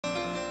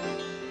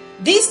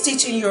This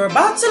teaching you're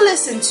about to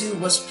listen to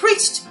was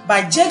preached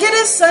by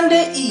Jegede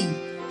Sunday E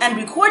and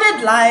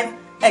recorded live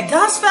at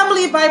God's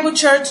Family Bible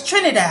Church,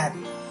 Trinidad.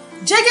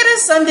 Jegede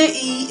Sunday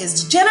E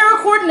is the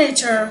General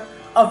Coordinator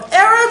of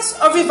Eras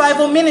of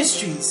Revival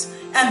Ministries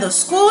and the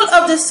School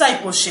of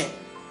Discipleship.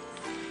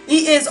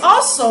 He is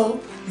also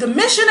the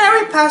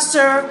Missionary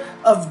Pastor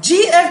of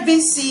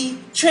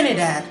GFBC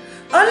Trinidad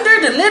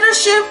under the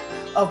leadership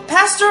of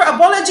Pastor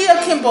Abolaji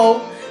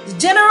Akimbo, the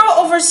General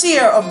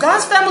Overseer of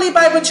God's Family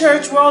Bible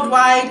Church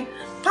Worldwide,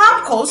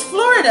 Palm Coast,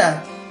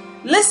 Florida.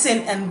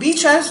 Listen and be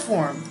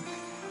transformed.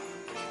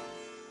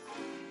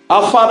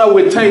 Our Father,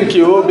 we thank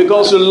you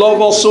because you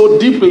love us so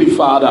deeply,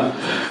 Father.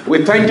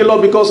 We thank you,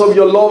 Lord, because of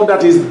your love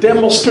that is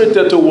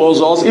demonstrated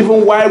towards us.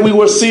 Even while we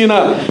were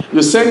sinners,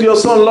 you sent your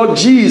Son, Lord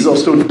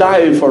Jesus, to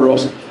die for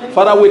us.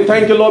 Father, we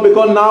thank you, Lord,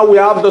 because now we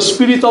have the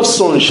spirit of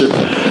sonship.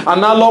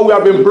 And now, Lord, we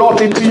have been brought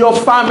into your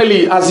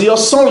family as your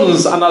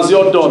sons and as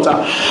your daughter.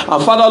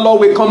 And Father,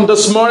 Lord, we come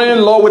this morning,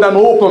 Lord, with an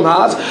open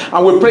heart.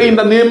 And we pray in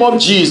the name of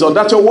Jesus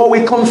that your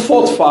word will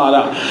comfort,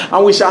 Father.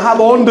 And we shall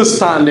have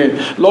understanding.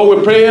 Lord,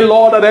 we pray,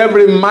 Lord, that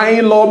every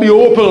mind, Lord, be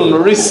open,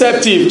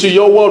 receptive to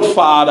your word,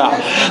 Father.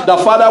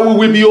 That, Father, we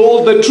will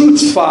behold the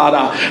truth,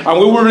 Father. And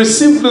we will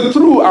receive the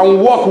truth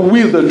and walk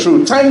with the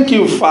truth. Thank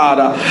you,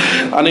 Father.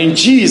 And in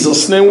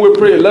Jesus' name we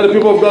pray. Let the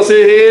people of God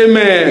say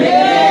amen.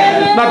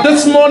 Amen. Now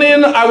this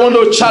morning I want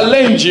to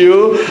challenge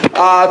you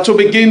to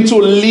begin to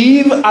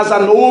live as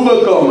an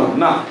overcomer.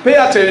 Now pay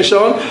attention.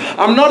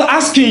 I'm not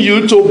asking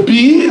you to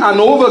be an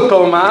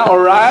overcomer,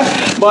 alright?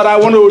 But I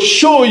want to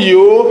show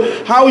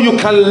you how you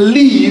can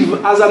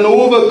live as an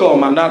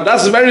overcomer. Now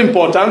that's very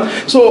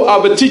important. So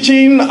I'll be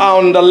teaching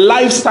on the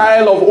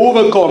lifestyle of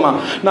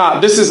overcomer. Now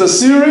this is a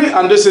series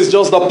and this is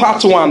just the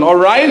part one,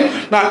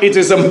 alright? Now it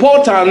is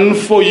important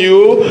for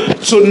you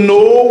to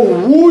know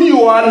who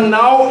you are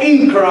now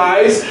in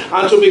Christ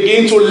and to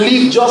begin to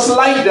live just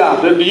like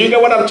that. Do you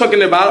get what I'm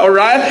talking about? All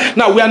right.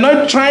 Now we are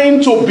not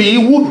trying to be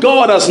who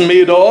God has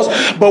made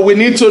us, but we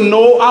need to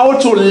know how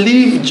to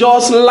live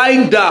just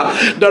like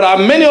that. There are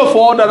many of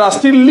us that are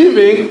still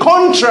living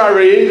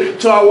contrary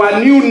to our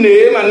new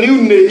name, a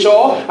new nature,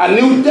 a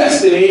new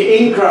destiny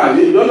in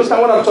Christ. You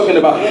understand what I'm talking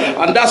about?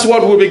 And that's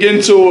what we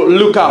begin to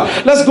look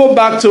at. Let's go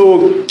back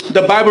to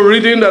the Bible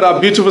reading that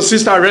our beautiful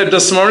sister read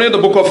this morning, the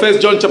book of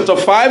 1 John chapter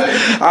 5,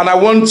 and I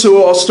want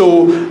us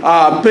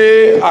to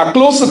pay a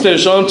close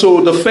attention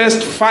to the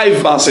first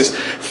 5 verses.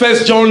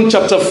 1 John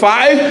chapter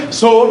 5.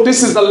 So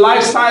this is the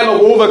lifestyle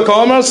of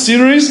overcomer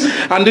series,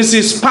 and this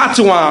is part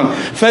 1.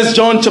 1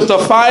 John chapter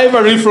 5,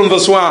 I read from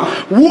verse 1.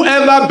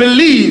 Whoever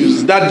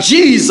believes that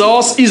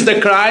Jesus is the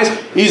Christ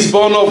is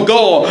born of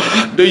God.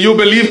 Do you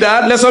believe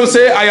that? Let someone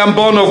say, I am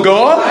born of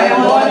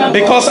God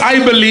because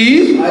I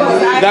believe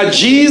that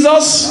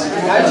Jesus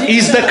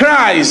is the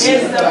Christ.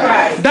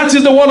 That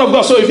is the word of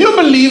God. So if you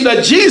believe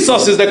that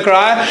Jesus is the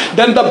Christ,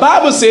 then the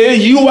Bible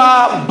says you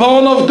are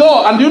born of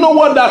God. And do you know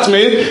what that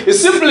means? It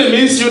simply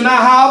means you now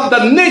have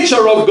the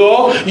nature of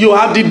God. You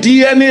have the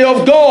DNA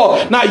of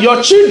God. Now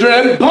your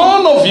children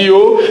born of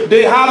you,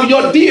 they have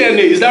your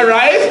DNA. Is that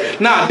right?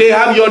 Now they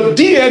have your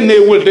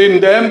DNA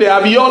within them. They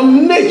have your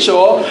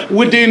nature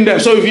within them.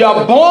 So if you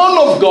are born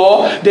of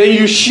God, then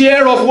you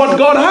share of what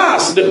God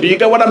has. Do you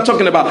get what I'm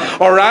talking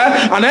about? All right.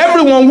 And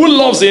everyone who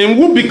loves him,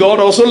 who begot,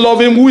 also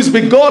love him who is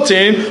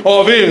begotten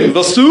of him.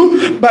 Verse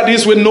 2. But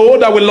this we know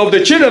that we love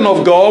the children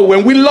of God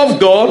when we love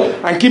God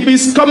and keep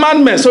his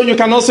commandments. So you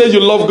cannot say you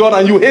love God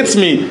and you hate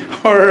me.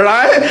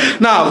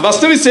 Alright. Now verse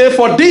 3 says,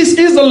 for this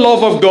is the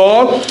love of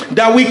God,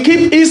 that we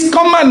keep his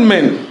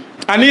commandment.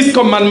 And his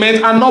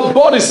commandments are not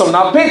burdensome.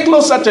 Now pay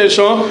close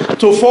attention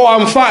to 4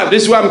 and 5.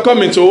 This is where I'm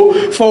coming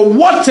to. For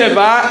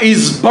whatever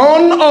is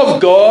born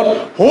of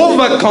God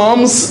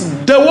overcomes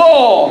the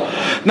world.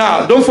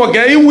 Now don't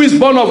forget, he who is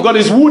born of God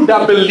is who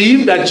that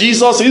believe that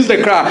Jesus is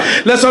the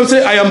Christ. Let someone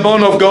say, I am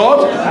born of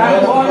God.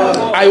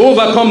 I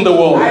overcome the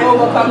world. I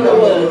overcome the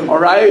world.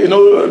 Alright, you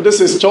know,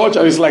 this is church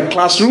and it's like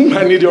classroom.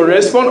 I need your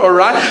response.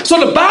 Alright. So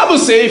the Bible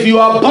says if you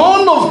are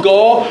born of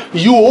God,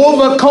 you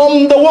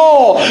overcome the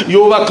world.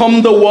 You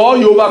overcome the world.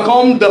 You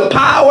overcome the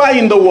power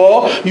in the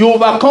world. You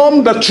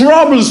overcome the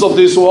troubles of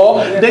this world,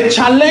 the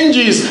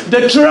challenges,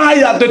 the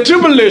trial, the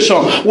tribulation,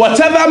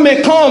 whatever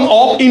may come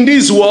up in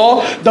this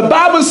world. The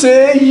Bible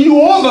says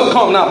you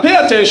overcome. Now pay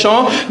attention.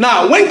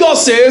 Now when God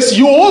says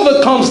you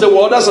overcomes the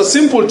world, that's a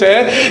simple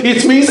term.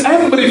 It means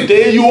every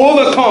day you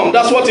overcome.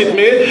 That's what it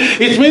means.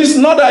 It means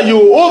not that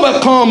you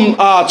overcome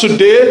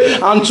today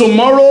and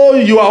tomorrow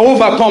you are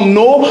overcome.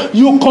 No,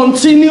 you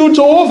continue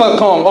to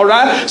overcome. All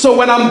right. So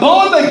when I'm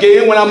born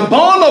again, when I'm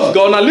born of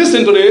God, now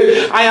listen to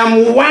this, I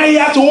am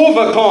wired to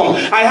overcome.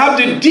 I have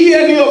the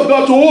DNA of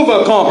God to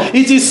overcome.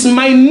 It is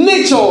my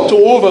nature to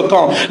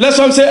overcome. Let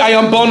someone say, I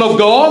am born of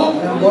God.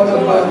 I am born of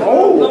God.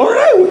 Oh, all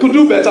right, we could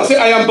do better. Say,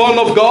 I am born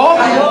of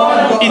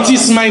God. It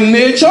is my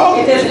nature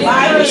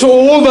to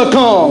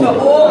overcome.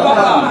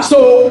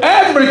 So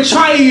every every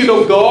child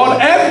of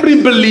God,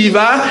 every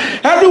believer,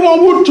 everyone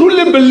who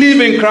truly believes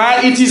in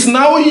Christ, it is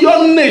now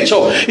your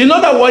nature. In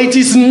other words, it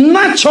is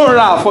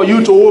natural for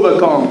you to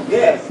overcome.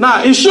 Yes.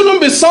 Now, it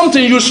shouldn't be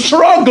something you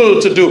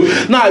struggle to do.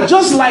 Now,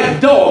 just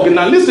like dog,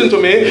 now listen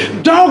to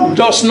me, dog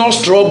does not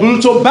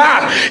struggle to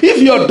bark.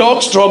 If your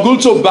dog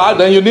struggles to bark,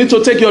 then you need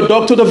to take your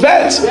dog to the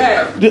vet.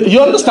 Yes.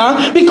 You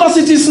understand? Because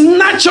it is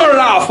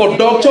natural for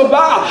dog to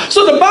bark.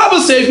 So the Bible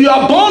says if you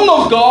are born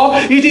of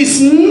God, it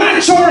is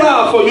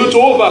natural for you to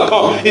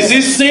overcome. Is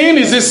it sin?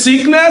 Is it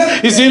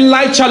sickness? Is it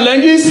life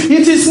challenges?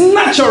 It is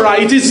natural.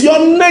 It is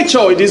your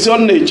nature. It is your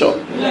nature.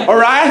 All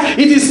right?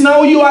 It is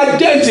now your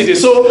identity.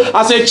 So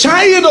as a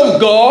child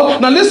of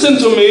God, now listen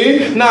to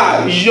me.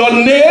 Now, your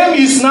name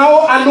is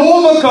now an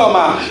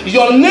overcomer.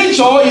 Your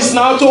nature is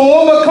now to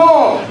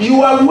overcome.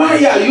 You are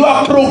wired. You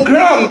are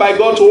programmed by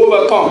God to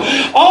overcome.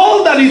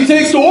 All that it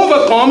takes to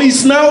overcome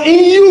is now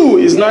in you.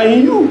 Is now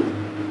in you.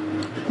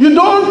 You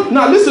don't,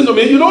 now listen to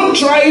me, you don't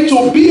try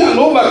to be an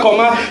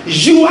overcomer.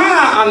 You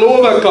are an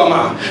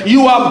overcomer.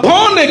 You are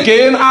born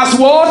again as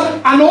what?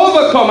 An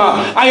overcomer.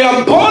 I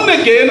am born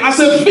again as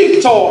a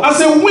victor,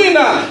 as a winner,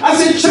 as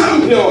a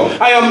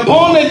champion. I am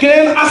born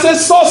again as a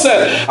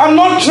success. I'm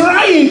not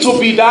trying to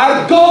be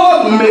that.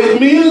 God made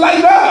me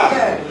like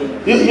that.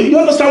 You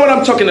understand what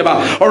I'm talking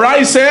about? All right,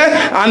 he said,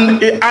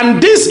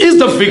 and this is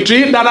the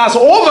victory that has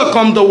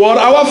overcome the world,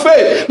 our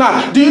faith.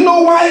 Now, do you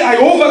know why I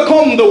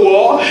overcome the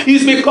world?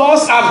 It's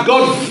because I've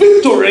got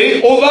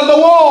victory over the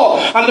world.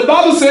 And the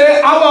Bible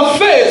says our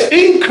faith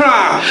in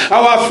Christ,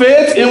 our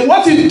faith in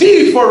what he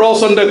did for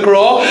us on the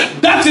cross,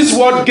 that is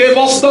what gave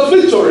us the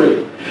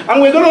victory. And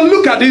we're going to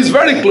look at this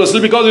very closely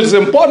because it is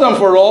important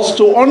for us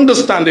to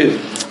understand it.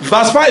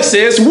 Verse 5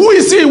 says, who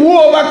is he who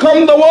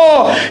overcome the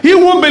world? He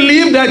who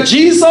believes that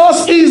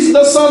Jesus is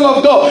the Son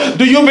of God.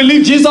 Do you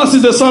believe Jesus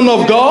is the Son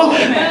of God?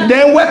 Amen.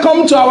 Then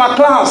welcome to our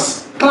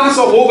class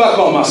of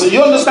overcomers. So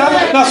you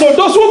understand? Now, so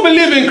those who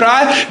believe in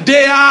Christ,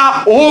 they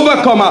are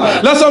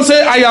overcomers. Let us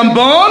say, I am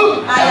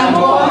born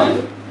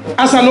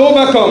as an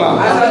overcomer.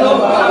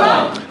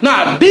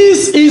 Now,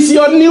 this is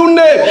your new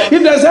name.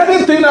 If there's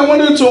anything I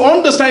want you to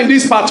understand in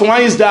this part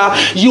one is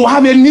that you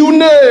have a new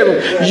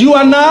name. You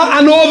are now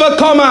an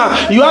overcomer.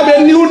 You have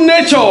a new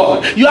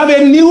nature. You have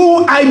a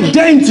new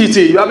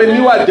identity. You have a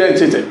new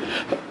identity.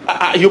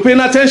 You paying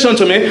attention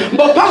to me?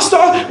 But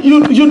pastor,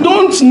 you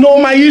don't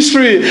know my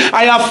history.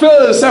 I have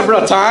failed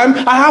several times.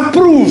 I have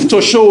proved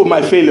to show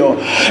my failure.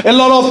 A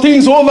lot of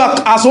things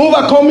has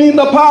overcome me in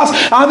the past.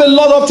 I have a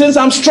lot of things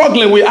I'm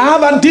struggling with. I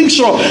have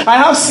addiction. I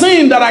have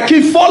sin that I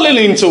keep falling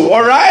into.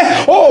 All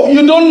right? Oh,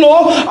 you don't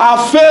know?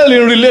 I failed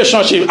in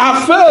relationship. I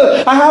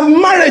have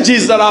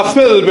marriages that I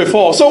failed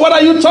before. So what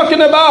are you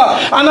talking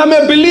about? And I'm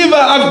a believer.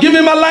 I've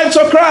given my life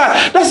to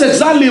Christ. That's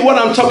exactly what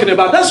I'm talking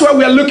about. That's why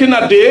we are looking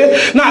at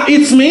this. Now,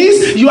 it means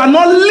you are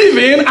not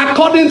living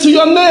according to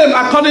your name,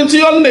 according to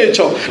your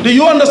nature. Do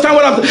you understand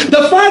what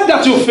the fact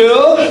that you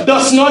fail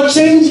does not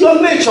change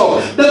your nature.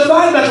 The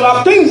fact that you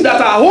have things that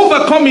are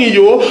overcoming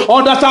you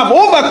or that have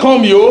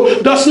overcome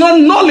you does not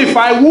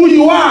nullify who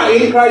you are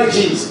in Christ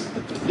Jesus.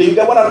 Do you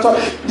get what I'm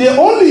talking? The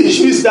only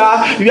issue is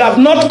that you have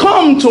not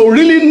come to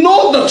really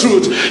know the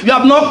truth. You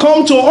have not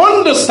come to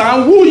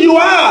understand who you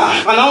are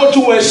and how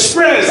to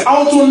express,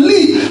 how to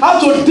live, how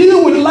to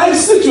deal with life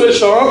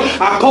situation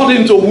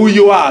according to who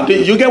you are. Do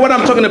you get what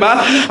I'm talking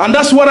about? And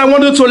that's what I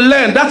wanted to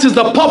learn. That is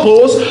the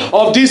purpose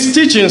of this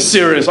teaching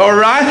series. All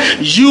right?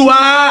 You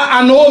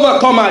are an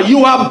overcomer.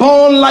 You are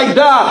born like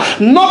that.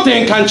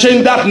 Nothing can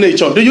change that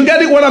nature. Do you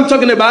get it? What I'm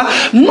talking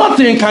about?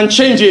 Nothing can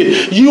change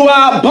it. You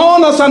are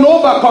born as an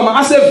overcomer,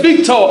 as a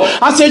victor,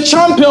 as a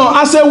champion,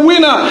 as a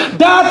winner.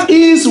 That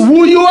is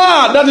who you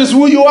are. That is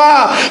who you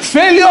are.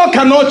 Failure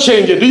cannot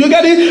change it. Do you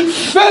get it?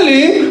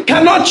 Failing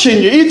cannot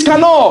change it. It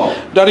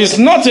cannot. There is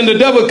nothing the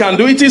devil can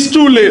do. It is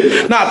too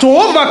late. Now, to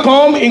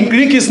overcome in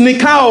Greek is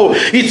nikao.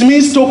 It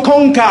means to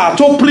conquer,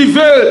 to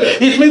prevail.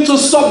 It means to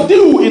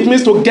subdue. It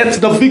means to get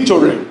the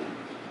victory.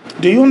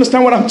 Do you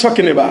understand what I'm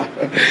talking about?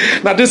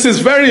 Now, this is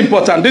very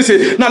important.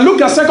 Now,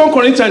 look at 2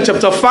 Corinthians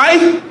chapter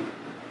 5.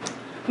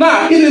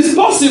 Now, it is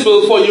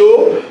possible for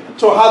you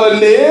to have a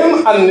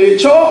name and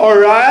nature, all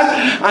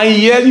right,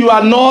 and yet you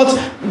are not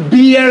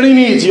bearing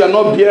it. You are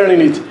not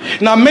bearing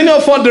it. Now, many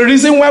of us, the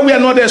reason why we are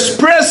not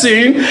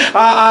expressing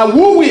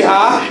who we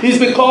are is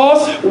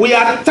because we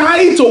are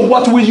tied to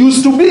what we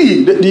used to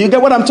be. Do you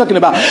get what I'm talking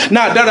about?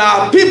 Now, there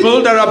are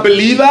people that are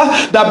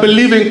believers that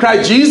believe in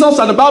Christ Jesus,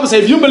 and the Bible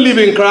says if you believe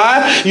in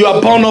Christ, you are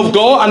born of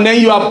God, and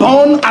then you are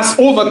born as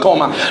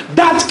overcomer.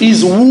 That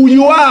is who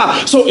you are.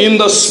 So in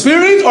the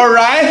spirit, all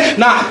right,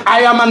 now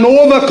I am an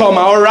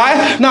overcomer, all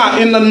right. Now,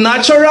 in the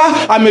natural,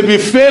 I may be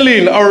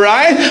failing, all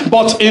right,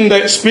 but in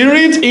the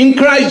spirit, right in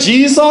Christ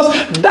Jesus,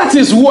 that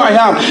is who I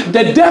am.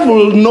 The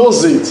devil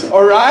knows it,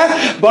 all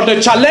right? But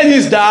the challenge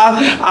is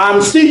that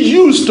I'm still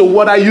used to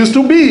what I used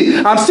to be.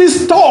 I'm still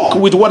stuck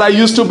with what I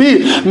used to be.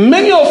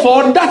 Many of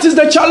us, that is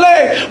the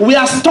challenge. We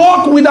are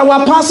stuck with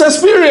our past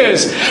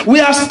experience. We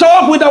are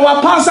stuck with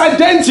our past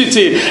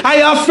identity. I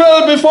have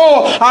failed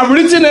before. I've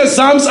written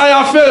exams. I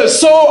have failed.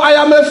 So I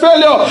am a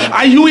failure.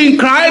 Are you in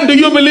Christ? Do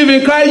you believe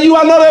in Christ? You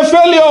are not a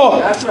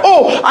failure. Right.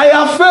 Oh, I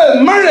have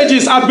failed.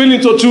 Marriages, I've been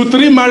into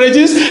 2-3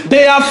 marriages.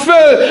 They have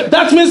failed.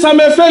 That means I'm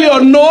a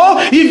failure. No,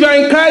 if you're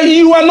in Christ,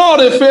 you are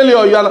not a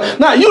failure. You are not.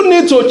 Now, you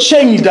need to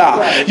change that.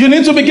 Right. You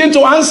need to begin to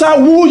answer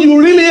who you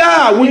really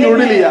are. Who you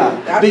really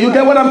are. Do you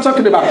get what I'm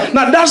talking about?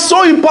 Now, that's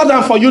so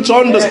important for you to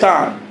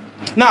understand.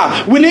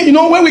 Now, we need,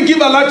 when we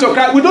give our life to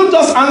Christ, we don't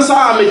just answer,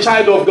 I'm a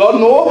child of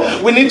God.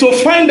 No, we need to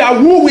find out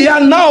who we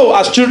are now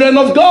as children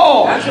of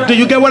God. Right. Do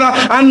you get what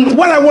and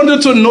what I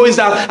wanted to know is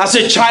that as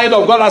a child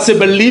of God, as a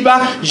believer,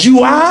 you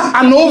are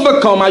an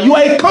overcomer. You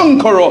are a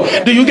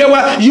conqueror. Do you get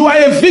what? You are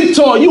a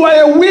victor. You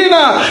are a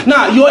winner.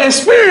 Now, your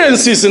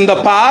experiences in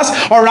the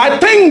past, all right,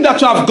 things that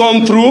you have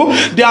gone through,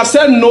 they have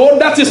said, no,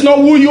 that is not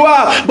who you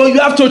are. But you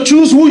have to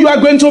choose who you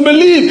are going to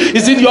believe.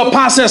 Is it your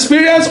past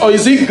experience or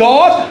is it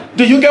God?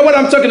 Do you get what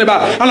I'm talking about?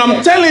 And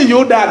I'm telling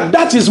you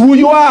that is who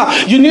you are.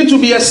 You need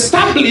to be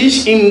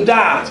established in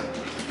that.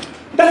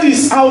 That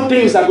is how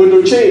things are going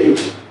to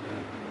change.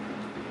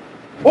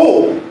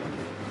 Oh,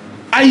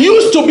 I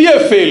used to be a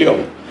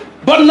failure.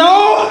 But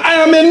now I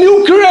am a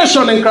new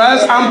creation in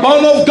Christ. I'm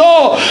born of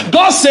God.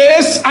 God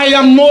says I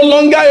am no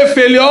longer a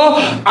failure.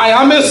 I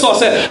am a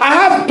success. I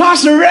have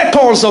past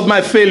records of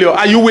my failure.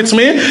 Are you with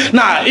me?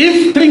 Now,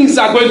 if things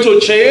are going to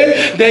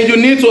change, then you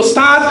need to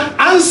start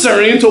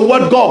answering to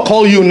what God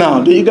called you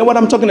now. Do you get what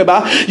I'm talking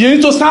about? You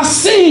need to start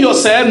seeing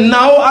yourself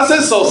now as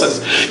a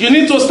success. You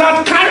need to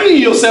start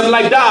carrying yourself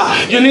like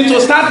that. You need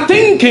to start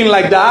thinking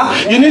like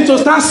that. You need to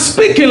start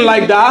speaking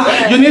like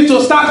that. You need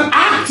to start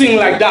acting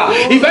like that.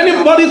 If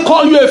anybody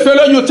call you a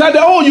failure, you tell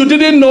them, oh, you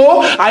didn't know,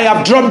 I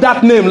have dropped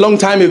that name long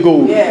time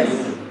ago.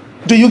 Yes.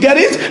 Do you get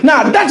it?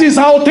 Now, that is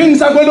how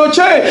things are going to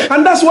change.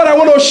 And that's what I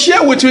want to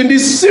share with you in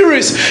this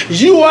series.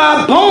 You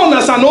are born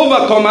as an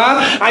overcomer,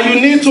 and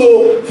you need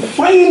to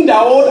find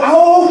out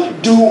how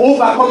do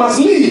overcomers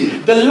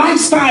live, the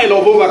lifestyle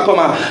of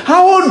overcomer.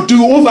 How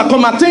do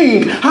overcomer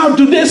think? How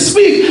do they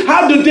speak?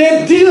 How do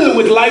they deal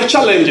with life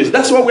challenges?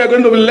 That's what we're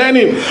going to be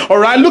learning. All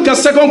right, look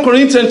at 2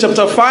 Corinthians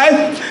chapter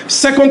 5.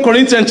 2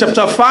 Corinthians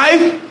chapter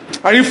 5.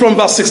 I read from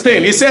verse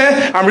 16. He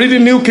said, I'm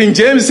reading New King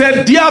James. He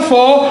said,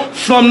 therefore,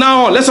 from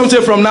now on. Let's say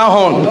from now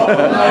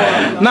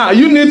on. Now,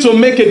 you need to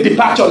make a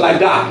departure like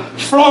that.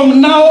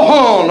 From now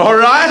on, all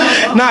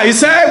right? Now, he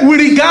said,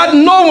 we regard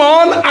no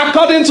one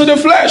according to the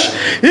flesh.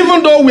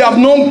 Even though we have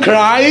known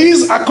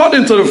Christ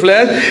according to the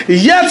flesh,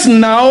 yet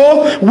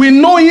now we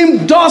know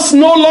him thus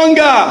no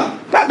longer.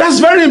 That's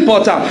very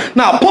important.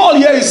 Now, Paul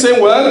here is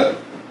saying, well,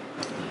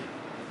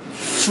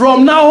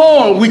 from now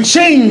on, we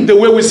change the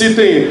way we see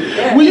things.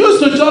 Yeah. We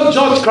used to just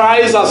judge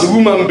Christ as a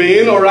human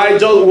being, all right,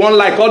 just one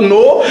like God.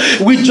 No,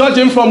 we judge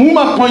him from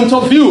human point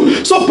of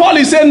view. So Paul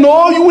is saying,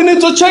 no, we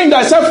need to change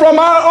that. I said, from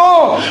now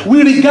on,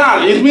 we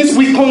regard. It means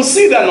we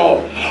consider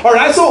now. All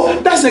right, so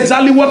that's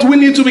exactly what we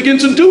need to begin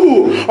to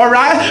do. All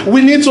right,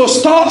 we need to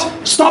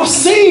stop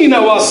seeing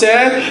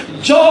ourselves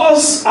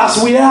just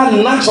as we are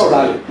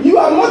naturally. You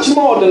are much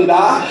more than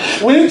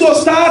that. We need to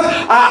start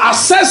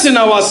assessing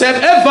ourselves,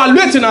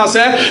 evaluating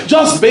ourselves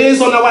just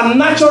based on our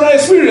natural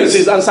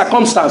experiences and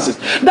circumstances.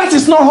 That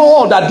is not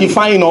all that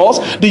defines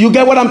us. Do you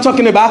get what I'm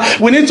talking about?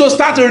 We need to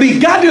start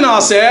regarding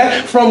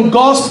ourselves from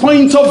God's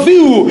point of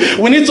view.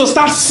 We need to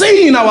start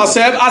seeing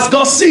ourselves as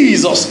God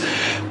sees us.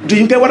 Do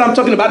you get what I'm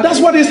talking about?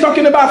 That's what he's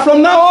talking about.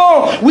 From now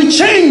on, we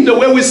change the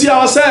way we see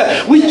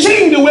ourselves. We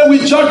change the way we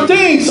judge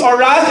things, all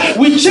right?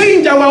 We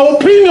change our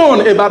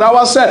opinion about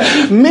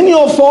ourselves. Many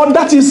of us,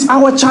 that is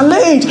our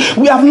challenge.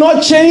 We have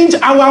not changed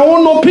our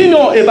own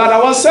opinion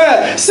about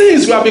ourselves.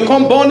 Since we have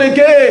become born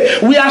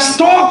again, we are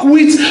stuck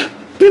with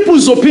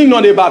people's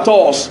opinion about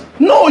us.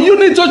 No, you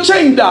need to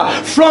change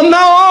that. From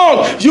now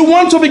on, you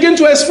want to begin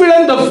to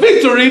experience the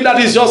victory that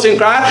is just in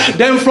Christ.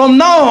 Then from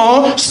now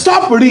on,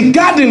 stop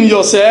regarding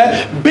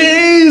yourself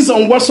based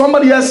on what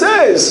somebody else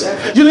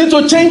says. You need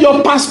to change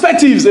your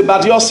perspectives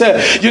about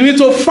yourself. You need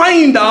to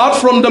find out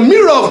from the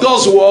mirror of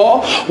God's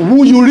word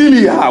who you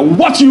really are,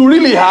 what you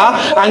really are,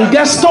 and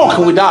get stuck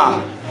with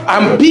that.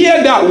 And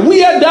wear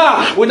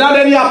that without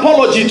any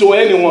apology to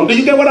anyone. Do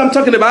you get what I'm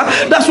talking about?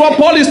 That's what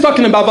Paul is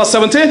talking about. Verse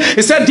 17.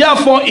 He said,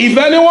 therefore, if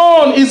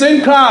anyone is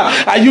in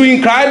Christ, are you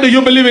in Christ? Do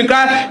you believe in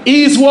Christ?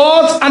 He is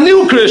what? A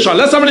new creation.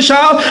 Let somebody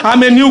shout,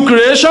 I'm a new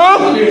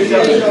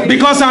creation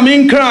because I'm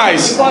in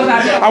Christ.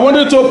 I want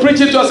you to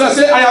preach it to us and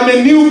say, I am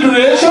a new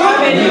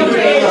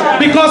creation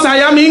because I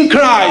am in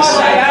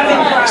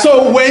Christ.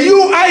 So when you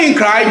are in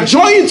Christ,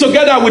 joined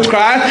together with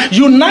Christ,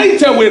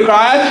 united with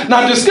Christ,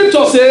 now the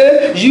scripture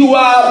says you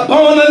are are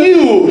born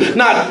anew.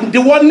 Now,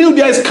 the word new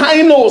there is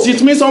kainos.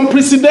 It means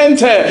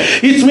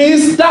unprecedented. It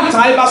means that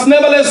type has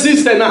never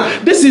existed. Now,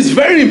 this is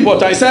very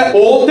important. I said,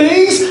 all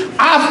things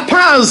have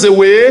passed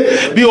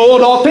away.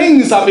 Behold, all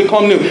things have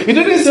become new. It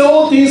didn't say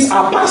all things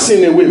are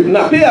passing away.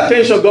 Now, pay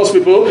attention, God's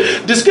people.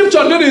 The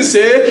scripture didn't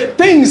say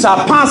things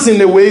are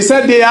passing away. It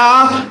said they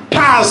are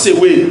passed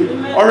away.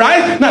 All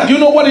right? Now, do you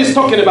know what he's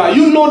talking about?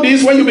 You know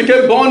this when you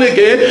became born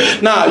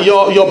again. Now,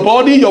 your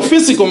body, your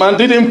physical man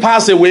didn't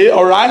pass away.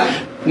 All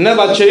right?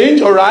 Never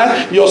change, all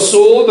right? Your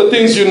soul, the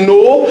things you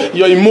know,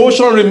 your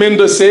emotion remain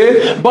the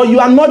same. But you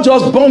are not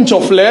just bunch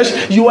of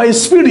flesh. You are a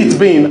spirit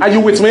being. Are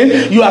you with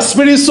me? You are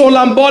spirit, soul,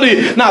 and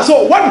body. Now,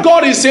 so what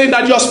God is saying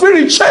that your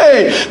spirit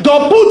change.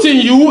 God put in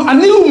you a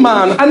new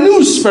man, a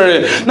new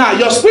spirit. Now,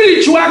 your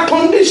spiritual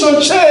condition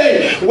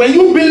change when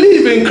you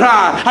believe in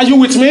Christ. Are you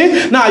with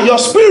me? Now, your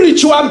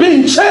spiritual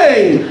being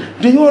change.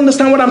 Do you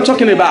understand what I'm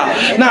talking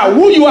about? Now,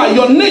 who you are,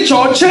 your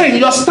nature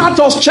change, your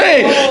status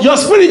change, your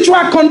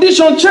spiritual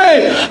condition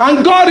change.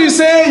 And God is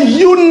saying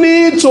you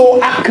need to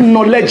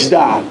acknowledge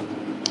that.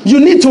 You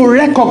need to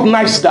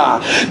recognize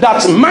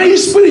that my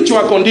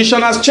spiritual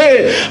condition has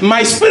changed.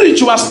 My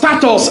spiritual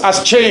status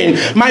has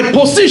changed. My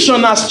position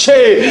has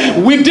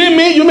changed. Within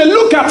me, you may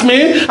look at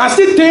me and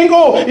still think,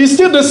 oh, it's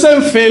still the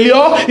same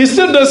failure. It's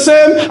still the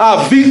same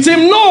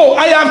victim. No,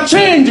 I have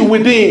changed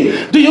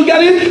within. Do you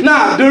get it?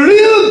 Now, the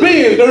real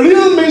being, the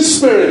real me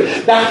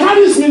spirit that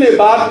carries me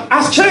about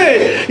has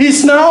changed.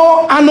 It's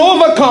now an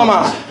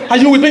overcomer. Are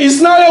you with me?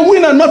 It's now a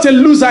winner, not a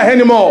loser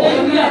anymore.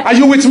 Are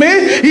you with me?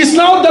 It's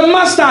now the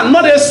master,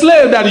 not a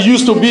slave that it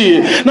used to be.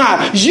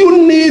 Now,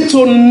 you need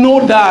to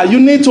know that. You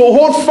need to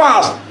hold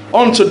fast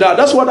onto that.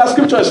 That's what that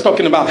scripture is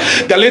talking about.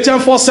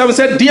 Galatians 4:7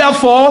 said,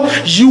 therefore,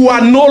 you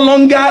are no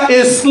longer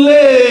a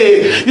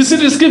slave. You see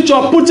the scripture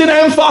putting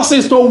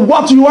emphasis to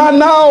what you are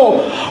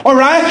now. All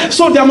right?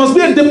 So there must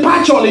be a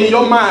departure in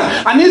your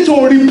mind. I need to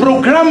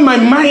reprogram my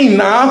mind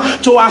now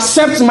to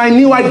accept my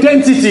new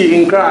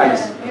identity in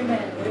Christ.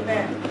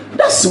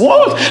 That's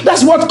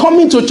what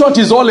coming to church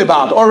is all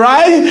about, all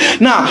right?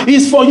 Now,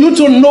 it's for you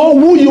to know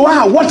who you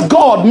are, what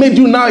God made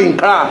you now in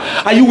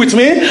Christ. Are you with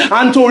me?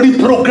 And to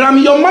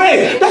reprogram your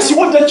mind. That's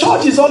what the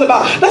church is all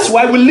about. That's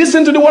why we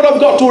listen to the word of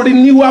God, to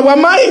renew our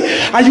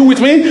mind. Are you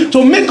with me?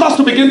 To make us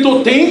to begin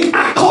to think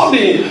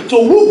according to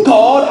who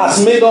God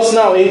has made us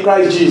now in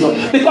Christ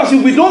Jesus. Because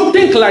if we don't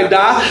think like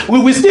that, we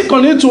will still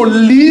continue to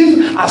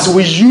live as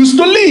we used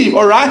to live,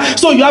 all right?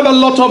 So you have a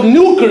lot of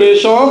new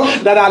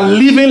creation that are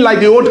living like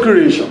the old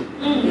creation.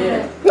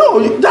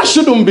 No, that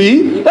shouldn't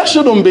be. That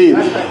shouldn't be.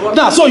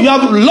 Now, so you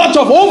have a lot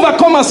of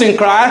overcomers in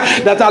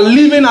Christ that are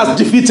living as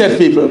defeated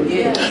people.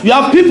 You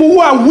have people who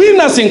are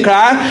winners in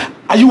Christ.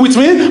 Are you with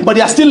me? But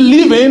they are still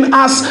living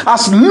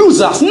as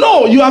losers.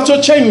 No, you have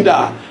to change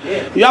that.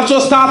 You have to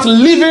start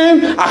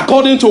living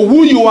according to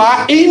who you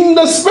are in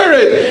the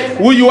spirit.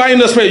 Who you are in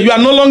the spirit. You are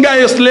no longer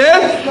a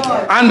slave.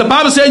 And the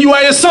Bible says you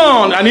are a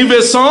son. And if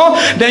a son,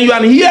 then you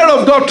are an heir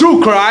of God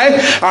through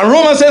Christ. And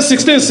Romans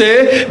 16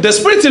 says, the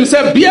Spirit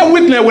himself bear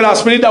witness with our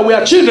spirit that we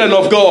are children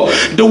of God.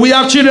 Do we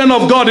have children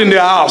of God in the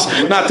house?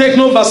 Now take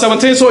note, verse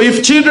 17. So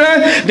if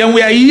children, then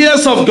we are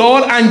heirs of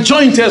God and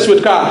joint heirs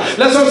with Christ.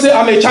 Let's not say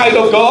I'm a child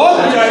of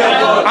God.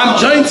 I'm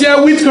joint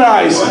heir with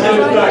Christ.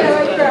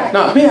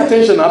 Now pay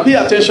attention now. Pay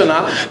attention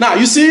now. Now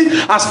you see,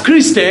 as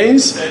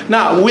Christians,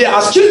 now we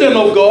as children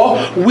of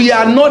God, we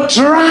are not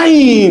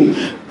trying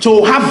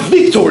to have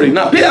victory.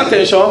 Now pay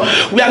attention.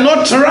 We are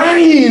not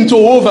trying to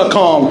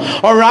overcome.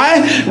 All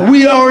right?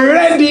 We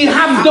already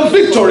have the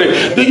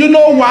victory. Do you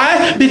know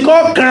why?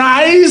 Because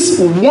Christ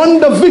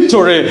won the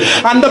victory.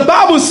 And the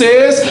Bible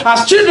says,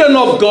 as children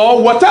of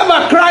God,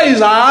 whatever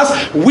Christ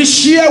has, we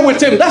share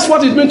with him. That's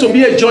what it means to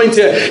be a joint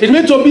heir. It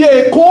means to be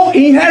a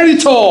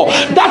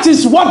co-inheritor. That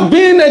is what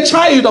being a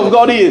child of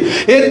God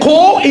is. A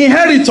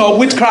co-inheritor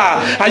with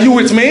Christ. Are you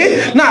with me?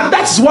 Now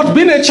that's what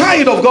being a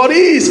child of God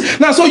is.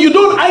 Now so you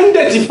don't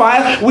identify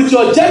with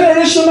your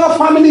generational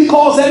family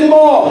cause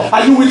anymore.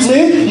 Are you with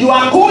me? You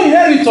are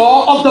co-inheritor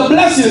of the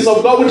blessings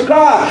of God with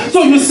Christ.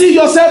 So you see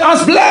yourself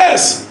as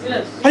blessed.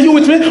 Yes. Are you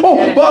with me?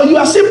 Oh, but you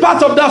are still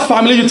part of that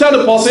family. You tell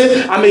the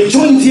person, I'm a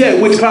joint here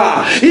with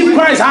Christ. If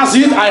Christ has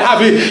it, I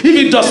have it. If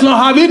he does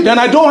not have it, then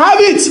I don't have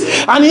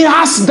it. And he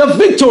has the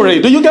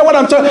victory. Do you get what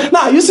I'm talking?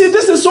 Now, you see,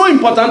 this is so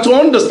important to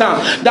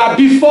understand that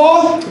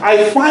before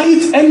I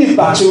fight any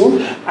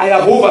battle, I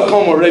have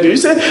overcome already. You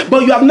say,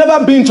 but you have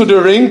never been to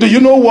the ring. Do you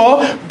know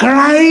what?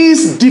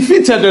 Christ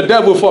defeated the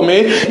devil for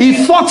me.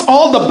 He fought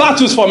all the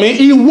battles for me.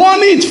 He won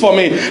it for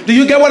me. Do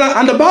you get what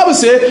and the Bible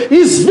says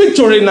his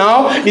victory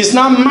now is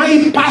now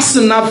my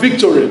personal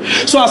victory.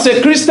 So as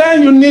a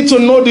Christian, you need to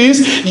know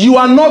this. You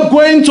are not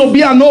going to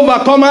be an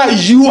overcomer.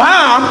 You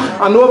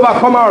are an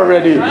overcomer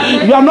already.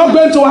 You are not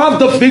going to have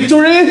the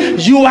victory.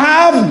 You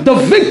have the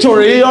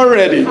victory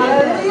already.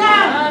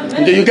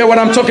 Do you get what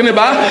I'm talking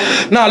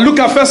about? Now look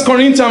at 1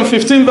 Corinthians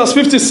 15 verse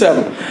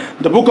 57.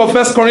 The book of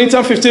 1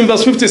 Corinthians 15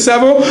 verse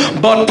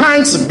 57. But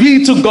thanks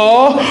be to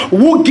God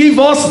who give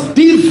us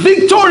the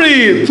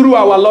victory through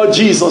our Lord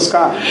Jesus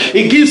Christ.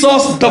 He gives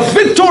us the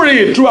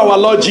victory through our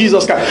Lord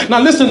Jesus Christ.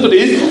 Now listen to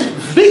this.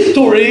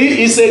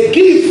 Victory is a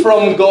gift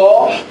from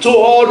God to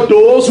all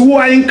those who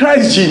are in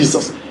Christ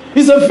Jesus.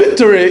 It's a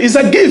victory. It's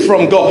a gift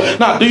from God.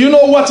 Now, do you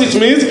know what it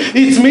means?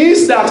 It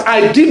means that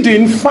I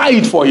didn't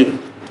fight for you.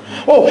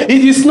 Oh, it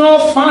is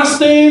not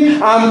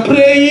fasting and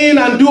praying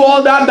and do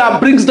all that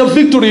brings the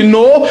victory.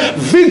 No,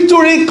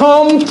 victory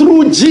comes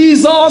through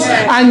Jesus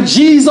and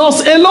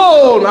Jesus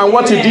alone and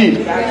what he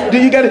did. Do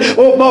you get it?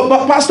 Oh,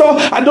 but Pastor,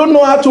 I don't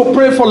know how to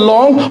pray for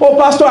long. Oh,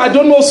 Pastor, I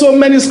don't know so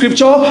many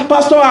scripture.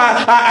 Pastor,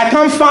 I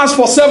can't fast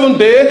for 7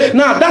 days.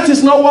 Now, that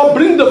is not what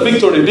brings the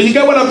victory. Do you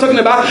get what I'm talking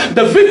about?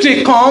 The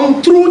victory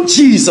comes through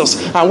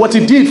Jesus and what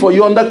he did for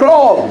you on the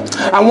cross.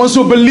 And once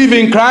you believe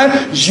in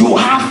Christ, you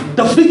have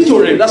the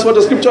victory. That's what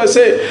the scripture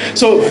say.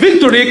 So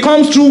victory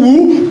comes through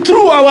who?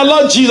 Through our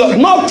Lord Jesus,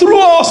 not through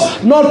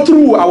us, not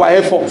through our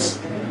efforts.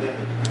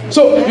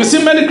 So you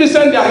see many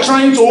Christians, they are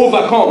trying to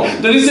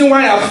overcome. The reason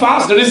why I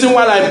fast, the reason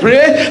why I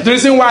pray, the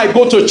reason why I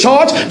go to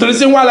church, the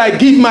reason why I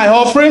give my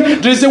offering,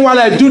 the reason why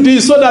I do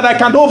this so that I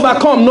can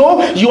overcome.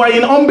 No, you are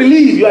in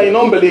unbelief. You are in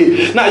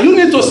unbelief. Now you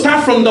need to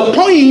start from the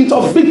point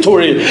of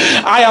victory.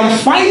 I am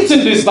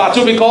fighting this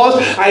battle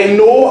because I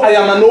know I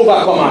am an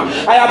overcomer.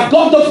 I have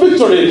got the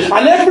victory.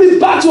 And every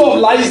battle of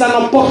life is an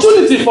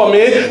opportunity for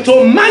me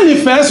to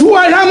manifest who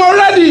I am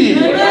already.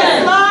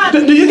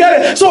 Do you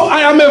get it? So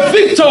I am a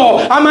victor.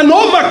 I'm an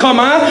overcomer.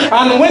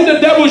 And when the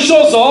devil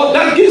shows up,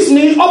 that gives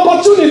me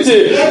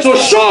opportunity to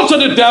show to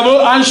the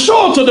devil and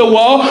show to the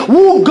world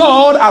who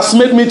God has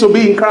made me to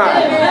be in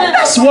Christ.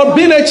 That's what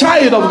being a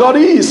child of God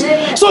is.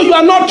 So you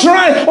are not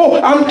trying,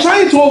 I'm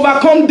trying to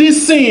overcome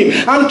this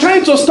sin. I'm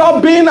trying to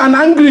stop being an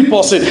angry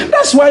person.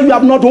 That's why you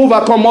have not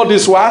overcome all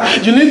this while.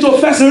 You need to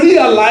first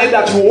realize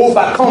that you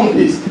overcome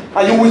this.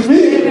 Are you with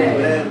me?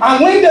 Amen.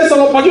 And when there's an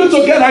opportunity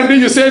to get angry,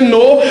 you say,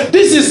 no,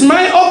 this is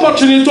my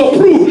opportunity to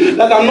prove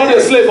that I'm not a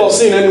slave of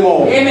sin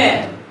anymore.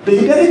 Amen. Do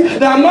you get it?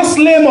 That I'm not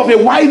slave of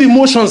a wild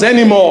emotions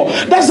anymore.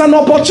 That's an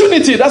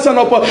opportunity. That's an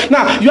opportunity.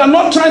 Now, you are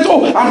not trying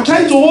to, I'm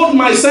trying to hold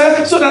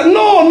myself so that,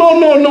 no.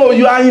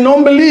 You are in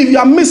unbelief. You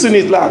are missing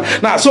it.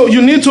 Now, so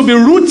you need to be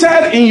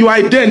rooted in your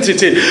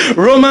identity.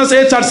 Romans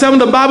 8:7,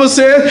 the Bible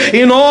says,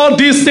 in all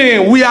these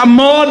things, we are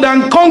more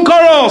than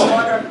conquerors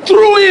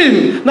through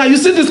him. Now, you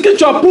see the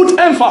scripture put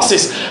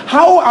emphasis.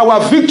 How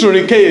our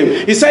victory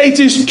came. He said it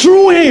is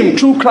through him,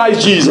 through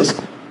Christ Jesus,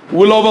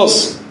 who loves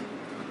us.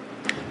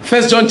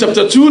 1 John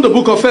chapter 2, the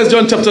book of 1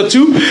 John chapter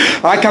 2.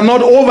 I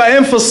cannot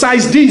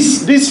overemphasize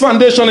this. This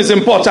foundation is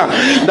important.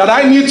 That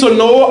I need to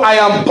know I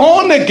am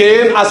born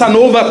again as an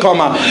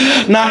overcomer.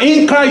 Now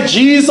in Christ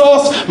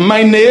Jesus,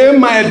 my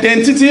name, my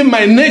identity,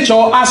 my nature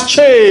has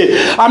changed.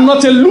 I'm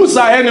not a loser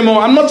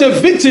anymore. I'm not a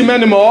victim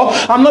anymore.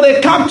 I'm not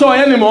a captor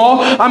anymore.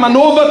 I'm an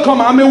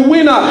overcomer. I'm a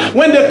winner.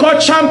 When they call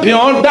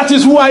champion, that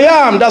is who I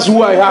am. That's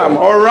who I am.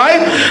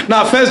 Alright?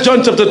 Now 1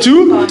 John chapter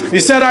 2, he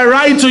said, I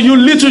write to you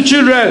little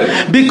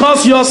children,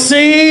 because your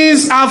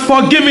sins are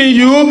forgiven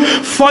you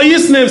for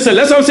his name's sake.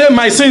 Let's all say,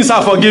 my sins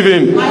are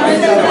forgiven.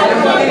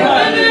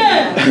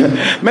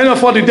 Many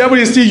of us, the devil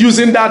is still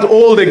using that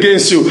old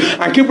against you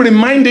and keep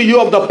reminding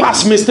you of the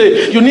past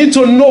mistake. You need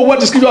to know what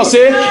the scripture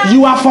says.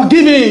 You are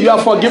forgiven. You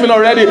are forgiven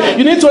already.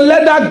 You need to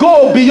let that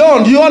go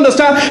beyond. You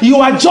understand? You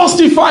are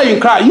justified in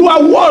Christ. You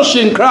are washed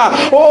in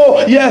Christ.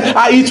 Oh,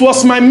 yeah, it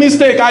was my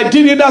mistake. I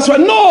did it. That's why.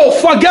 No,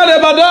 forget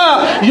about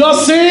that. Your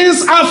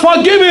sins are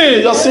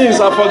forgiven. Your sins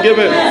are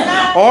forgiven.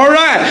 All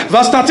right.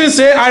 Verse 13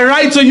 says, I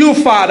write to you,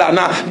 Father.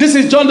 Now, this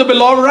is John the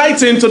Beloved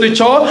writing to the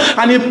church,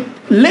 and he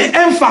lay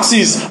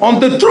emphasis on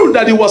the truth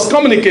that he was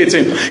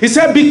communicating. He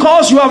said,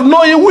 because you have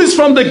known him who is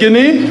from the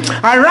beginning,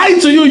 I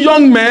write to you,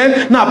 young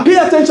men. Now, pay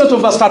attention to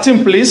verse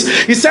 13, please.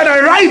 He said,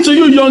 I write to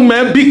you, young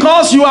men,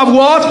 because you have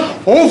what?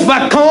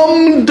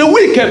 Overcome the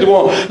wicked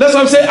one. That's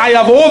what I'm saying. I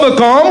have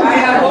overcome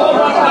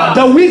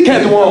the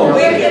wicked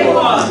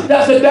one.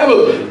 That's the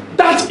devil.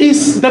 That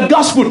is the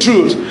gospel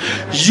truth.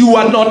 You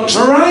are not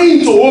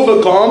trying to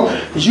overcome.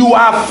 You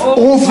have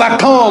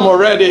overcome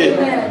already.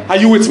 Are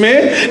you with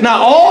me?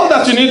 Now, all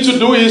that you need to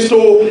do is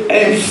to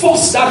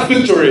enforce that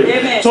victory.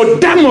 To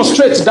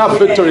demonstrate that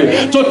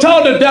victory. To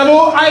tell the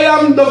devil, I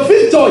am the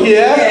victor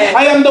here.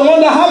 I am the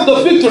one that has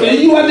the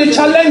victory. You are the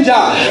challenger.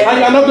 And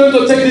you are not going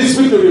to take this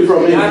victory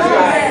from me.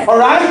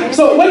 Alright?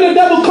 So when the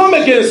devil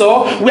comes against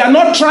us, we are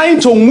not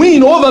trying to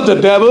win over the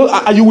devil.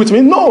 Are you with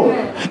me? No.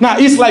 Now,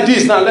 it's like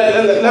this. Now,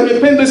 let Let me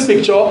paint this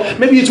picture.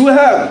 Maybe it will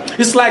help.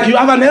 It's like you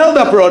have an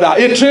elder brother,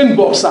 a trained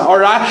boxer, all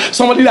right?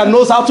 Somebody that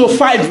knows how to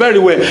fight very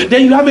well.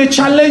 Then you have a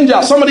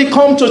challenger. Somebody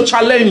come to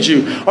challenge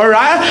you, all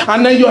right?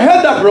 And then your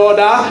elder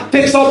brother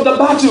takes up the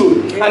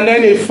battle. And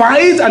then he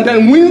fights and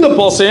then wins the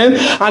person.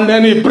 And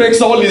then he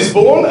breaks all his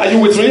bone. Are you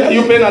with me? Are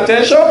you paying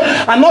attention?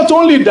 And not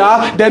only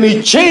that, then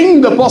he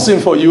chains the person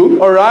for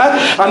you, all right?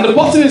 And the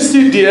person is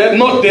still there,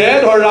 not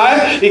dead, all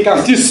right? He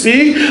can still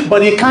speak,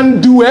 but he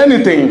can't do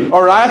anything,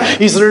 all right?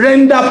 He's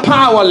rendered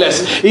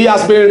powerless. He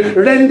has been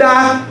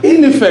rendered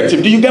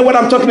ineffective. Do you get what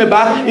I'm talking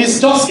about? He's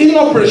just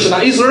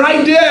inoperational. He's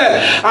right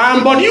there.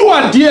 But you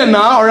are there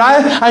now, all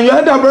right? And you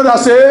heard that brother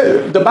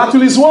say, the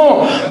battle is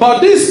won. But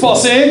this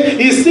person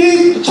is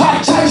still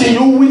charging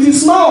you with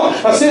his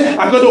mouth and say,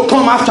 I'm going to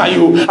come after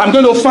you. I'm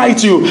going to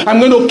fight you. I'm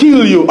going to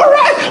kill you. All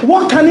right?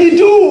 What can he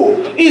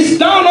do? He's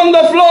down on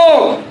the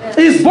floor.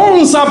 His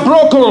bones are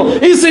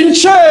broken. He's in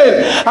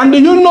chain. And do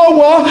you know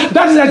what?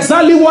 That is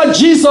exactly what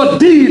Jesus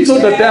did to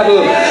the devil.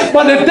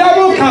 But the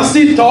devil can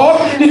still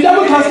talk. The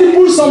devil can still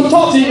put some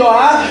thought in your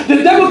heart.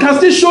 The devil can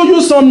still show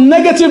you some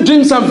negative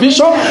dreams and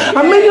vision.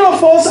 And many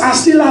of us are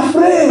still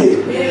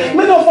afraid.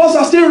 Many of us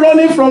are still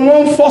running from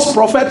one false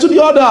prophet to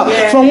the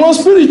other. From one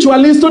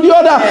spiritualist to the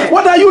other.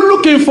 What are you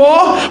looking for?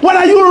 What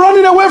are you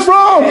running away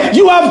from?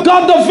 You have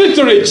got the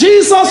victory.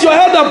 Jesus, your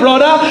elder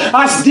brother,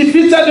 has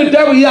defeated the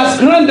devil. He has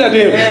granted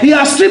him. He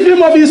has stripped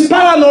him of his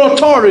power and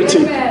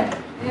authority.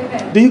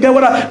 Do you get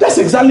what that's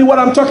exactly what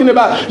I'm talking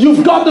about.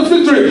 You've got the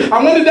victory.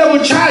 And when the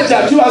devil charges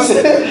at you, I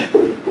say,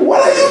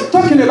 what are you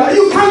talking about?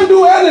 You can't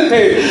do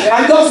anything.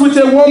 And just with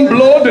a one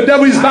blow, the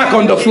devil is back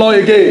on the floor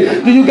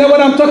again. Do you get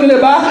what I'm talking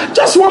about?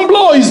 Just one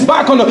blow, he's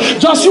back on the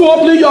just you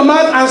open your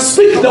mouth and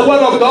speak the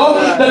word of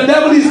God, the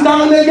devil is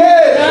down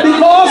again.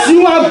 Because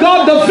you have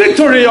got the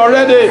victory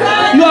already.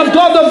 You have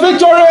got the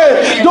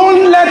victory.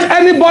 Don't let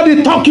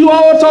anybody talk you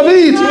out of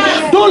it.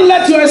 Don't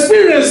let your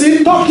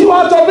experiences talk you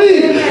out of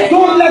it.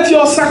 Don't let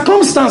your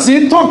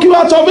circumstances talk you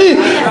out of it.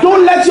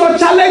 Don't let your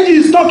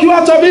challenges talk you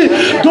out of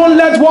it. Don't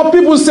let what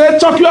people say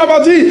talk you out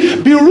of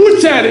it. Be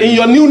rooted in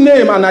your new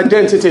name and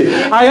identity.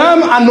 I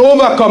am an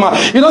overcomer.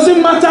 It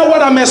doesn't matter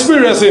what I'm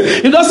experiencing.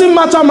 It doesn't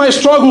matter my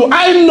struggle.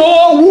 I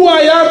know who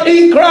I am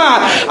in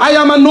Christ. I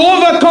am an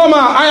overcomer.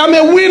 I am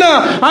a winner.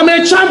 I'm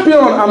a champion.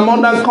 I'm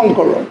more than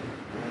conqueror.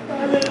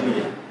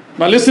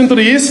 Now listen to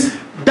this.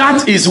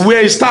 That is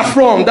where it starts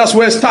from. That's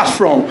where it starts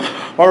from.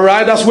 All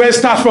right, that's where it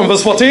starts from.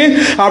 Verse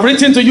 14. I've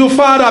written to you,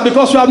 Father,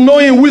 because you have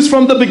known him who is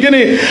from the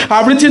beginning.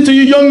 I've written to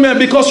you, young men,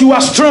 because you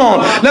are strong.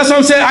 Let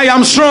some say, I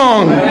am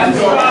strong.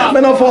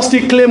 Many of us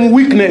still claim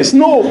weakness.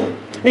 No.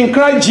 In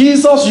Christ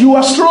Jesus, you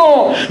are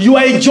strong. You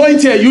are a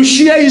joint here. You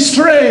share his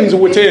strength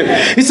with him.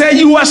 He said,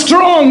 you are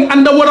strong,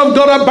 and the word of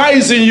God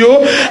abides in you,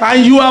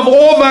 and you have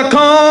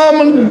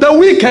overcome the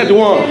wicked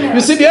one. You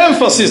see the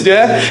emphasis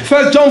there.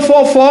 1 John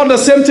 4:4, the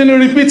same thing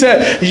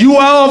repeated. You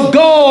are of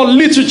God,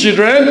 little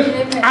children,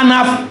 and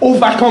have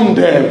overcome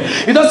them.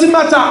 It doesn't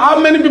matter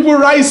how many people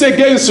rise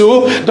against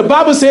you. The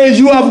Bible says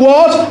you have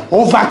what?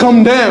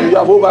 Overcome them. You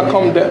have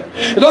overcome them.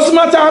 It doesn't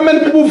matter how many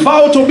people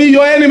vow to be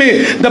your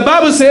enemy. The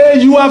Bible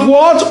says you have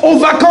what?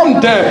 Overcome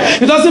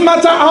them. It doesn't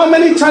matter how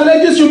many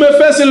challenges you may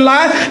face in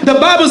life. The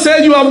Bible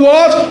says you have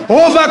what?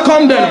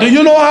 Overcome them. Do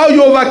you know how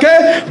you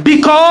overcame?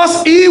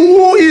 Because he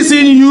who is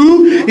in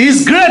you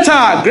is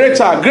greater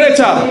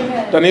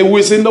than he who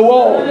is in the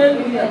world.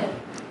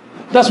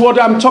 That's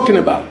what I'm talking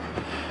about.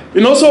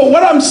 You know, so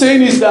what I'm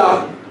saying is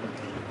that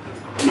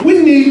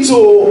we need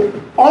to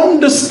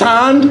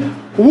understand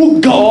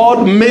who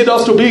God made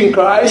us to be in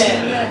Christ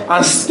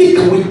and stick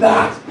with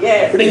that,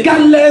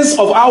 regardless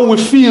of how we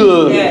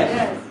feel.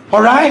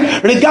 All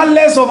right,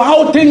 regardless of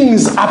how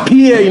things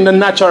appear in the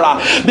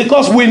natural,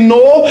 because we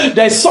know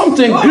there's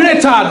something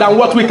greater than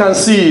what we can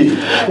see.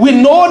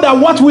 We know that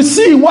what we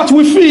see, what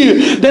we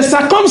feel, the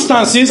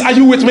circumstances, are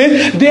you with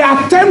me? They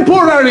are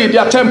temporary. They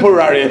are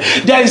temporary.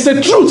 There is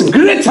a truth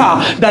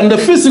greater than the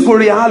physical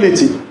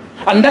reality.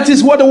 And that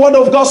is what the word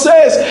of God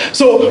says.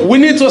 So we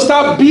need to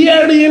start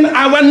bearing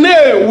our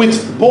name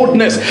with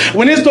boldness.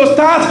 We need to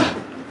start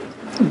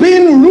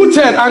being rooted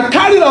and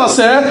carrying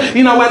ourselves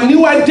in our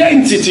new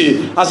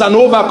identity as an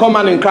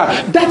overcomer in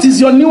Christ. That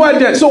is your new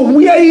identity. So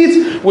wear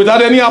it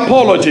without any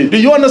apology. Do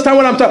you understand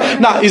what I'm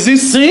talking? Now, is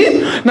this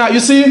sin? Now, you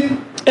see,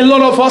 a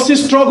lot of us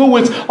struggle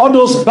with all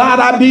those bad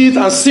habits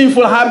and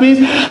sinful habits.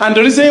 And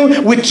the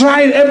reason we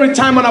try every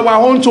time on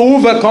our own to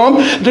overcome,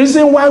 the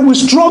reason why we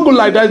struggle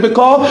like that is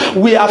because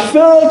we have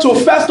failed to,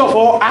 first of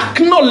all,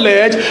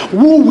 acknowledge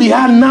who we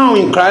are now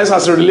in Christ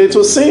as it relates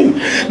to sin.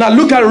 Now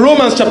look at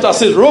Romans chapter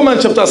 6.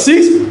 Romans chapter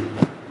 6.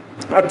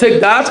 I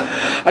take that.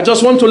 I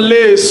just want to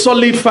lay a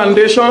solid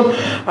foundation,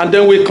 and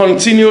then we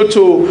continue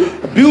to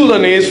build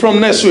on it from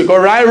next week. All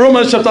right,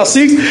 Romans chapter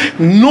 6,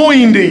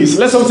 knowing this.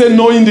 Let's all say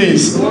knowing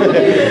this.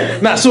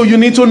 Now, so you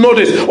need to know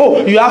this.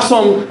 Oh, you have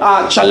some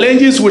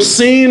challenges with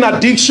sin,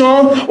 addiction.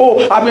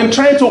 Oh, I've been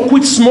trying to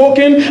quit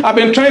smoking. I've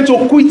been trying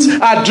to quit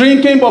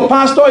drinking, but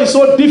pastor, it's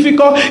so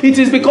difficult. It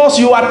is because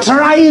you are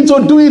trying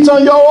to do it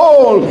on your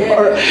own.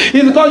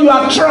 It's because you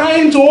are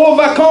trying to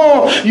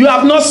overcome. You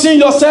have not seen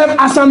yourself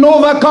as an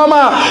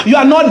overcomer. You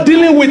are not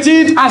dealing with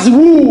it as he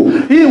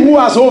who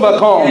has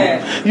overcome.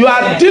 You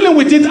are dealing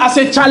with it as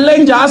a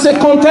challenger, as a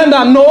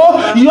contender.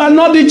 No, you are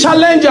not the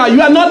challenger.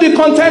 You are not the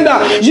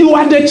contender. You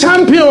are the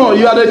champion.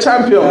 You are the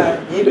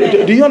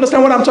champion. Do you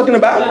understand what I'm talking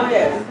about?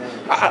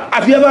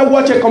 Have you ever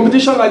watched a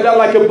competition like that,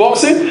 like a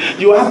boxing?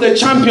 You have the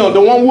champion,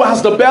 the one who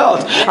has the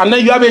belt, and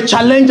then you have a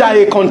challenger,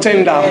 a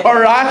contender. All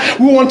right,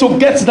 we want to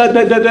get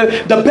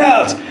the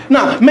belt.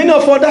 Now, many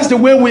of us, that's the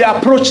way we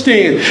approach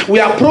things. We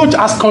approach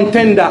as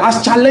contender,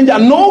 as challenger.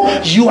 No,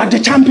 you are the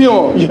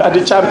champion. You are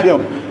the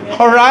champion.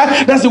 All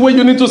right, that's the way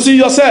you need to see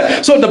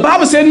yourself. So the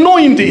Bible said,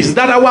 knowing this,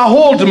 that our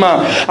old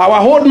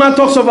man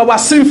talks of our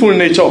sinful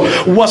nature,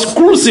 was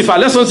crucified.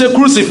 Let's not say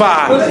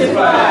crucified.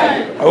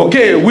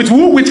 Okay, with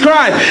who? With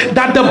Christ,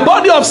 that the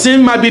body of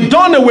sin might be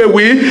done away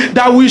with,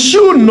 that we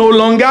should no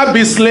longer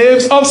be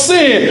slaves of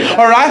sin.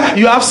 All right,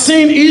 you have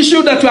sin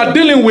issue that you are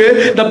dealing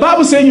with. The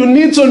Bible says you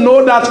need to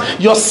know that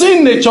your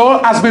sin nature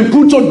has been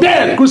put to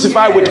death,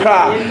 crucified with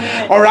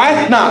Christ. All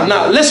right,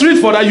 now let's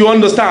read for that. You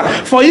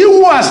understand? For he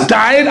who has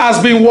died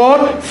has been what?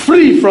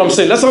 Free from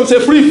sin. Let's all say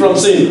free from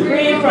sin.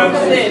 Free from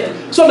sin.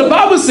 So the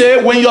Bible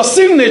says when your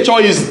sin nature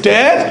is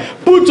dead,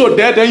 put to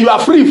death, then you are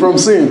free from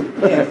sin.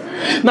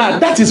 Now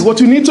that is what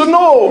you need to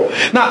know.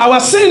 Now our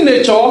sin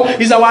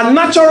nature is our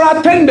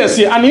natural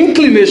tendency and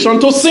inclination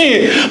to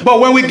sin. But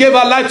when we gave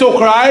our life to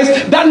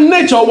Christ, that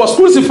nature was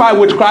crucified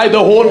with Christ, the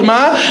old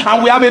man,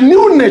 and we have a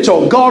new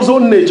nature, God's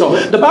own nature.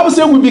 The Bible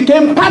says we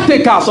became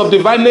partakers of the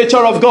divine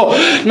nature of God.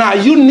 Now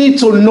you need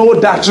to know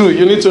that truth.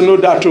 You need to know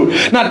that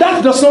truth. Now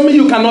that does not mean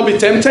you cannot be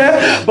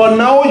tempted, but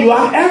now you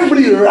have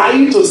every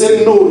right to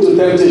say no to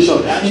temptation.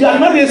 You are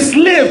not a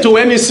slave to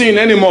any sin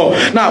anymore.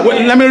 Now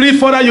let me read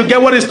further. You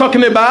get what he's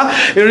talking about.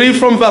 You read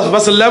from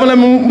verse 11. Let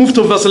me move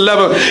to verse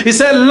 11. He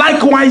said,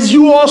 likewise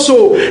you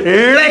also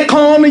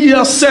reckon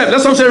yourself.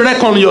 Let's not say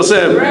reckon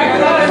yourself.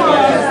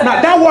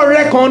 Now that word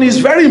reckon is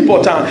very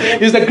important.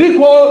 It's the Greek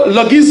word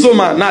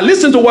logizoma. Now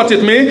listen to what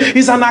it means.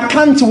 It's an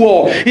account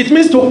word. It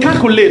means to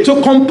calculate,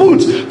 to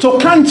compute, to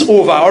count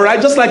over. All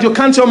right, just like you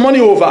count your money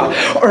over.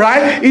 All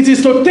right, it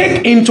is to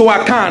take into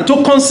account,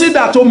 to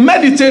consider, to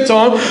meditate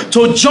on,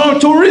 to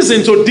judge, to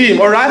reason, to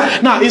deem. All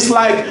right. Now it's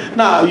like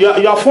now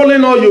you are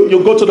following on.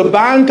 You go to the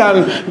bank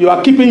and you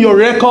are keeping your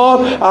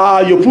record.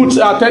 You put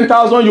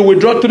 10,000, you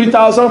withdraw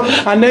 3,000,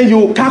 and then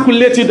you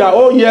calculate it that,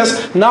 oh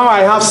yes, now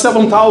I have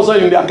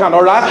 7,000 in the account.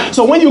 All right.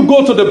 So when you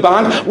go to the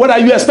bank, what are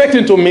you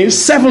expecting to mean?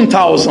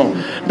 7,000.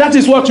 That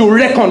is what you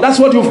reckon. That's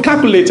what you've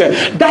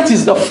calculated. That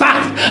is the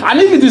fact. And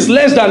if it is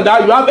less than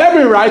that, you have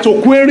every right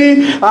to query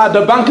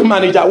the bank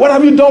manager. What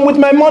have you done with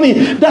my money?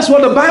 That's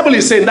what the Bible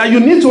is saying. That you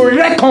need to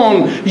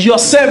reckon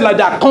yourself like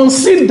that.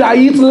 Consider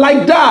it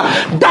like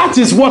that. That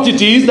is what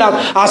it is.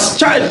 That as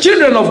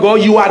children of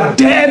God, you are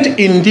dead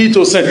indeed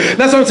to sin.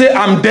 Let's not say,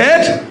 I'm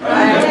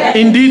dead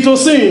indeed to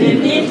sin.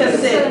 Indeed to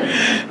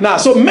sin. Now,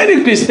 so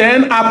many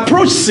Christians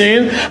approach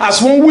sin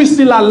as one who is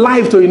still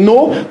alive to it.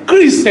 No,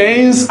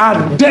 Christians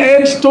are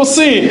dead to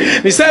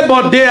sin. He said,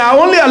 but they are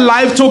only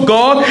alive to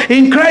God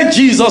in Christ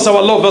Jesus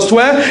our Lord. Verse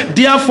 12,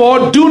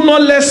 therefore do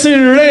not let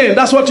sin reign.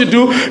 That's what you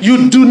do.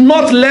 You do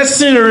not let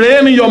sin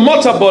reign in your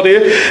mortal body,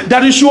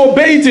 that you should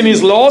obey it in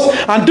his laws,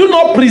 and do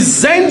not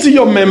present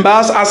your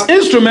members as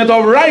instrument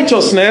of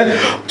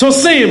righteousness to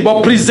sin,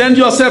 but present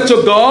yourself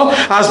to God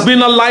as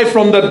being alive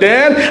from the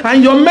dead,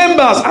 and your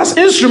members as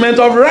instrument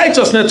of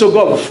righteousness to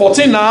God.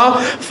 14 now,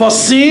 for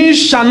sin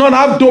shall not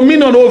have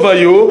dominion over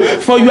you,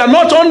 for you are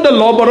not under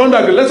law but under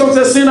grace. Let's all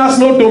say, sin has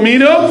no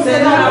dominion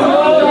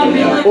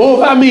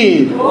over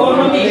me.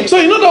 So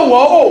in other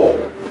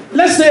words,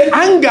 let's say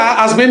anger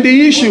has been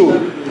the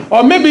issue,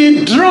 or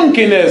maybe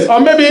drunkenness, or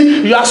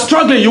maybe you are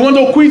struggling, you want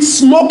to quit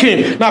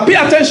smoking. Now pay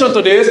attention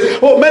to this.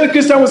 Oh, many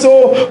Christians will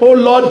say, oh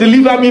Lord,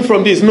 deliver me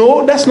from this.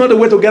 No, that's not the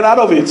way to get out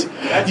of it.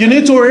 You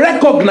need to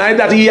recognize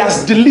that he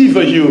has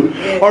delivered you.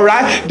 All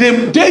right?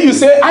 The day you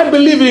say, I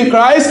believe in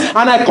Christ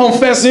and I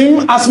confess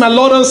him as my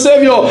Lord and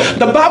Savior,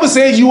 the Bible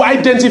says you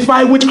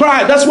identify with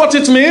Christ. That's what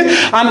it means.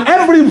 And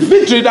every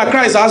victory that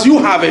Christ has, you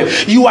have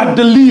it. You are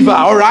delivered.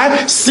 All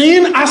right?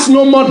 Sin has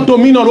no more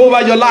dominion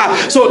over your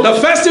life. So the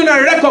first thing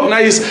I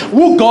recognize is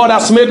who God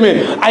has made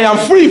me. I am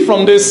free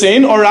from this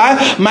sin, all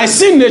right? My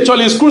sin nature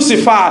is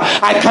crucified.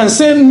 I can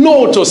say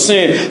no to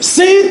sin.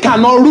 Sin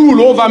cannot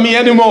rule over me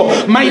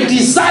anymore. My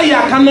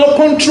desire cannot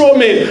control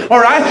me, all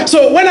right?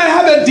 So when I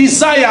have a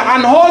desire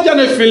and urge and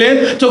a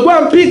feeling to go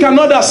and pick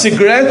another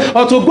cigarette,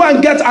 or to go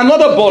and get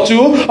another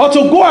bottle, or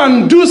to go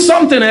and do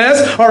something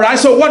else, all right?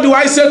 So what do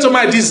I say to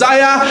my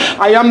desire?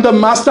 I am the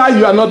master,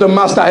 you are not the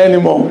master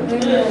anymore.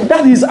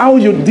 That is how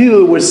you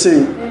deal with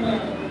sin.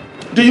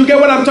 Do you get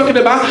what I'm talking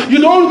about? You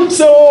don't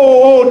say,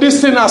 oh, this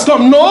thing has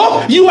come.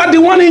 No, you are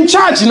the one in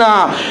charge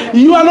now.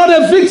 You are not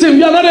a victim.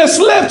 You are not a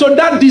slave to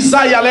that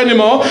desire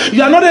anymore.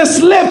 You are not a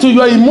slave to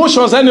your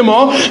emotions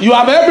anymore. You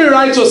have every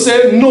right to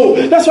say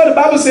no. That's why the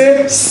Bible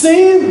says,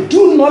 sin,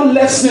 do not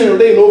let sin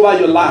reign over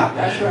your life.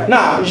 That's right.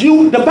 Now,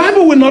 the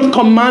Bible will not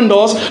command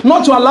us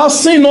not to allow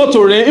sin not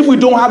to reign if we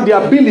don't have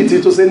the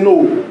ability to say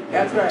no.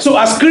 That's right. So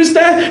as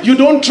Christian, you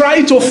don't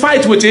try to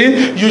fight with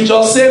it. You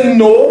just say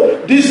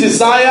no. This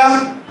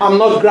desire, I'm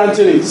not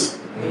granting it.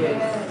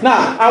 Yes.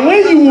 Now, and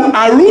when you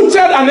are rooted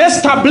and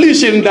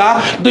established in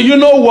that, do you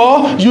know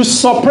what? You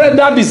suppress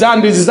that desire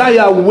and the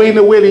desire wane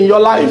away in your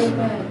life.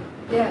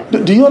 Yeah.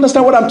 Do you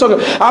understand what I'm talking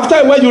about? After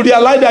a while, you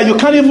realize that you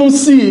can't even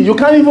see, you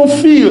can't even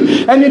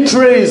feel any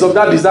trace of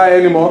that desire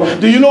anymore.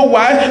 Do you know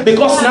why?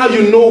 Because now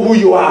you know who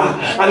you are.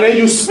 And then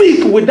you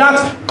speak with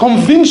that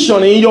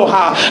conviction in your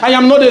heart. I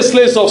am not a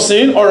slave of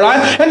sin, all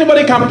right?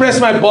 Anybody can press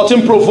my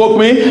button, provoke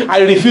me. I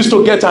refuse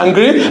to get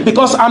angry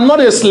because I'm not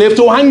a slave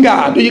to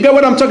anger. Do you get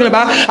what I'm talking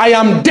about? I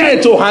am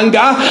dead to anger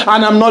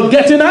and I'm not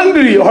getting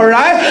angry, all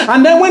right?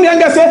 And then when the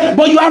anger says,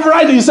 but you have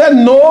right, you said,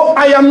 no,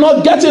 I am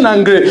not getting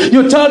angry.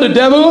 You tell the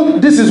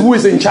devil, this is who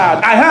is in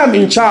charge. I am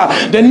in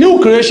charge. The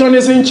new creation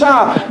is in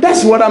charge.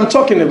 That's what I'm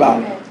talking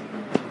about.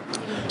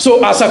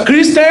 So as a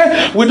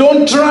Christian, we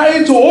don't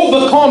try to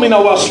overcome in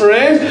our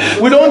strength.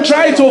 We don't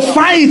try to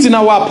fight in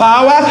our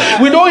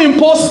power. We don't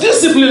impose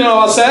discipline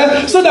on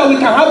ourselves so that we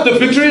can have the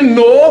victory.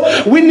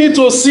 No, we need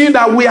to see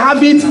that we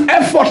have it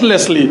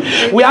effortlessly.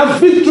 We have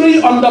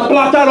victory on the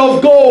platter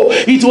of gold.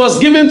 It was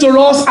given to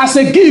us as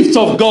a gift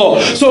of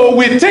God. So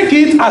we take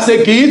it as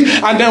a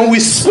gift and then we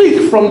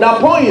speak from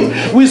that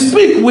point. We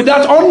speak with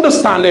that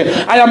understanding.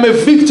 I am a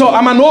victor.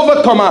 I'm an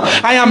overcomer.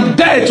 I am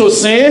dead to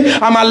sin.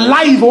 I'm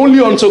alive only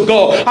unto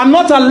God. I'm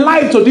not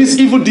alive to this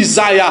evil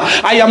desire.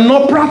 I am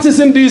not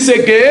practicing this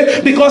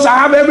again because I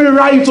have every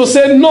right to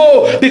say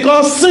no,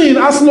 because sin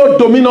has no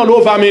dominion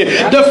over me.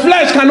 The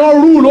flesh cannot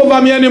rule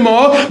over me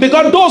anymore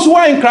because those who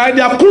are in Christ,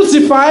 they have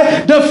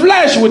crucified the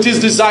flesh with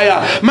his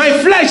desire. My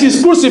flesh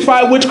is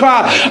crucified with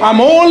Christ. I'm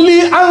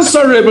only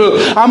answerable.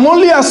 I'm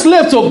only a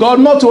slave to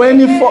God, not to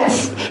any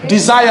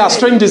desire,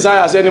 strange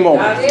desires anymore.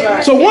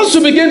 So once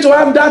you begin to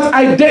have that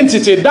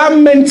identity, that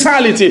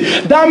mentality,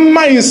 that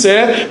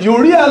mindset,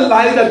 you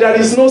realize that there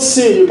is no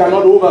sin you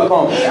cannot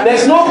overcome.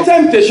 There's no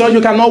temptation you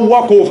cannot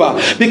walk over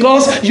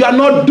because you are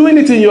not doing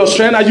it in your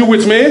strength. Are you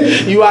with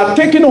me? You are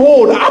taking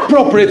hold,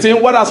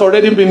 appropriating what has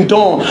already been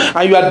done,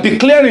 and you are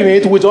declaring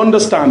it with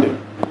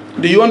understanding.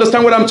 Do you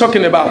understand what I'm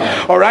talking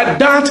about? All right,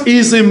 that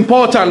is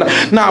important.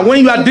 Now, when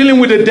you are dealing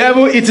with the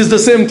devil, it is the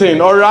same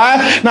thing. All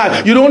right,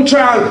 now you don't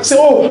try and say,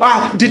 oh,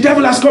 the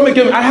devil has come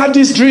again. I had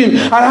this dream.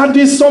 I had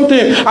this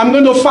something. I'm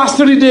going to fast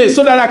 3 days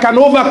so that I can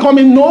overcome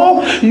it.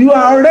 No, you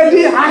are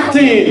already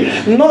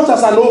acting not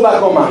as an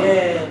overcomer.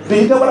 Yeah. Do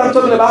you get what I'm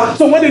talking about?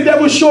 So when the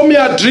devil show me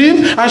a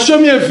dream and show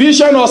me a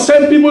vision or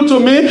send people to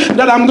me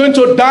that I'm going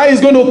to die, he's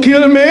going to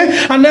kill me,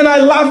 and then I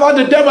laugh at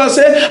the devil and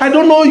say, I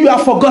don't know, you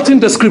have forgotten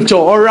the scripture.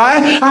 All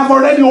right, I've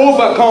already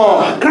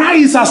overcome.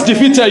 Christ has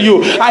defeated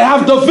you. I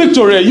have the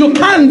victory. You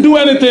can't do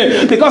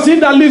anything because he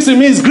that lives in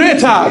me is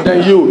greater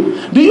than you.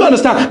 Do you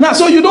understand? Now,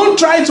 so you don't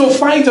try to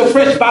fight a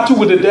fresh battle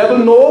with the devil.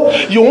 No,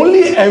 you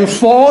only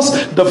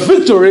enforce the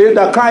victory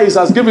that Christ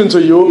has given to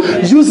you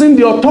using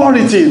the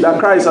authority that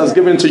Christ has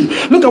given to you.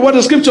 Look at what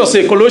the scripture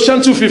says,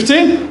 Colossians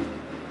 2:15.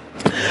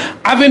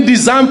 Having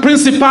disarmed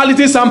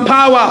principalities and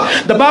power,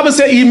 the Bible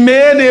says he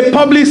made a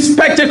public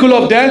spectacle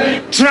of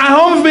them,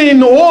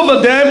 triumphing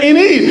over them in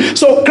it.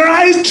 So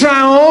Christ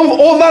triumphed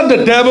over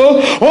the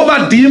devil,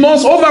 over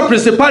demons, over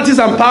principalities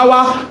and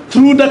power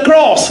through the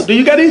cross. Do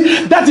you get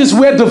it? That is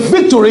where the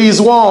victory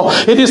is won.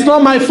 It is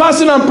not my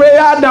fasting and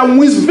prayer that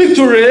wins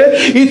victory.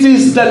 It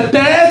is the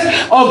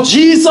death of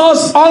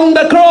Jesus on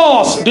the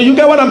cross. Do you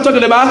get what I'm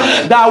talking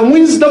about? That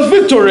wins the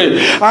victory.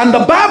 And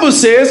the Bible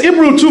says,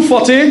 Hebrews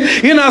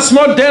 2:14,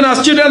 inasmuch then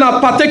as children are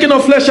partaking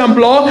of flesh and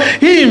blood,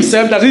 he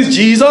himself, that is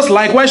Jesus,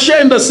 likewise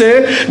shared in the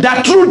same,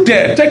 that through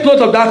death, take note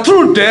of that,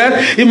 through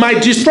death, he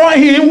might destroy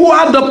him who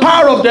had the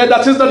power of death,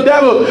 that is the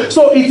devil.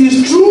 So it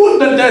is through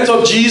the death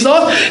of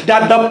Jesus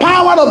that the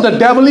power of the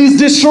devil is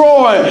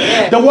destroyed.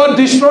 The word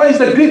destroy is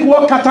the Greek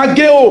word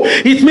katageo.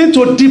 It means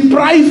to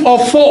deprive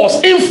of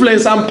force,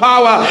 influence, and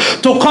power,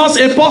 to cause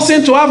a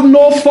person to have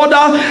no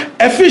further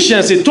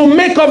efficiency, to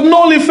make of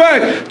null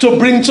effect, to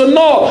bring to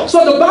naught.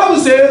 So the Bible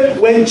says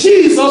when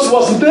Jesus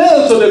was nailed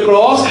nailed to the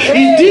cross,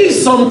 he did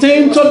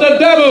something to the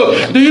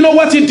devil. Do you know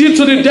what he did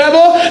to the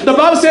devil? The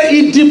Bible says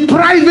he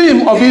deprived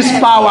him of his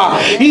power.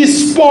 He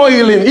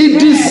spoiled him. He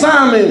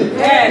disarmed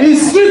him. He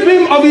stripped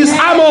him of his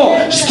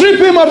armor.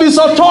 Stripped him of his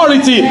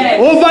authority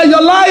over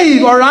your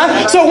life. All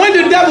right? So when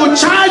the devil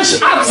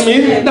charged at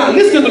me, now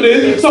listen to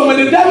this. So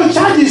when the devil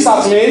charges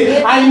at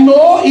me, I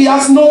know he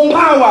has no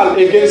power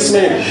against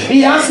me.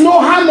 He has no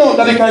hammer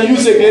that he can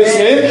use against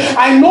me.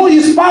 I know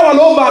his power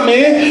over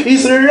me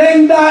is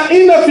rendered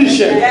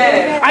inefficient.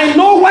 I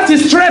know what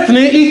is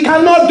threatening. He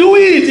cannot do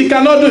it. He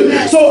cannot do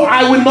it. So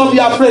I will not be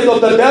afraid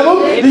of the devil.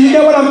 Do you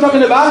get what I'm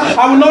talking about?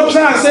 I will not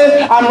try and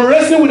say I'm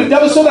wrestling with the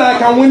devil so that I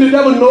can win the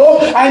devil. No,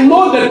 I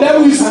know the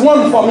devil is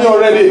won for me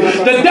already.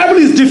 The devil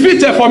is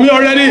defeated for me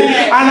already.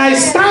 And I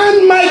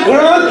stand my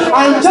ground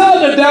and tell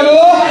the devil,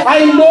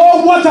 I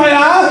know what I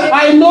am.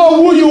 I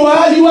know who you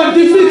are. You are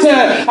defeated.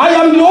 I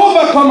am the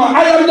overcomer.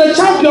 I am the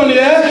champion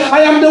here.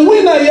 I am the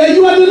winner here.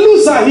 You are the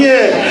loser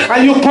here.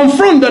 And you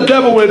confront the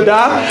devil with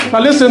that. Now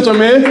listen to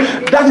me.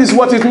 That is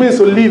what it means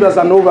to live as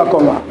an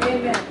overcomer.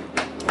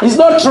 He's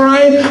not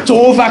trying to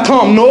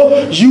overcome.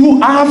 No,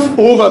 you have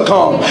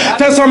overcome.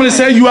 Tell somebody,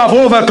 say, you have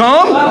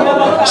overcome.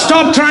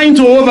 Stop trying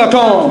to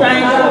overcome.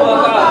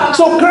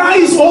 So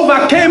Christ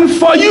overcame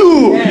for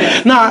you.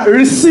 Now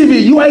receive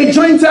it. You are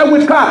joined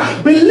with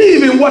Christ.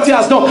 Believe in what he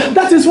has done.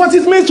 That is what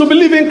it means to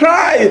believe in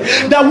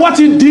Christ. That what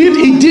he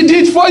did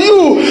it for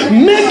you.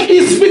 Make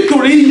his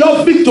victory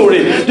your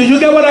victory. Do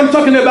you get what I'm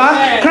talking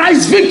about?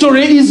 Christ's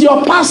victory is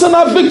your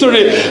personal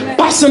victory.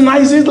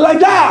 Personalize it like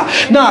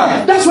that.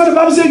 Now, that's what the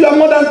Bible says, you are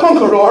more than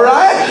conqueror, all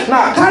right?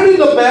 Now, carry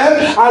the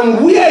belt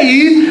and wear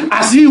it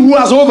as he who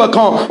has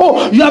overcome.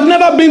 Oh, you have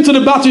never been to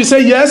the battle. You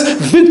say, yes,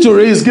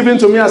 victory is given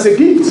to me as a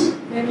gift.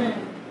 Amen.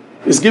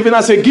 It's given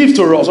as a gift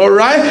to us, all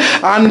right?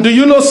 And do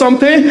you know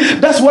something?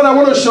 That's what I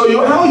want to show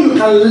you, how you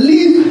can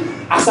live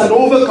as an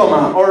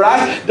overcomer, all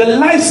right? The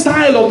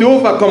lifestyle of the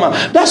overcomer.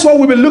 That's what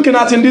we've been looking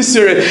at in this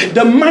series.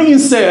 The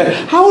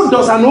mindset. How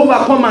does an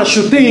overcomer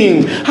should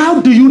think? How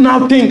do you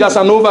now think as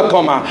an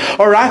overcomer?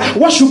 All right?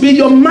 What should be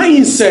your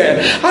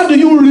mindset? How do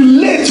you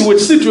relate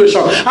with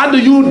situations? How do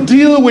you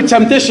deal with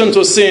temptation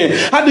to sin?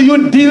 How do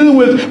you deal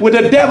with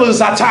the devil's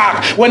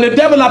attack? When the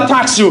devil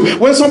attacks you,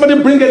 when somebody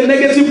brings a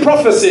negative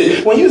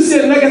prophecy, when you see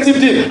a negative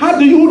thing, how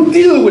do you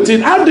deal with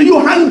it? How do you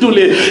handle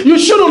it? You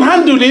shouldn't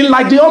handle it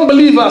like the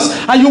unbelievers.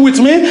 Are you with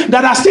me?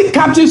 That are still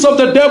captives of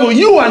the devil.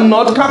 You are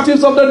not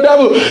captives of the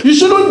devil. You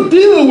shouldn't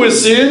deal with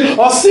sin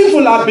or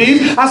sinful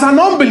habits as an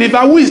unbeliever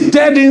who is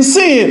dead in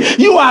sin.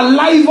 You are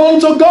alive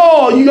unto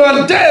God. You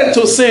are dead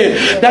to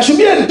sin. There should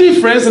be a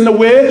difference in the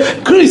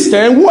way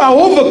Christians who are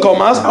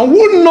overcomers and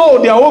who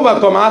know they are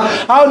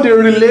overcomers, how they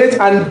relate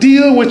and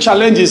deal with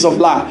challenges of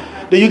life.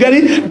 Do you get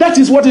it? That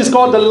is what is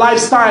called the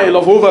lifestyle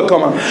of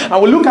overcomer.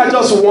 And we'll look at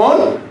just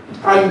one.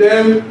 And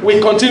then we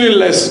continue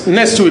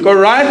next week, all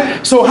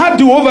right? So how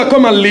do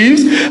overcomers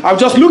live? I've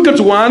just looked at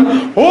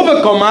one.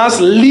 Overcomers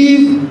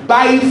live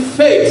by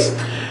faith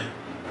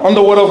on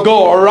the word of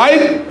God, all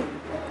right?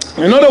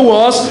 In other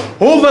words,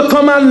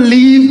 overcomers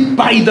live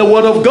by the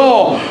word of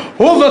God.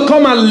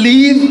 Overcomers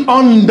live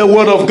on the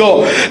word of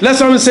God. Let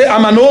someone say,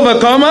 I'm an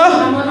overcomer.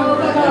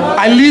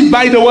 I live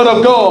by the word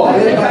of God.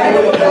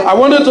 I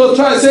wanted to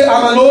try and say,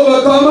 I'm an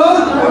overcomer.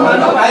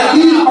 I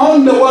live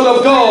on the word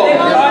of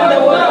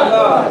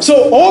God.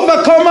 So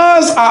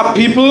overcomers are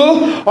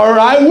people, all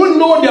right, who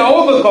know they are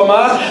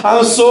overcomers,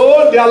 and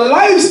so their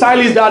lifestyle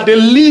is that they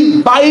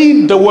live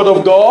by the word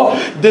of God.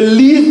 They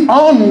live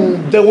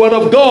on the word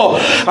of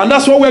God. And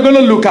that's what we're going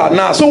to look at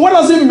now. So what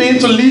does it mean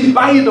to live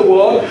by the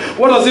word?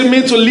 What does it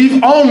mean to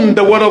live on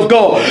the word of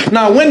God?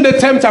 Now, when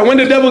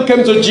the devil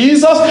came to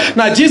Jesus,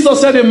 now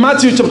Jesus said in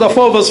Matthew chapter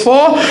 4 verse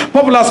 4,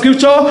 popular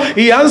scripture,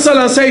 he answered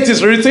and said, it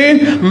is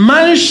written,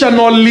 man shall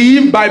not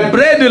live by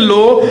bread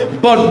alone,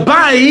 but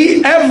by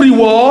every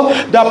word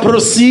that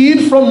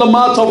proceed from the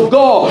mouth of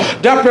God.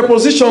 That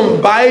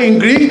preposition by in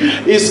Greek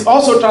is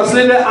also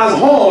translated as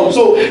on.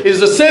 So it's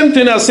the same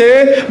thing as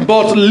say,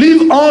 but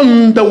live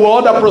on the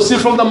word that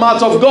proceeds from the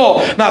mouth of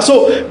God. Now,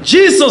 so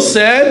Jesus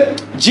said,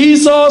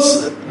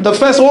 the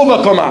first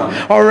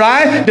overcomer, all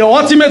right, the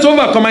ultimate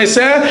overcomer, he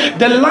said,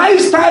 the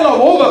lifestyle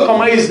of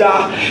overcomer is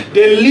that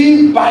they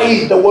live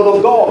by the word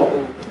of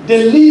God.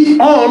 They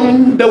live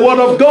on the word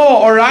of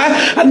God, all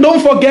right? And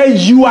don't forget,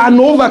 you are an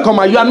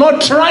overcomer. You are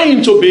not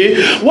trying to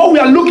be. What we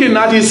are looking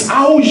at is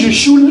how you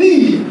should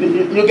live.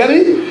 You get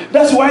it?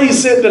 That's why he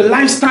said the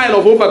lifestyle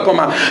of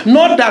overcomer.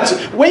 Not that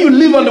when you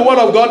live on the word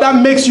of God,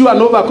 that makes you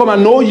an overcomer.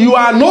 No, you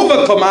are an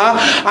overcomer,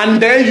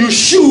 and then you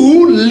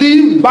should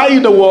live by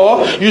the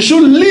word. You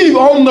should live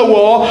on the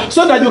word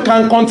so that you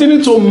can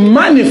continue to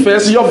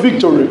manifest your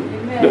victory.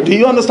 Do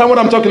you understand what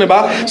I'm talking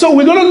about? So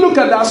we're going to look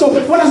at that. So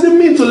what does it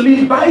mean to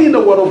live by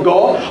the word of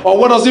God? Or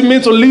what does it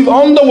mean to live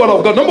on the word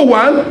of God? Number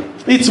one,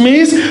 it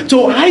means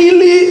to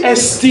highly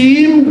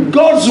esteem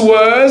God's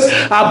words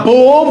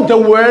above the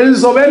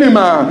words of any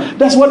man.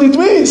 That's what it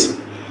means.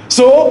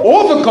 So,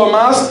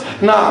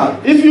 overcomers, now,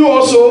 if you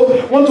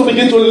also want to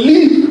begin to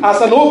live as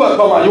an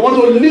overcomer, you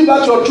want to live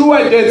out your true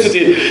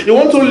identity, you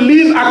want to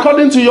live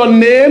according to your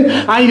name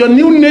and your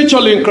new nature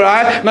in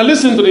Christ, now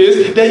listen to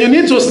this, then you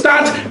need to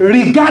start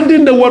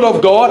regarding the Word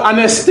of God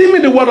and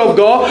esteeming the Word of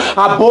God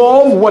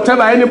above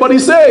whatever anybody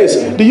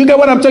says. Do you get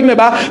what I'm talking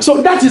about?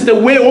 So that is the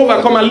way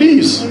overcomer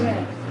lives.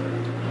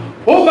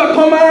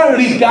 Overcomer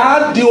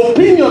regard the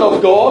opinion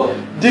of God,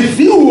 the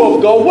view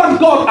of God, what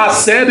God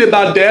has said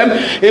about them,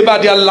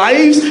 about their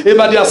lives,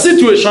 about their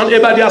situation,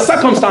 about their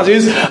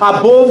circumstances,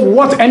 above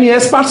what any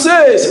expert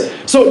says.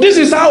 So this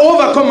is how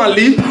overcomer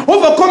live.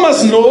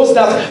 Overcomers knows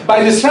that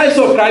by the stripes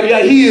of Christ they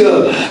are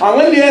healed. And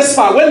when the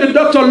expert, when the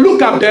doctor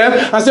look at them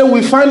and say,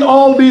 we find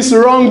all this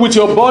wrong with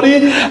your body,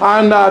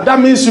 and that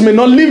means you may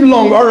not live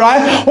long, all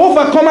right?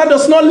 Overcomer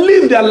does not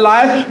live their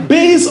life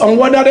based on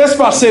what that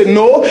expert say.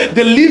 No,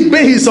 they live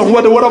based on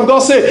what the Word of God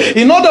says.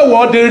 In other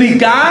words, they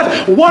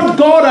regard what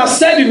God has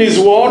said in His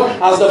Word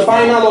as the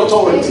final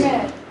authority.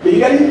 Amen. You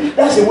get it?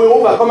 That's the way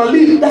overcome and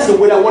live. That's the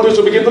way I want you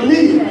to begin to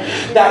live.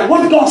 That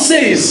what God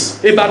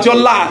says about your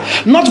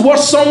life, not what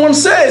someone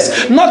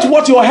says, not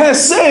what your hair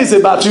says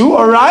about you,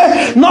 all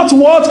right? Not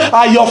what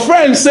your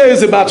friend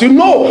says about you.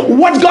 No,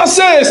 what God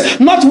says,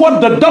 not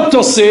what the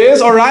doctor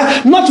says, all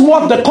right? Not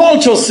what the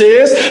culture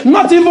says,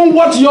 not even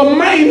what your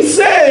mind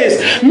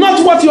says,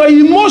 not what your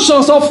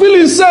emotions or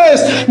feelings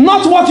says,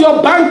 not what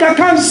your bank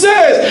account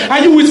says. Are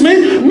you with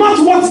me?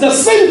 Not what the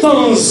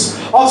symptoms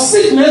of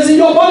sickness in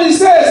your body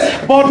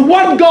says, but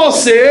what God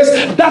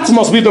says, that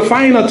must be the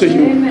final to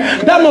you.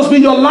 Amen. That must be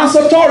your last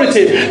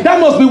authority. That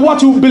must be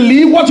what you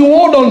believe, what you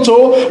hold on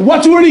to,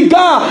 what you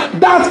regard.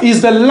 That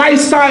is the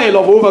lifestyle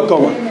of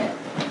overcomer. Amen.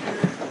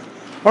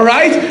 All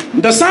right?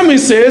 The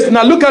psalmist says,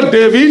 now look at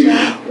David.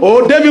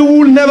 Oh, David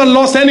who never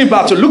lost any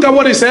battle. Look at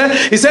what he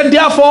said. He said,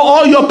 therefore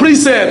all your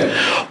precepts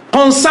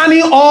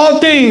concerning all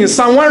things,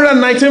 Psalm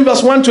 119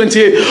 verse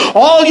 128,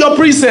 all your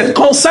precepts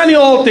concerning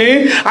all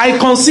things, I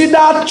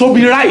consider to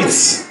be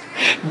right.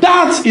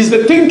 That is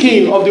the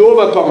thinking of the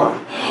overcomer.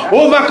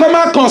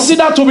 Overcomer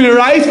consider to be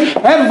right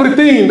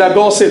everything that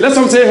God says. Let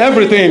someone say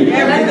everything.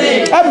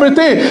 Everything.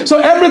 Everything. So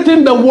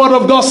everything the Word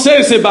of God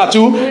says about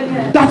you,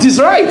 that is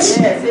right.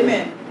 Yes,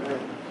 amen.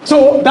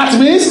 So that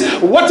means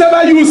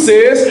whatever you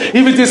say, if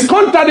it is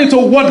contrary to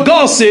what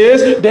God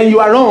says, then you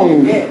are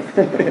wrong. Yes.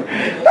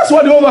 That's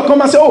what the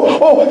overcomer say.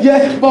 Oh,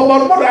 yeah,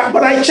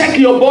 but I check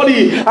your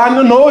body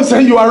and no,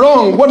 say you are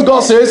wrong. What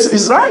God says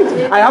is right.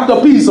 I have the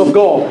peace of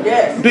God.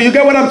 Yes. Do you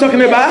get what I'm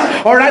talking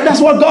about? All right,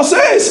 that's what God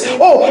says.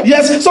 Oh,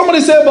 yes.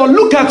 Somebody say, but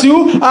look at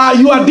you.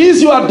 You are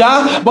this, you are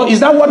that. But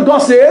is that what God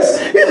says?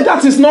 If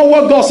that is not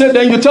what God said,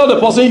 then you tell the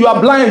person you are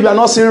blind, you are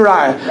not seeing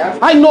right.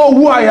 I know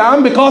who I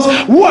am because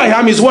who I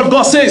am is what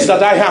God says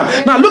that I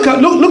am. Now look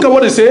at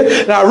what it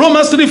says. Now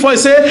Romans 3:4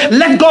 says,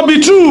 let God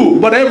be true,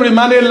 but every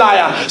man a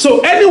liar.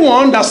 So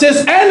anyone that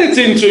says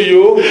anything to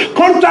you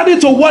contrary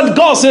to what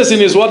God says in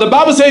His Word, the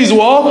Bible says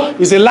what?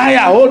 Is a liar.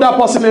 Hold that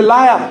person a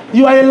liar.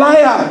 You are a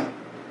liar.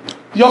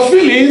 Your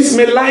feelings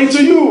may lie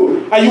to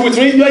you. Are you with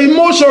me? Your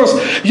emotions,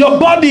 your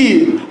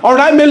body, all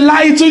right, may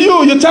lie to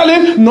you. You tell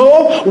him,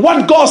 no,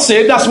 what God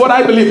said, that's what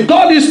I believe.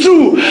 God is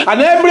true.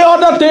 And every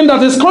other thing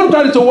that is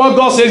contrary to what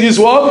God says is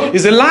what?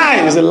 Is a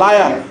lie. Is a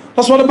liar.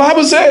 That's what the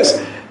Bible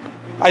says.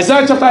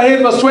 Isaiah chapter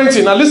 8 verse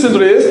 20. Now listen to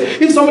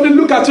this. If somebody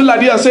look at you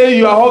like this and say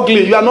you are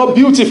ugly, you are not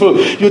beautiful,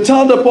 you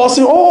tell the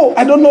person, oh,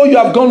 I don't know, you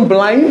have gone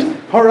blind.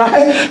 All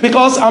right,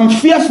 because I'm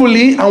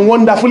fearfully and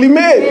wonderfully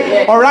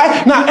made. All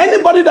right, now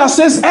anybody that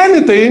says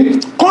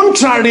anything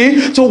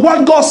contrary to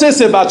what God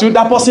says about you,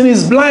 that person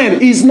is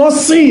blind. He's not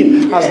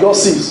seen as God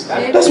sees.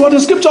 That's what the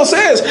scripture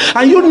says,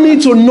 and you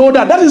need to know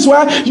that. That is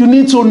why you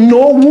need to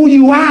know who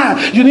you are.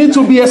 You need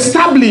to be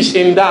established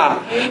in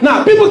that.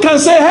 Now people can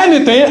say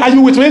anything. Are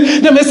you with me?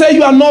 They may say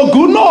you are not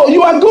good. No,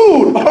 you are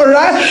good. All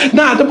right.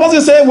 Now the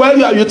person say,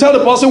 well, you tell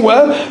the person,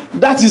 well,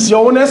 that is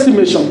your own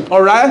estimation.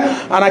 All right,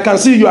 and I can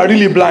see you are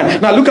really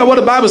blind. Now look at what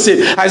the Bible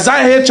says.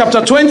 Isaiah 8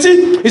 chapter 20.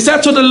 It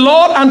said, to the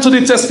Lord and to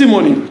the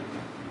testimony,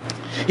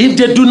 if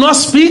they do not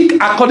speak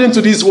according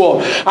to this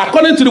word,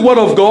 according to the word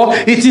of God,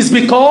 it is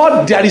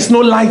because there is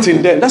no light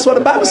in them. That's what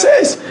the Bible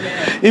says.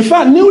 In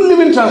fact, New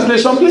Living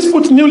Translation, please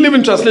put New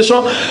Living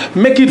Translation,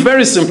 make it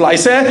very simple. I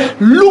say,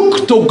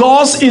 look to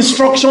God's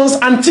instructions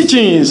and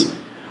teachings.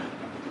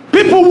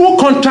 People who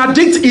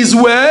contradict His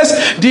words,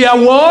 they are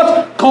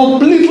what?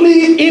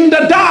 Completely in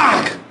the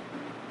dark.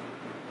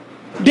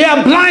 They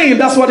are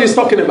blind. That's what he's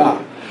talking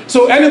about.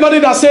 So anybody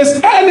that says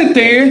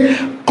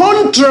anything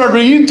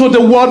contrary to the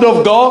word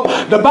of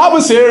God, the Bible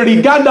says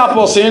regard that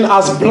person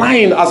as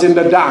blind, as in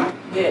the dark.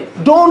 Yes.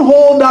 Don't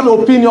hold that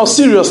opinion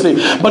seriously.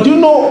 But you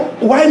know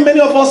why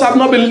many of us have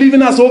not been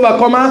living as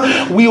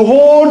overcomer? We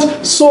hold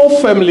so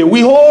firmly.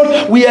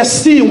 We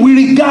esteem,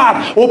 we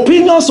regard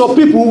opinions of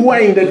people who are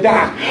in the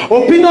dark,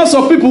 opinions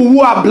of people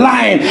who are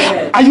blind.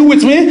 Yes. Are you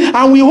with me?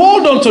 And we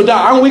hold on to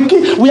that, and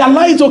we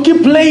allow it to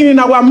keep playing in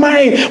our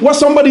mind what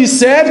somebody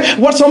said,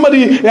 what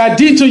somebody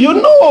did to you.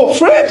 No,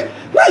 Fred.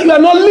 Now you are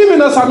not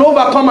living as an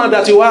overcomer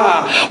that you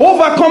are.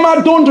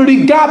 Overcomer don't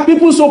regard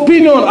people's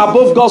opinion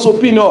above God's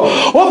opinion.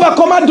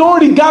 Overcomer don't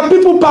regard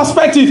people's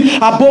perspective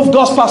above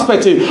God's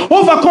perspective.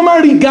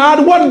 Overcomer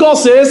regard what God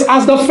says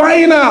as the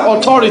final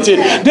authority.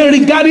 They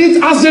regard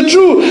it as the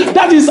truth.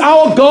 That is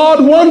how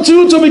God wants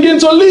you to begin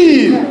to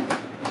live.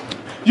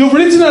 You've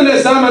written an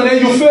exam and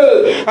then you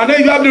fail, and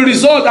then you have the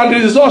result, and the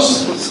result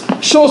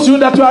shows you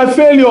that you are a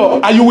failure.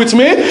 Are you with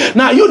me?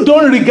 Now you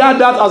don't regard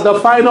that as the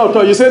final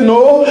authority. You say,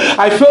 no,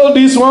 I failed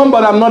this one,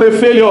 but I'm not a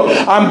failure.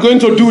 I'm going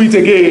to do it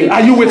again. Are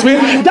you with me?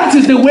 That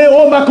is the way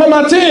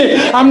overcomer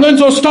think. I'm going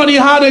to study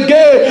hard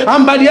again,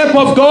 and by the help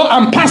of God,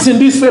 I'm passing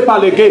this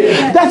paper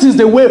again. That is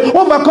the way.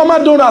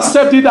 Overcomer don't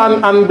accept it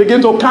and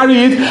begin to carry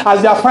it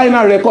as their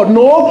final record.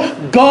 No,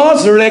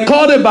 God's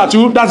record about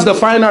you, that's the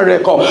final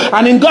record.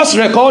 And in God's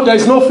record, there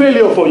is no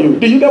failure for you.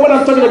 Do you get what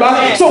I'm talking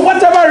about? So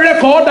whatever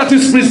record that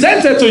is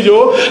presented to you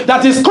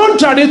that is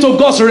contrary to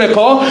God's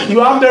record, you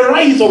have the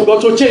right of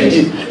God to change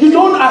it. You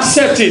don't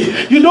accept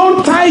it. You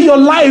don't tie your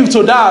life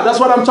to that. That's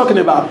what I'm talking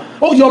about.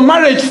 Oh, your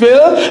marriage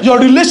failed, your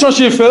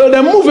relationship failed,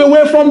 then move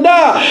away from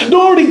that.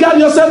 Don't regard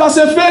yourself as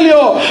a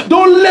failure.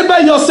 Don't label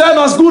yourself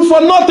as good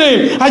for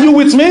nothing. Are you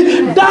with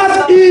me?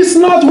 That is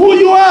not who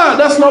you are.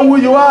 That's not who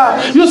you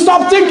are. You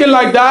stop thinking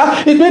like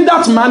that, it means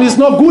that man is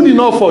not good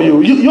enough for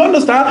you. You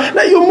understand?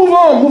 Then you move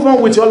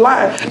on with your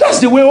life. That's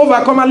the way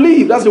overcomer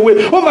live. That's the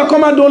way.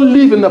 Overcomer don't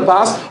live in the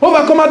past.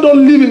 Overcomer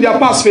don't live in their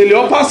past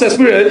failure, past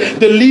experience.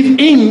 They live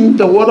in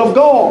the word of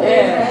God.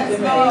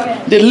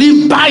 Yes. They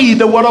live by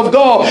the word of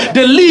God.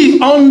 They live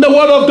on the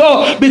word of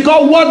God,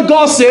 because what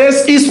God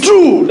says is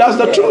true. That's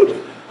the truth.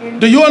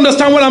 Do you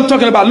understand what I'm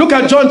talking about? Look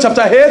at John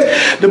chapter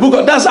 8. The book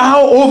of, that's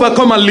how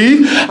overcomer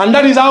live, and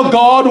that is how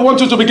God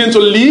wants you to begin to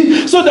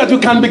live, so that you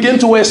can begin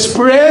to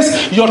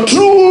express your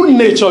true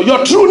nature,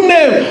 your true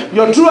name,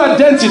 your true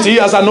identity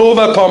as an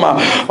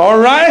overcomer. All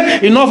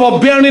right? Enough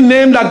of bearing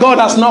name that God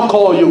has not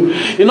called you.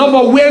 Enough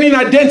of wearing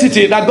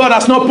identity that God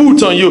has not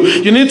put on you.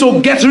 You need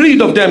to get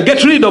rid of them.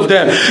 Get rid of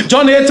them.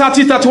 John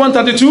 8:30, 31,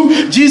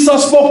 32.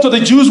 Jesus spoke to the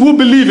Jews who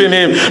believe in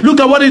him.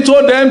 Look at what he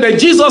told them. That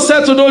Jesus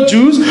said to those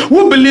Jews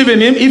who believe in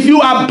him, if you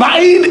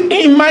abide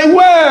in my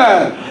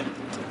word,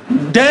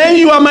 then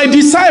you are my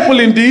disciple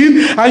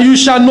indeed, and you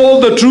shall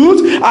know the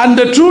truth, and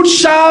the truth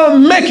shall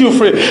make you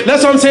free. Let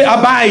someone say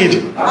abide.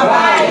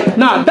 Abide.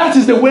 Now that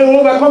is the way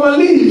overcomer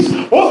lives.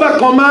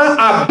 Overcomer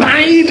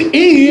abide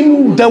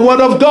in the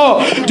word of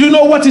God. Do you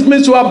know what it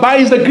means to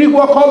abide? Is the Greek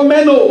word called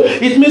meno.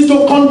 It means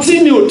to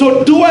continue,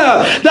 to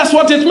dwell. That's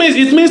what it means.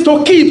 It means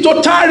to keep,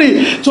 to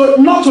tarry,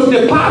 to not to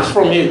depart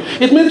from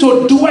it. It means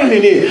to dwell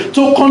in it,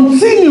 to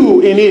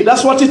continue in it.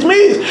 That's what it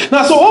means.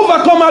 Now, so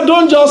overcomer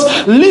don't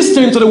just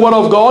listen to the word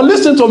of God,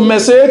 listen to a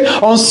message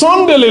on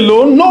Sunday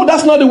alone. No,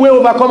 that's not the way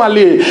overcomer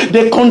live.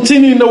 They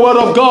continue in the word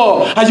of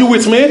God. Are you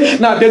with me?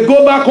 Now they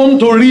go back home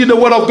to read the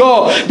word of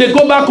God. They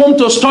go back home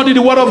to study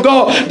the word of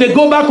God. They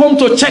go back home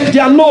to check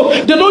their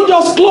note. They don't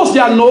just close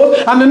their note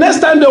and the next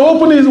time they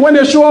open it is when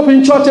they show up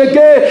in church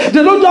again.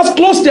 They don't just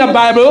close their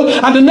Bible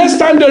and the next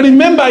time they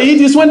remember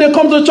it is when they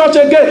come to church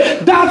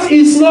again. That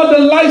is not the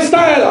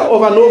lifestyle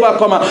of an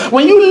overcomer.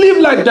 When you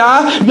live like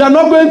that, you are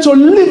not going to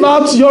live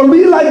out your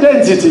real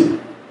identity.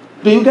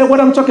 Do you get what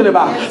I'm talking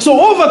about? So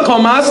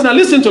overcomers, now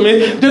listen to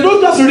me, they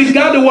don't just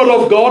regard the word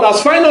of God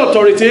as final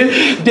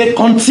authority, they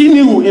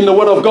continue in the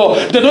word of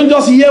God. They don't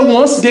just hear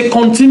once, they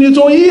continue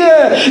to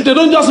hear. They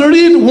don't just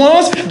read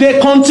once, they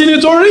continue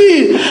to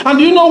read.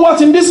 And you know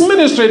what, in this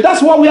ministry,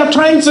 that's what we are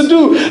trying to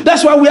do.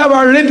 That's why we have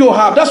our radio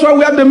hub. That's why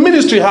we have the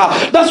ministry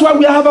hub. That's why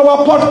we have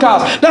our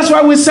podcast. That's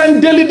why we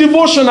send daily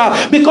devotional,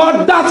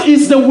 because that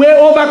is the way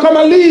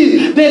overcomer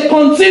live. They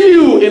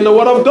continue in the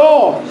word of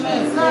God.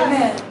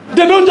 Amen.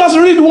 They don't just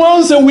read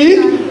once a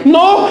week.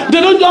 No, they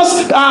don't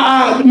just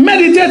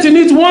meditate in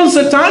it once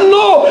a time.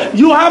 No,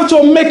 you have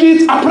to make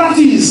it a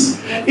practice.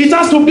 It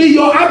has to be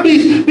your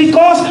habit,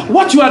 because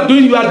what you are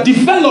doing, you are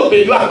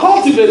developing, you are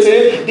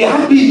cultivating the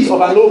habit of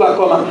an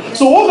overcomer.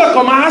 So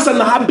overcomer has an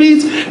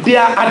habit. They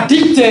are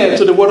addicted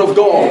to the word of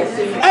God.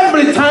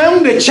 Every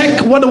time they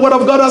check what the word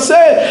of God has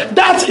said,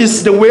 that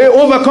is the way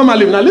overcomer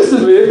live. Now listen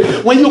to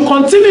me. When you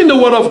continue in the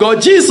word of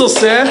God, Jesus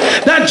said,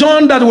 that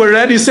John that we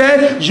read, he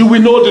said, you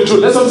will know the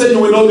truth. Let's say you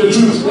will know the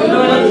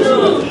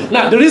truth.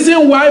 Now the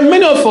reason why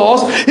many of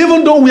us,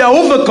 even though we are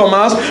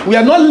overcomers, we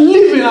are not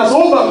living as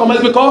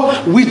overcomers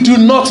because we do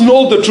not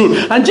know the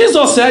truth. And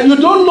Jesus said, you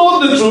don't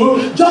know the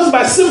truth just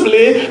by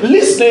simply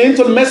listening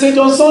to the message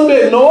on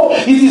Sunday. No,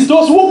 it is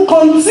those who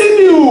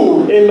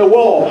continue in the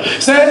word.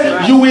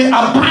 Say, you will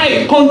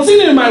abide,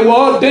 continue in my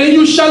word, then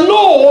you shall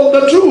know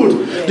the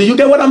truth. Do you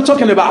get what I'm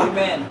talking about?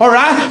 Amen. All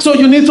right, so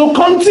you need to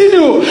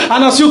continue,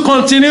 and as you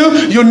continue,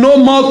 you know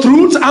more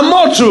truth and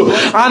more truth.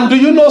 And do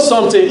you know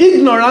something?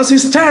 Ignorance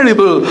is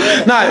terrible.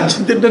 Now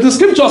the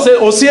scripture says,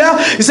 Hosea,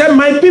 he said,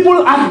 my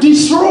people are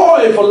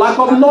destroyed for lack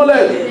of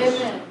knowledge.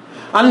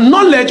 And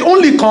knowledge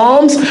only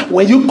comes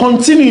when you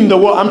continue in the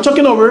word. I'm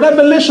talking of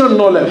revelation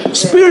knowledge,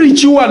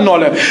 spiritual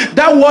knowledge.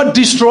 That word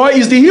destroy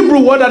is the Hebrew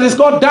word that is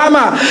called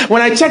dama.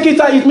 When I check it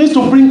out, it means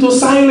to bring to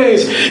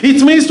silence.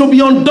 It means to be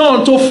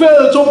undone, to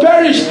fail, to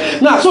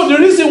perish. Now, so the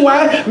reason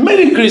why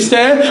many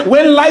Christians,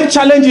 when life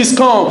challenges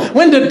come,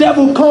 when the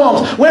devil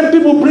comes, when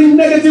people bring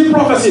negative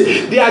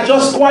prophecy, they are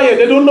just quiet.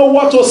 They don't know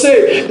what to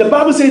say. The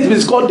Bible says it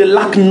is called they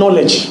lack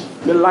knowledge.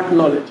 They lack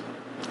knowledge.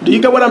 Do you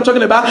get what I'm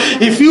talking about?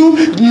 If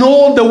you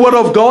know the word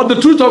of God,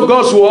 the truth of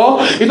God's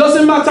word, it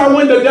doesn't matter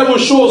when the devil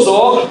shows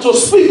up to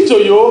speak to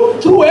you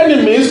through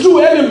enemies, through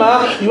enemy,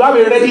 you have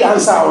a ready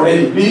answer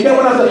already. Do you get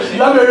what I'm saying?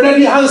 You have a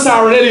ready answer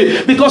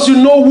already because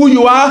you know who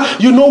you are,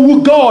 you know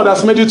who God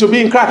has made you to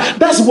be in Christ.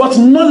 That's what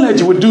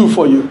knowledge will do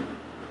for you.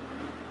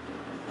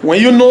 When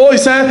you know, he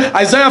said,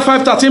 Isaiah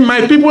 5:13,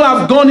 my people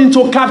have gone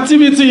into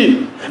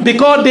captivity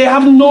because they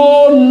have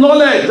no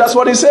knowledge. That's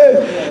what he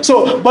said.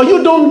 So, but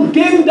you don't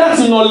gain that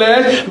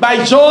knowledge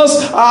by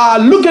just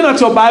looking at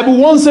your Bible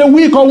once a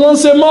week or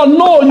once a month.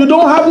 No, you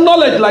don't have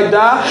knowledge like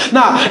that.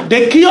 Now,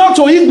 the cure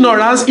to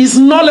ignorance is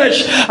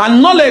knowledge.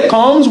 And knowledge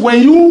comes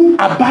when you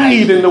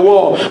abide in the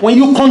word, when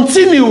you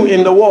continue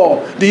in the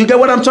word. Do you get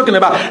what I'm talking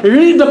about?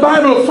 Read the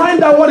Bible,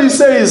 find out what it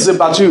says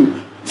about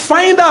you.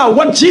 Find out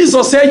what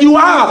Jesus said you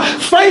are.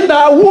 Find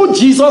out who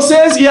Jesus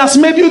says he has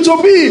made you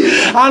to be.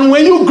 And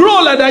when you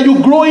grow like that,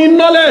 you grow in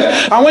knowledge.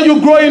 And when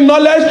you grow in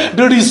knowledge,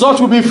 the result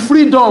will be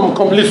freedom,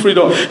 complete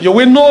freedom. You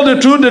will know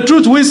the truth. The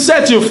truth will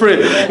set you free.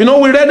 You know,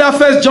 we read that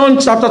 1 John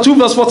chapter 2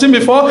 verse 14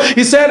 before.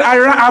 He said,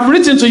 I've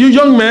written to you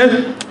young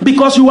men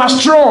because you are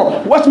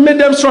strong. What made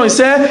them strong? He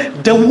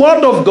said, the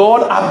word of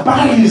God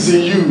abides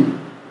in you.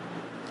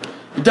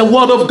 The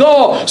word of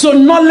God. So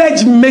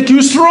knowledge make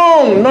you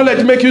strong.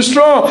 Knowledge make you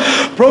strong.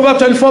 Proverbs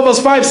 24 verse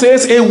 5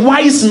 says, a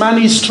wise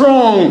man is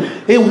strong.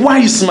 A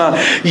wise man.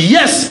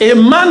 Yes, a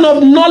man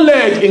of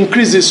knowledge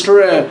increases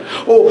strength.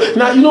 Oh,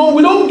 now you know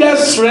we don't get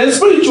strength,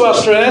 spiritual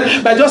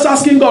strength, by just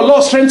asking God,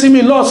 Lord strengthen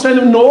me, Lord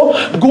strengthen me.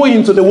 No, go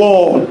into the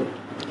world.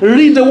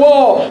 Read the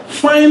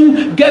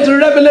word, get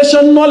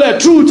revelation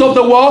knowledge, truth of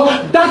the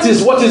word. That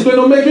is what is going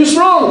to make you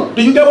strong.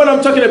 Do you get what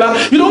I'm talking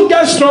about? You don't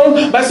get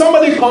strong by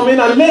somebody coming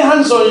and lay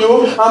hands on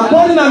you and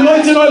pouring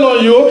anointing oil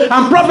on you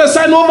and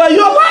prophesying over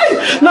your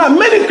life. Now,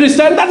 many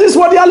Christians, that is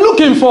what they are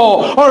looking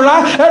for. All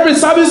right, every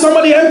service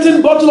somebody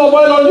emptying bottle of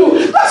oil on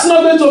you. That's not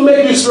going to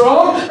make you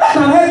strong. That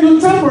can help you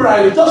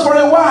temporarily, just for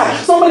a while.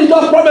 Somebody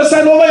just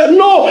prophesying over you.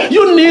 No,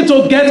 you need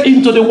to get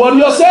into the word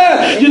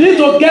yourself. You need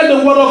to get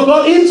the word of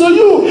God into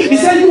you. He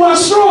said, you are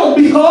strong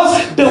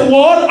because the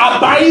word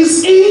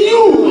abides in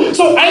you.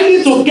 So I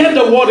need to get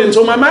the word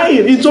into my mind,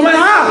 into my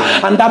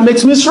heart, and that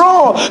makes me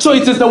strong. So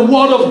it is the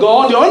word of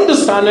God, the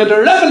understanding,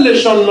 the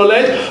revelation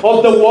knowledge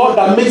of the word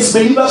that makes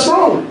believers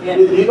strong. Yeah.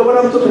 You know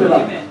what I'm talking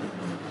about? Amen.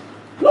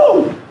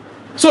 No.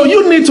 So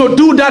you need to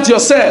do that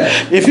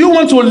yourself. If you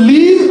want to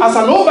live as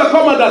an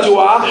overcomer that you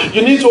are,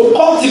 you need to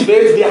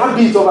cultivate the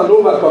habit of an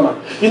overcomer.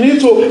 You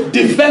need to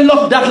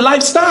develop that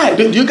lifestyle.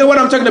 Do you get what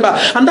I'm talking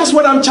about? And that's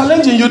what I'm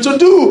challenging you to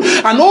do.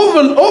 And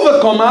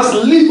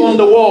overcomers live on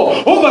the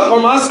word.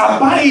 Overcomers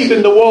abide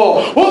in the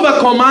word.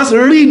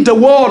 Overcomers read the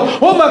word.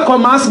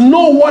 Overcomers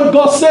know what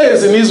God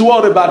says in his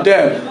word about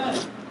them.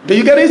 Do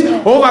you get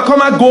it?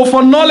 Overcomers go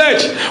for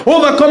knowledge.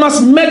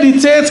 Overcomers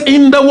meditate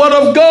in the word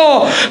of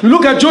God.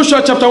 Look at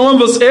Joshua chapter 1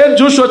 verse 8.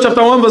 Joshua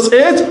chapter 1 verse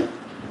 8.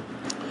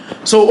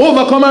 So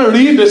overcomers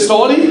read the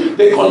story,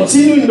 they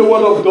continue in the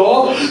word of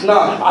God.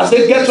 Now, as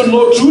they get to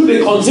know truth,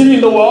 they continue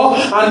in the word,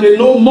 and they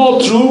know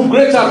more truth,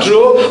 greater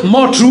truth,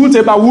 more truth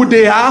about who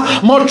they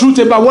are, more truth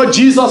about what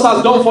Jesus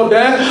has done for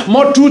them,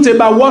 more truth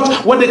about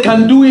what they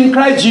can do in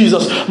Christ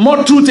Jesus,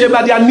 more truth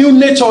about their new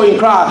nature in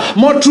Christ,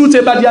 more truth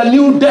about their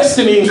new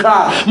destiny in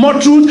Christ, more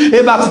truth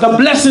about the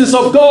blessings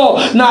of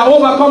God. Now,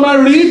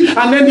 overcomers read,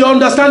 and then they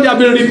understand they have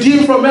been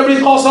redeemed from every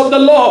curse of the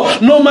law.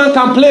 No man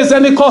can place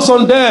any curse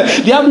on them.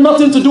 They have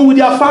nothing to do with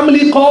their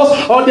family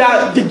curse or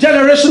their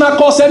generational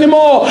curse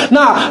anymore.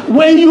 Now,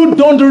 when you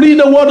don't read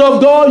the word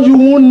of God, you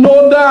won't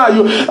know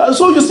that.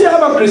 So you still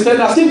have a Christian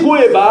that still go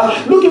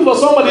about looking for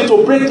somebody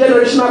to break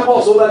generational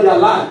curse over their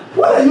life.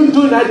 What are you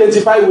doing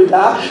identify with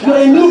that? You're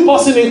a new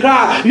person in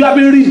Christ. You have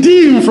been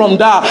redeemed from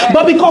that.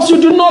 But because you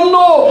do not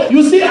know,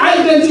 you still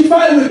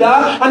identify with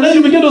that, and then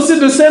you begin to see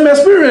the same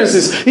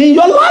experiences in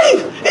your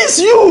life. It's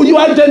you. You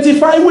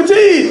identify with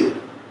it.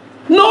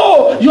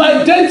 No, your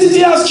identity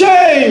has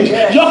changed.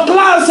 Your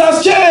class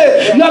has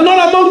changed. You are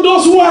not among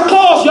those who are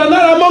cursed. You are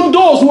not among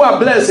those who are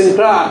blessed in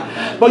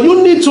Christ. But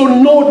you need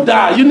to know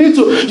that.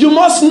 You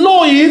must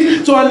know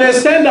it to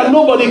understand that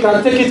nobody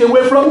can take it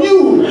away from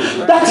you.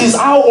 That is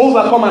how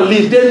overcomers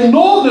live. They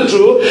know the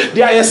truth.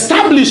 They are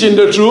established in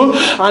the truth.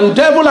 And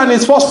devil and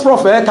his false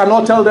prophet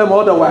cannot tell them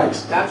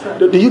otherwise. That's right.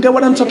 Do you get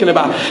what I'm talking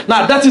about?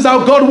 Now, that is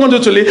how God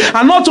wanted to live.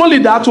 And not only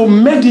that, to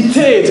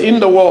meditate in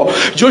the word.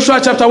 Joshua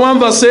chapter 1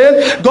 verse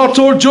 8, God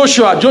told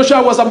Joshua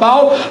was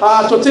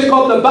about to take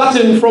up the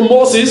baton from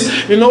Moses,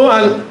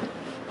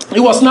 and He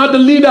was not the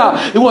leader.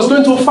 He was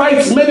going to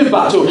fight many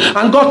battles.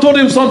 And God told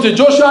him something.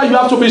 Joshua, you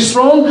have to be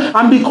strong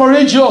and be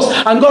courageous.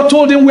 And God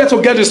told him where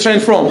to get the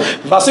strength from.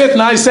 Verse 8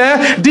 now, he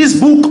said, this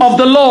book of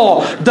the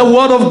law, the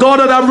word of God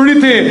that I've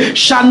written,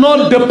 shall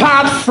not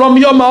depart from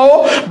your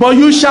mouth, but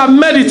you shall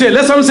meditate.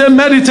 Let someone say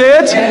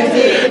meditate.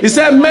 Meditate. He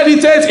said,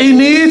 meditate in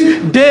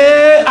it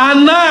day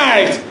and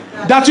night,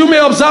 that you may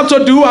observe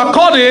to do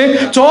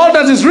according to all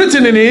that is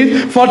written in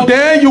it, for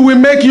then you will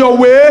make your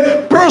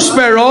way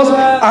prosperous,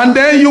 and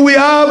then you will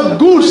have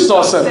good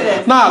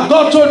success. Now,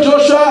 God told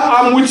Joshua,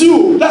 I'm with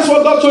you. That's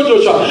what God told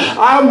Joshua.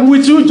 I'm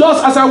with you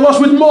just as I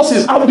was with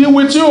Moses. I'll be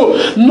with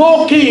you.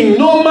 No king,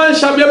 no man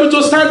shall be able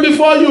to stand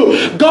before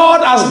you.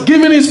 God has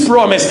given his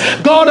promise.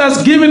 God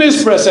has given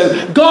his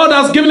presence. God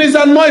has given his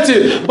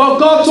anointing. But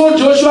God told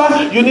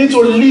Joshua, you need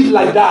to live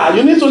like that.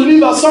 You need to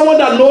live as someone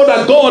that knows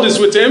that God is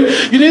with him.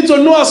 You need to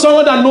know as someone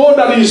that know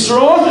that he is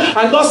strong.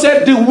 And God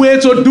said the way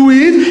to do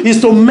it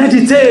is to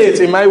meditate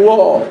in my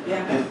word.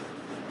 Yeah.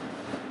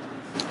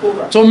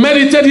 To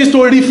meditate is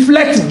to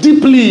reflect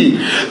deeply.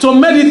 To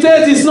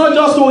meditate is not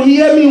just to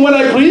hear me when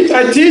I preach,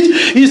 I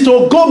teach. Is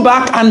to go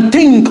back and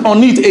think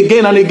on it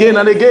again and again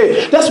and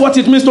again. That's what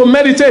it means to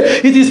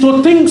meditate. It is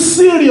to think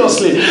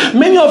seriously.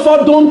 Many of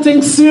us don't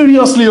think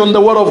seriously on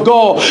the word of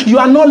God. You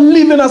are not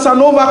living as an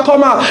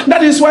overcomer.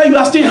 That is why you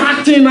are still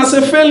acting as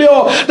a failure.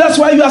 That's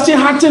why you are still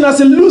acting as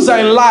a loser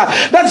in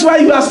life. That's why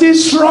you are still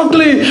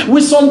struggling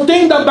with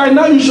something that by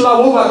now you should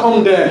have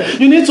overcome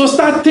them. You need to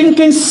start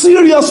thinking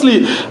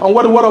seriously on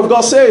what the word of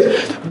God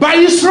says. By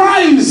his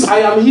stripes I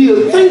am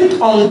healed. Think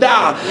on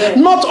that,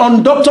 not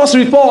on doctor's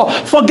report.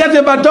 Forget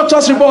about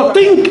doctor's report.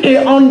 Think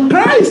on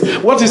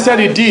Christ, what he said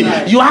he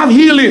did. You have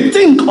healing.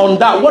 Think on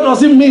that. What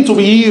does it mean to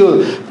be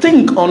healed?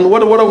 Think on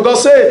what the word of God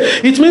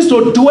says. It means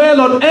to dwell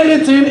on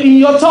anything in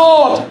your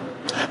thought.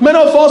 Many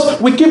of us,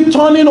 we keep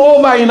turning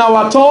over in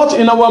our thought,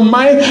 in our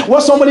mind,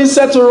 what somebody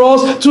said to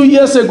us 2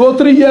 years ago,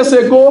 3 years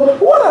ago.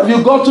 What have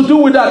you got to do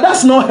with that?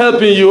 That's not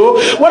helping you.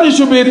 What you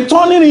should be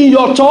turning in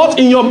your thought,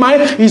 in your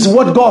mind, is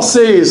what God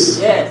says.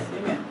 Yes.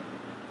 Amen.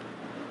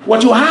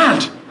 What you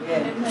had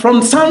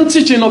from sound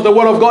teaching of the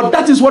word of God,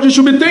 that is what you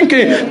should be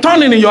thinking.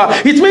 Turning in your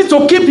heart. It means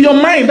to keep your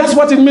mind. That's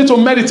what it means to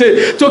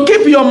meditate. To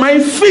keep your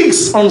mind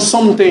fixed on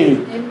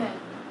something. Amen.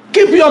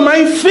 Keep your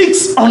mind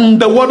fixed on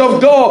the word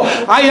of God.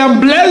 I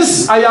am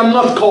blessed. I am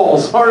not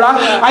cursed. All right.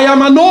 I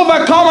am an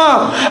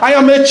overcomer. I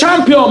am a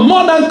champion,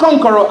 more than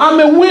conqueror.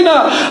 I'm a winner.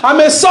 I'm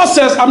a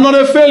success. I'm not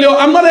a failure.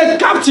 I'm not a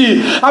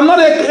captive. I'm not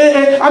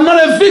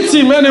a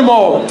victim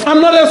anymore.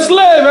 I'm not a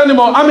slave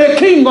anymore. I'm a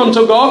king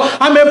unto God.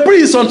 I'm a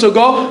priest unto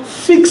God.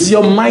 Fix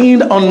your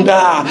mind on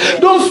that.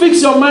 Don't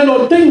fix your mind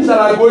on things that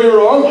are going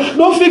wrong.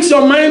 Don't fix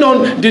your mind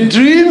on the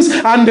dreams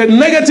and the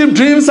negative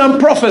dreams and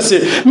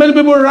prophecy. Many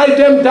people write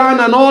them down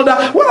and all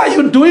that. What are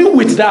you doing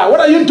with that? What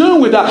are you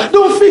doing with that?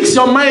 Don't fix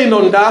your mind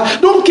on that.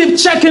 Don't keep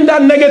checking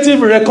that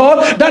negative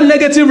record, that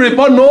negative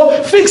report.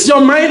 No, fix your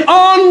mind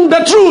on the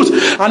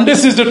truth. And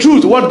this is the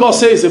truth, what God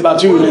says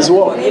about you in his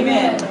word.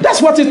 Amen.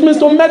 That's what it means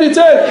to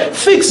meditate.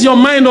 Fix your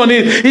mind on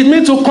it. It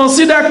means to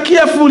consider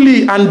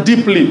carefully and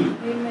deeply.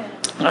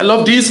 I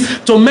love this.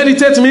 To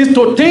meditate means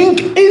to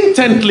think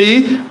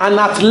intently and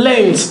at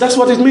length. That's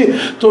what it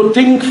means. To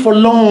think for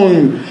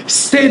long.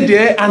 Stay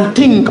there and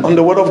think on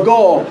the word of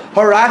God.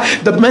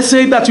 Alright? The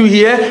message that you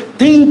hear,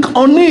 think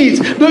on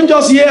it. Don't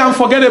just hear and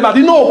forget about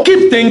it. No,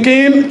 keep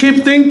thinking.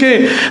 Keep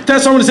thinking. Tell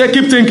someone to say,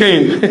 keep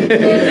thinking.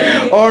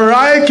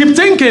 Alright? Keep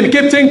thinking.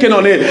 Keep thinking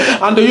on it.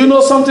 And do you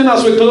know something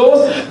as we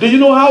close? Do you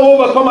know how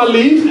overcomer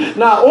live?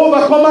 Now,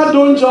 overcomer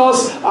don't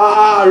just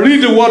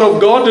read the word of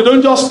God. They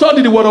don't just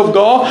study the word of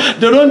God.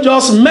 They don't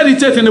just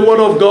meditate in the word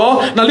of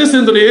God. Now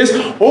listen to this.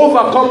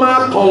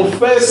 Overcomer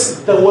confess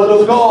the word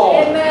of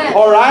God. Amen.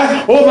 All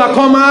right.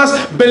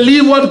 Overcomers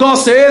believe what God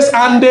says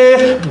and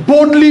they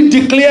boldly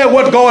declare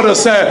what God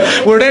has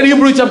said. We read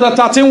Hebrews chapter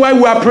 13 while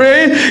we are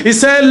praying. He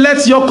said,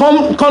 let your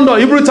conduct,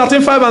 Hebrews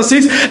 13, 5 and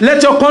 6,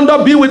 let your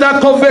conduct be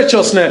without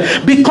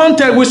covetousness. Be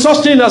content with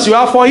such things as you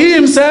are. For he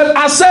himself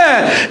has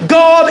said,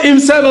 God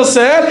himself has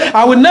said,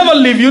 I will never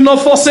leave you nor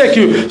forsake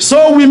you.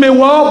 So we may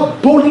well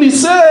boldly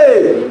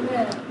say,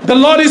 the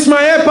Lord is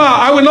my helper.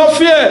 I will not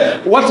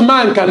fear what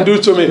man can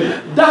do to me.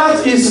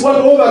 That is what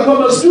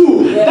overcomers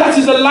do. Yeah. That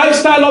is the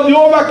lifestyle of the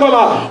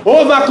overcomer.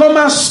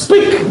 Overcomers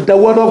speak the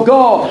word of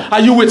God.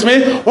 Are you with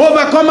me?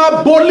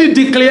 Overcomer boldly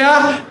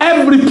declare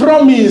every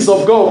promise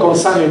of God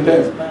concerning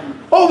them.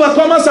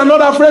 Overcomers are not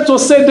afraid to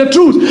say the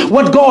truth,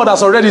 what God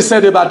has already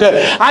said about them.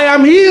 I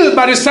am healed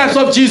by the stripes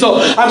of Jesus.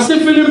 I'm still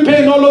feeling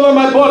pain all over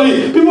my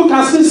body. People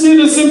can still see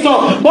the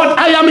symptom, but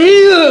I am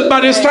healed by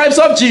the stripes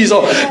of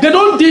Jesus. They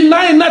don't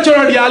deny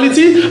natural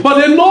reality,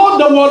 but they know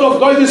the word of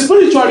God is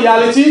spiritual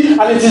reality,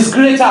 and it is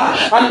greater.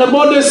 And the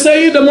more they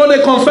say it, the more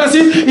they confess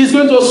it, it's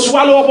going to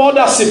swallow up all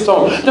that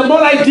symptom. The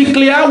more I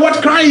declare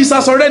what Christ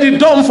has already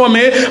done for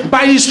me,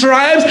 by his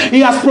stripes, he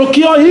has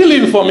procured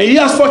healing for me. He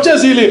has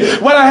purchased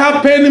healing. When I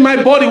have pain in my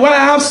my body, when I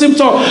have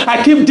symptoms,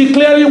 I keep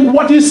declaring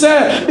what he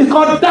said,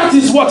 because that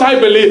is what I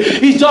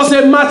believe. It's just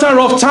a matter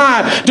of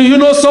time. Do you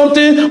know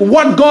something?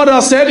 What God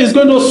has said is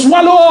going to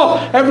swallow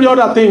up every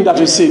other thing that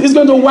you see. It's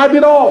going to wipe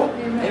it off.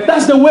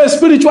 That's the way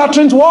spiritual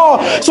things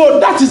work. So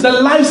that is the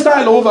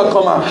lifestyle of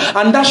overcomer,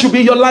 and that should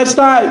be your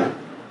lifestyle.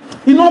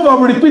 Enough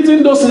of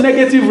repeating those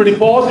negative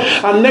reports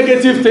and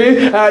negative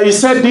things. He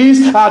said this,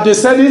 they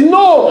said this.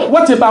 No,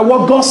 what about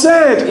what God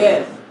said?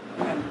 Yes.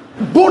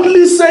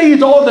 Boldly say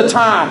it all the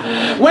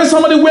time. When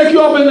somebody wake you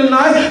up in the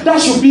night,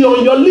 that should be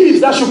on your lips.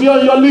 That should be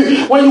on your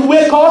lips. When you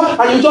wake up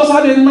and you just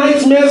had a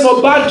nightmare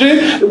or bad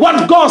dream,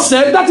 what God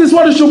said, that is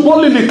what you should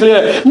boldly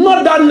declare.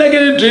 Not that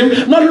negative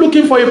dream. Not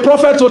looking for a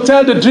prophet to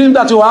tell the dream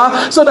that you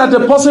are, so that the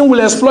person will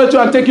exploit you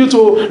and take you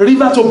to a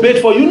river to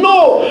bait for you.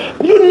 No.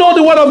 You know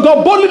the word of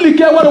God. Boldly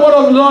declare what the word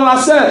of the Lord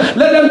has said.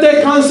 Let them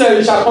take counsel,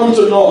 it shall come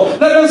to naught.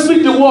 Let them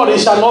speak the word,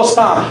 it shall not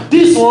stand.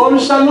 This one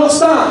shall not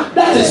stand.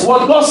 That is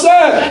what God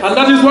said. And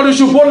that is what you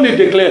should boldly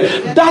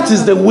declare. That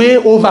is the way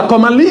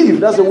overcome and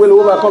live. That's the way to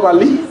overcome and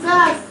live.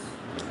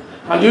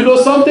 And you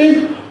know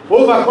something?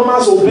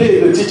 Overcomers obey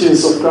the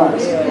teachings of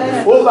Christ.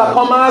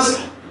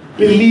 Overcomers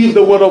believe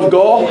the word of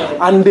God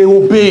and they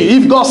obey.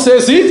 If God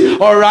says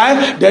it, all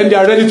right, then they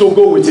are ready to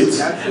go with it.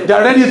 They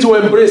are ready to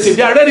embrace it.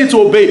 They are ready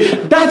to obey.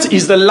 That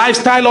is the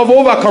lifestyle of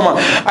overcomer.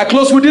 I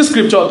close with this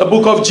scripture, the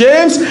book of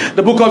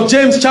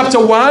James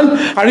chapter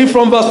 1. I read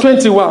from verse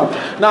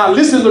 21. Now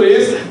listen to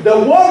this. The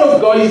word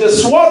of God is the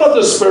sword of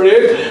the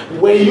Spirit.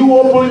 When you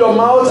open your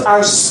mouth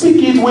and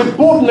speak it with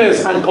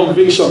boldness and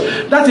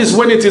conviction, that is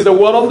when it is the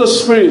word of the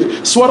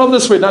Spirit, sword of the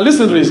Spirit. Now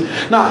listen to this.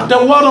 Now the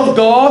word of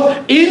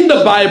God in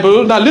the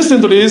Bible, now listen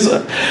to this,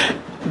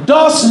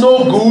 does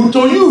no good to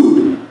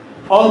you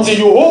until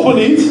you open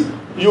it,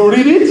 you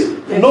read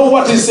it, know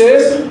what it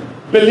says,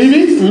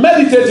 believe it,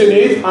 meditate in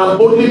it, and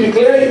boldly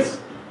declare it.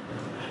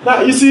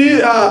 Now, you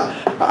see,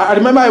 I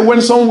remember I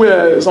went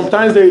somewhere,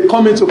 sometimes they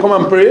come in to come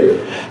and pray,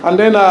 and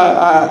then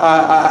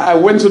I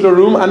went to the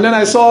room, and then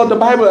I saw the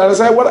Bible, and I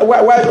said,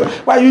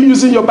 why are you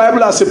using your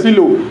Bible as a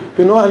pillow?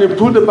 You know, and he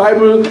put the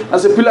Bible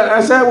as a pillow, and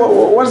I said,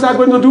 what is that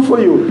going to do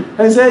for you?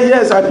 And he said,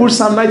 yes, I put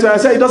Psalm 90, I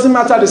said, it doesn't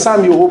matter the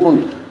Psalm you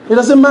open. It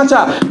doesn't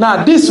matter.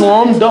 Now, this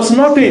one does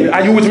nothing.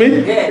 Are you with me?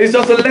 Yes. It's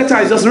just a letter.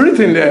 It's just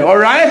written there. All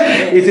right?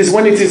 Yes. It is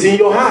when it is in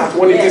your heart,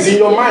 when it is in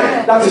your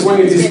mind. That is when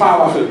it is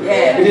powerful.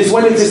 Yes. It is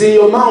when it is in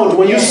your mouth,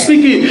 when you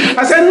speak it.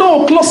 I said,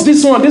 no, close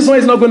this one. This one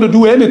is not going to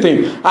do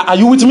anything. Are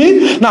you with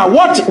me? Now,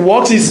 what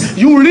works is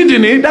you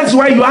reading it. That's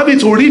why you have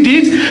it to read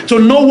it, to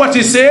know what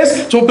it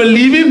says, to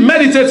believe it,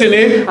 meditate in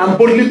it, and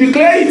boldly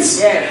declare it.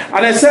 Yes.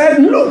 And I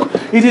said, look,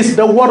 it is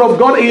the word of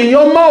God in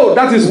your mouth.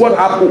 That is what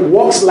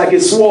works like a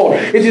sword.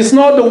 It is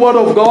not the word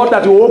of God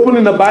that you open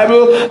in the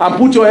Bible and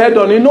put your head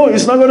on it. No,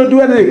 it's not going to do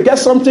anything. Get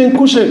something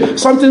cushion,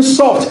 something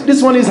soft.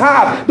 This one is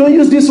hard. Don't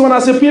use this one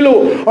as a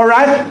pillow. All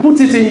right?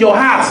 Put it in your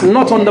heart,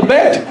 not on the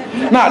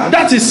bed. Now,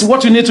 that is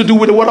what you need to do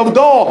with the word of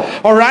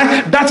God. All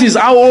right? That is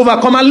how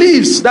overcomer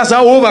lives. That's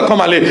how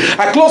overcomer lives.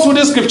 I close with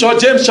this scripture,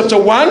 James chapter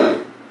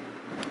 1.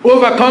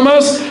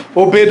 Overcomers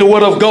obey the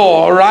word of God,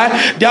 all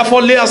right?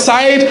 Therefore lay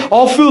aside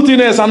all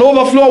filthiness and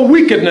overflow of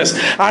wickedness,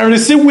 and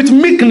receive with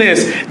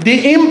meekness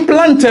the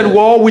implanted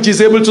word which is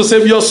able to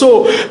save your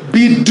soul.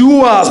 Be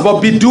doers, but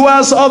be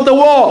doers of the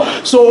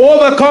word. So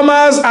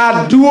overcomers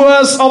are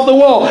doers of the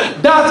word.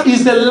 That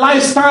is the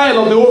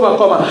lifestyle of the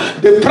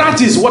overcomer. They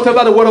practice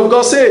whatever the word of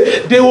God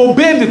says. They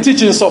obey the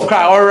teachings of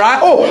Christ, all right?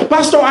 Oh,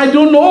 Pastor, I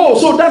don't know.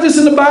 So that is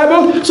in the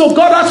Bible. So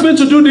God asked me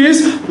to do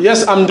this.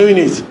 Yes, I'm doing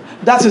it.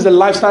 That is the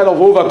lifestyle of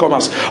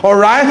overcomers. All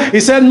right? He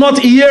said, not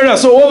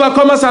hearers. So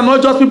overcomers are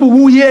not just people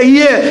who hear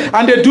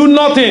and they do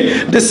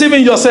nothing,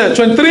 deceiving yourself.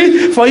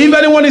 23, for if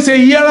anyone is a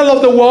hearer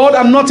of the word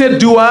and not a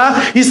doer,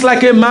 he's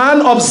like a man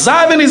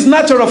observing his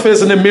natural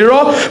face in the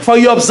mirror. For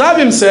he observe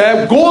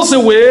himself, goes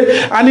away,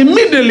 and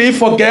immediately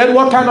forget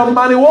what kind of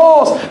man he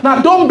was.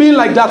 Now, don't be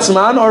like that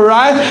man, all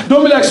right?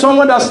 Don't be like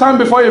someone that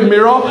stands before a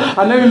mirror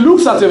and then he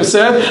looks at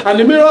himself and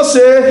the mirror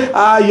says,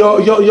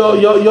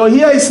 your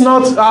hair is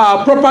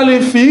not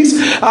properly fixed.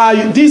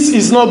 This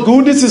is not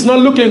good, this is not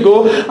looking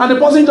good, and the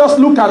person just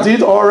look at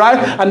it, all right,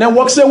 and then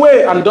walks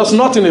away and does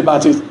nothing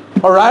about it.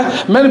 All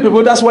right, many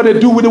people, that's what they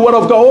do with the word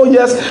of God. Oh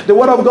yes, the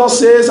word of God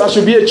says I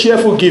should be a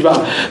cheerful giver.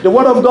 The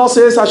word of God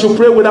says I should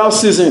pray without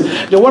ceasing.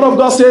 The word of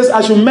God says I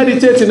should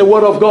meditate in the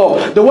word of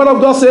God. The word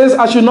of God says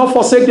I should not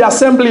forsake the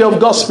assembly of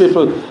God's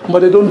people. But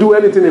they don't do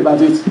anything about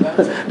it.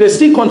 They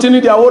still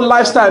continue their own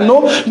lifestyle.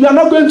 No, you are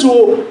not going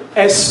to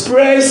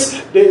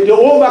express the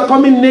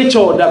overcoming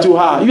nature that you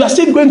have. You are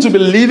still going to be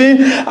living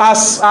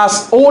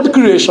as old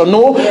creation.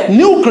 No,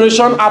 new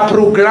creation are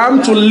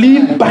programmed to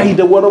live by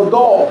the word of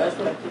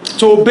God.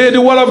 to obey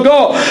the word of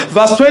God.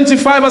 Verse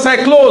 25 as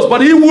I close.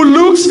 But he who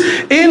looks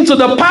into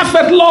the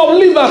perfect law of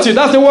liberty,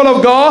 that's the word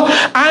of God,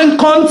 and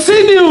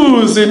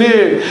continues in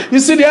it. You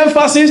see the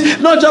emphasis?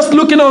 Not just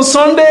looking on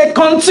Sunday,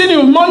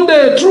 continue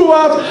Monday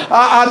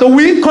throughout the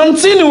week,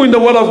 continue in the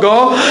word of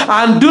God,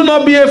 and do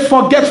not be a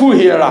forgetful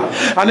hearer.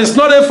 And it's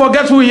not a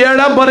forgetful hearer,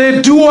 but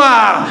a doer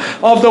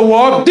of the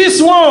word.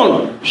 This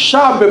one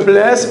shall be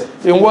blessed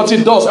in what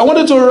it does. I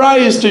wanted to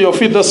rise to your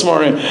feet this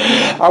morning.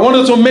 I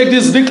wanted to make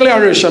this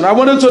declaration. I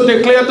wanted to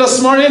declare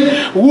this morning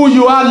who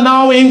you are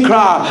now in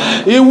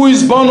Christ. He who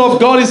is born of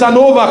God is an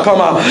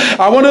overcomer.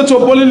 I wanted to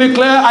boldly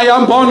declare, I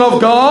am born of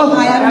God.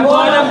 I am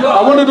born of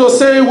God. I wanted to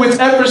say with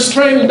every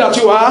strength that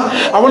you are.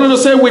 I wanted to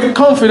say with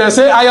confidence,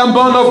 say, I am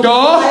born of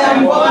God. I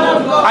am born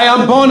of God. I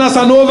am born as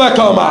an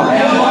overcomer.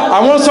 I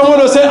want someone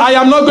to say, I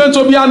am not going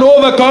to be an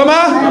overcomer.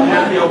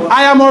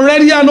 I am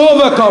already an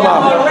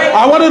overcomer.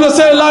 I wanted to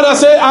say louder,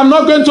 say, I'm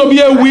not going to be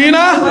a winner.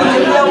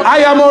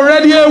 I am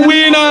already a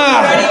winner.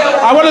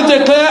 I want to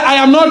declare, I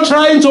am not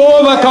trying to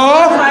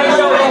overcome.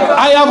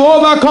 I have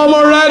overcome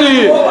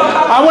already.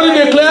 I want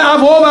to declare,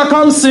 I've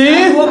overcome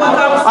sin.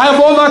 I've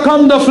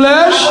overcome the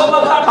flesh.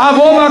 I've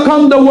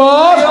overcome the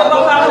world.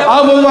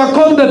 I've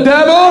overcome the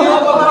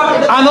devil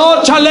and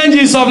all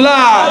challenges of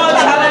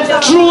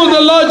life through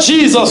the Lord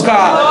Jesus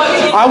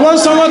Christ. I want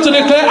someone to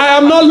declare, I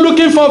am not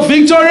looking for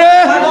victory.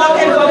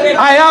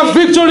 I have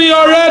victory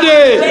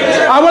already.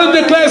 I want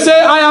to declare, say,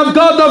 I have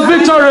got the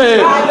victory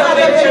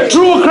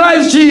through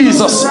Christ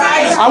Jesus.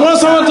 I want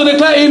someone to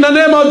declare, in the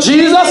name of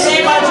Jesus,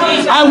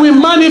 I will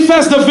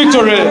manifest the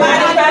victory.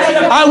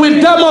 I will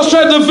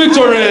demonstrate the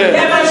victory.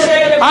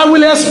 I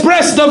will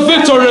express the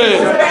victory.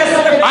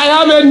 I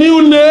have a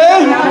new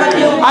name.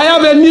 I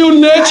have a new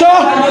nature.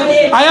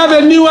 I have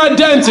a new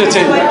identity.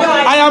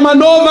 I am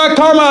an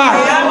overcomer.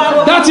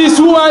 That is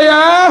who I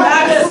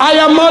am. I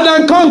am more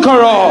than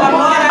conqueror.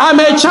 I'm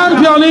a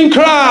champion in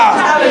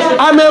Christ.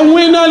 I'm a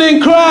winner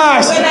in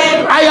Christ.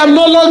 I am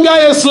no longer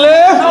a slave.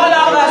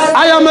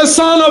 I am a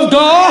son of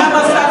God.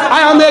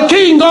 I am a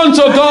king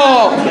unto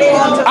God.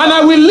 And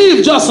I will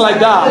live just like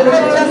that.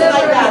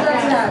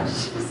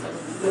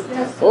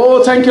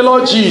 Oh, thank you,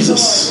 Lord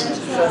Jesus.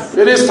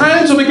 It is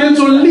time to begin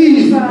to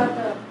live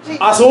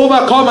as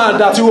overcomer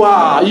that you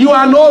are. You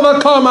are an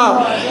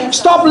overcomer.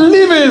 Stop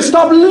living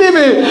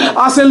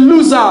as a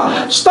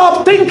loser.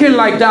 Stop thinking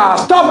like that.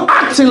 Stop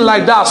acting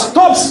like that.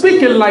 Stop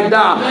speaking like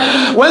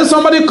that. When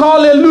somebody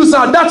calls a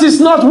loser, that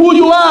is not who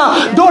you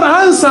are. Don't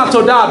answer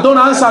to that. Don't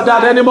answer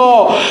that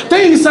anymore.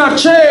 Things have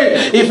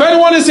changed. If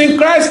anyone is in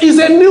Christ, is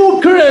a new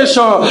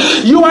creation.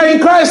 You are in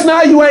Christ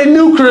now, you are a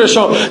new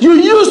creation. You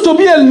used to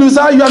be a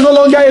loser, you are no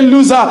longer a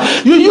loser.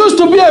 You used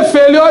to be a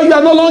failure, you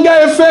are no longer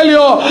a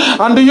failure.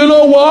 And do you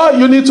know what?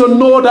 You need to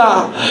know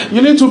that.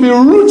 You need to be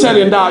rooted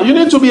in that. You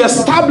need to be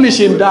established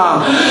in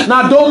that.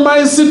 Now, don't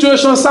mind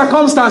situations,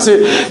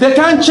 circumstances. They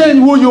can't change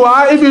who you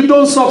are if you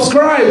don't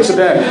subscribe to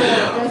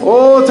them.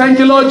 Oh, thank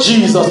you, Lord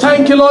Jesus.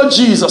 Thank you, Lord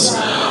Jesus.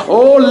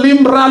 Oh,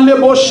 limbra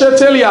lebo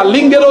shetelia,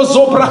 lingero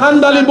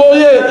zoprahanda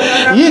liboye,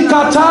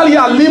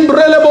 yikatalia,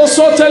 limbre lebo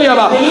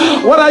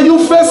sotelia. What are you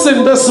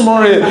facing this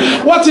morning?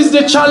 What is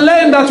the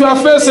challenge that you are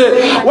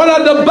facing? What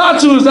are the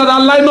battles that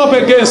are lined up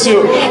against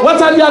you?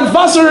 What are the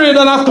adversaries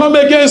that have come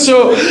against you?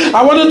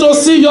 I want you to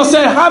see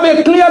yourself, have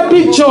a clear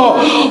picture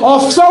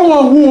of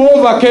someone who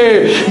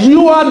overcame.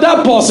 You are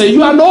that person.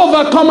 You are an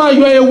overcomer.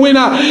 You are a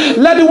winner.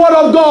 Let the word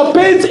of God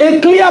paint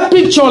a clear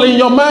picture in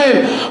your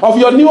mind of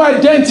your new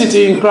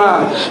identity in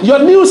Christ, your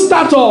new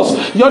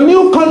status, your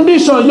new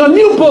condition, your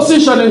new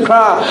position in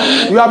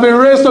Christ. You have been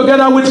raised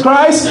together with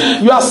Christ.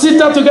 You are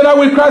seated together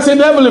with Christ in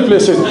heavenly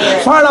places,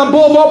 far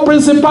above all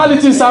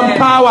principalities and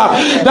power.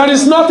 There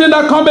is nothing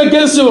that comes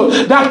against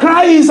you that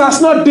Christ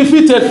has not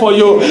defeated for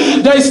you.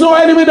 There is no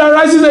enemy that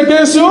rises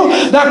against you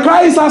that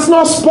Christ has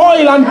not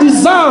spoiled and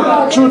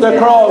disarmed through the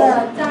cross.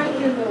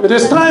 It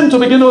is time to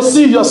begin to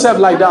see yourself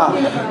like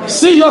that.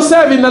 See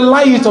yourself in the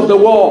light of the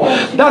world.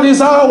 That is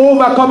how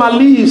overcomer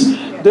lives.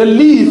 They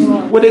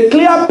live with a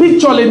clear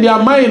picture in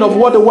their mind of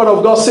what the word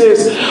of God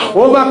says.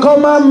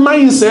 Overcomer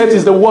mindset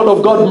is the word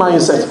of God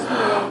mindset.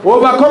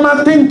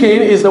 Overcomer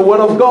thinking is the word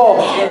of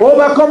God.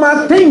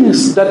 Overcomer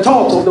thinks the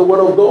thought of the word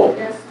of God.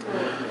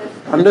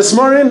 And this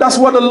morning, that's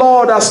what the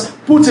Lord has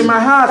put in my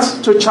heart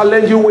to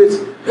challenge you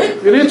with.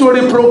 You need to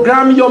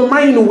reprogram your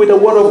mind with the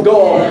word of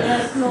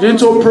God. You need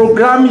to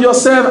program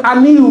yourself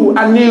anew.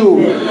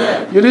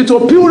 You need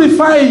to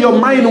purify your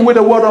mind with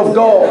the word of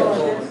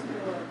God.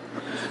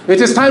 It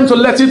is time to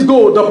let it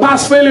go. The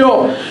past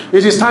failure,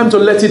 it is time to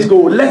let it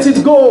go. Let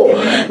it go.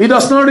 It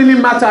does not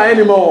really matter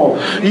anymore.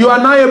 You are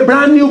now a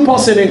brand new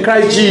person in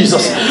Christ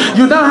Jesus.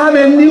 You now have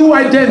a new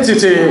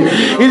identity.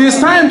 It is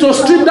time to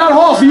strip that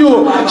off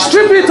you.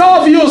 Strip it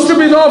off you. Strip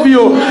it off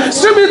you.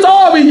 Strip it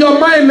off in your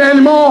mind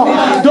anymore.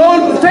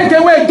 Don't take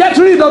away. Get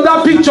rid of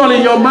that picture picture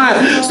in your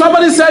mind.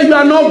 Somebody say you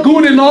are not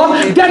good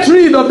enough. Get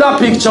rid of that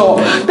picture.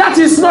 That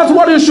is not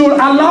what you should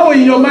allow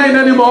in your mind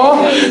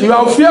anymore. You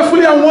are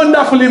fearfully and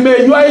wonderfully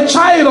made. You are a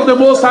child of the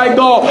Most High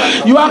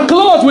God. You are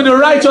clothed with the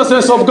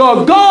righteousness of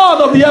God.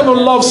 God of the heaven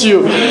loves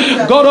you.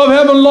 God of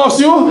heaven loves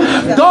you.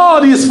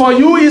 God is for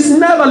you. He is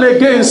never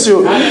against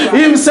you.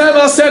 He himself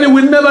has said he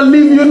will never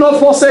leave you nor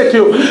forsake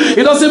you.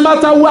 It doesn't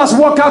matter who has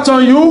walked out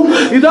on you.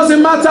 It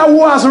doesn't matter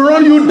who has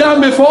run you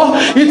down before.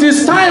 It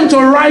is time to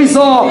rise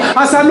up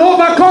as an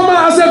overcomer,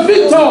 as a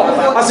victor,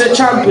 as a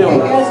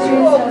champion.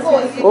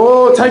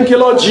 Oh, thank you,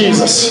 Lord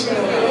Jesus.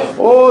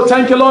 Oh,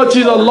 thank you, Lord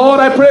Jesus.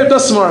 Lord, I pray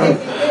this morning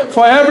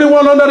for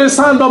everyone under the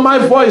sound of my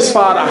voice,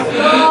 Father.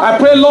 I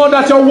pray, Lord,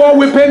 that your word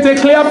will paint a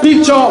clear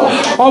picture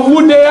of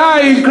who they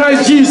are in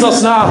Christ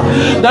Jesus now.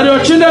 That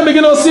your children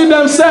begin to see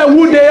themselves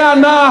who they are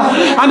now,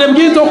 and they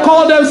begin to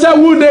call themselves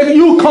who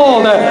you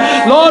call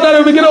them. Lord,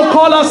 that we begin to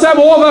call ourselves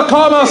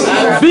overcomers,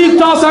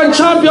 victors and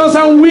champions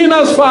and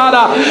winners,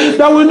 Father.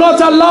 That will not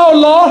allow,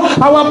 Lord,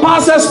 our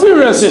past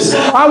experiences,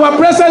 our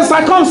present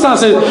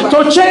circumstances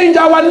to change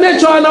our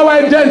nature and our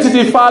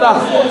identity, Father.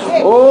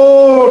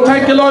 Oh,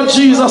 thank you, Lord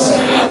Jesus.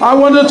 I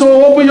want you to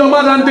open your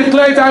mouth and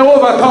declare it, I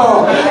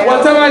overcome.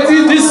 Whatever it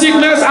is, this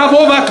sickness, I've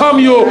overcome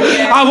you.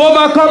 I've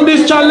overcome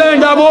this challenge.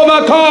 I've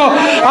overcome.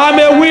 I'm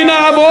a winner.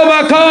 I've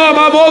overcome.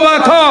 I've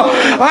overcome.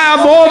 I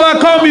have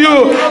overcome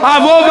you.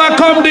 I've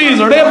overcome this.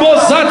 I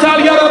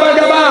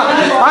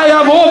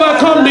have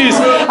overcome this.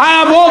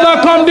 I have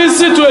overcome this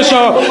situation.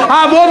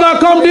 I've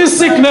overcome this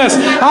sickness.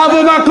 I've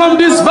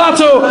overcome this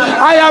battle.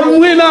 I am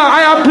winner.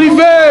 I have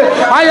prevailed.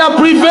 I have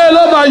prevailed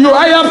over you.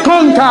 I have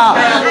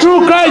conquered.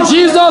 Through Christ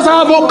Jesus,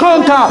 I have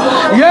conquered.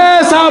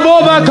 Yes, I have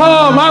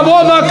overcome. I have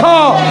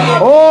overcome.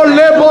 Oh,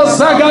 lebo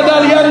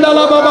zagadalianda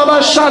la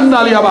baba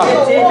shandaliaba.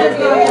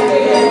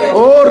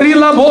 Oh,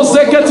 rila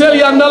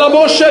bozeketelianda la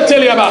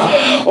bosheteliaba.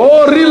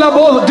 Oh, rila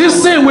bo.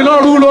 This sin will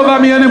not rule over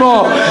me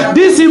anymore.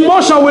 This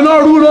emotion will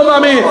not rule over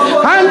me.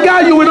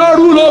 Anger, you will not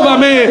rule over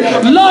me.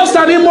 Lust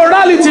and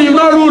immorality, you will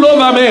not rule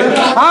over me.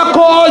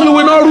 Alcohol, you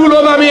will not rule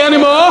over me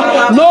anymore.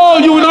 No,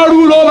 you will not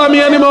rule over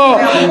me anymore.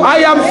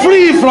 I am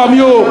free from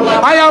you.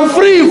 I am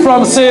free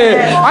from sin.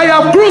 I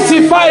have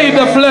crucified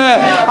the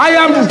flesh. I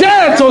am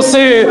dead to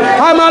sin.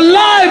 I'm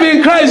alive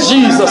in Christ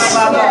Jesus.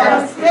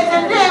 In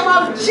the name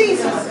of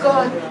Jesus,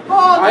 God.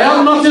 I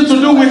have nothing to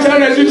do with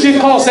hereditary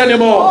cause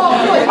anymore.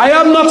 I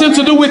have nothing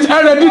to do with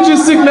hereditary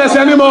sickness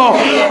anymore.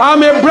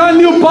 I'm a brand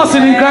new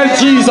person in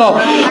Christ Jesus.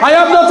 I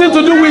have nothing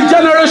to do with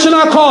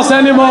generational cause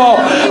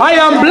anymore. I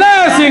am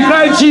blessed in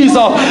Christ Jesus.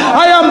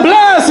 I am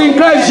blessed in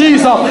Christ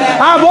Jesus.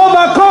 I've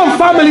overcome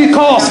family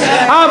cause.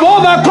 I've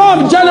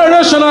overcome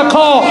generational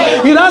cause.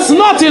 It has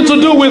nothing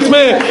to do with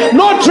me.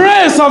 No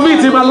trace of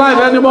it in my life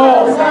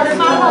anymore.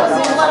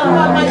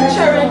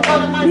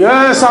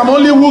 Yes, I'm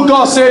only who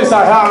God says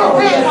I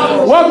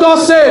am. What God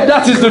said,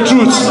 that is the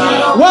truth.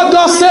 What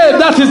God said,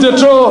 that is the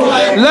truth.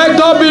 Let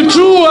God be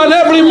true and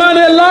every man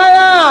a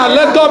liar.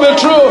 Let God be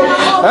true.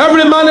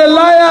 Every man a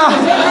liar.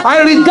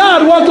 I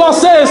regard what God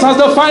says as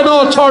the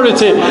final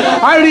authority.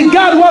 I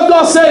regard what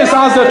God says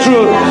as the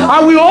truth.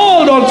 I will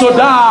hold on to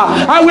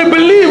that. I will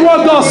believe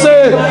what God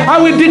says. I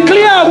will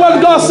declare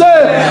what God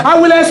says. I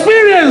will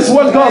experience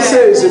what God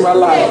says in my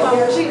life.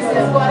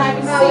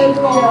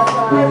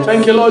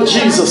 Thank you, Lord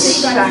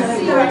Jesus.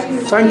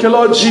 Thank you,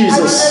 Lord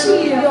Jesus.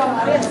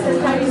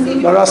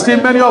 There are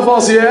still many of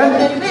us here.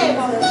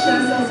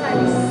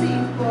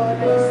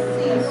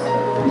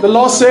 The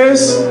Lord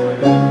says,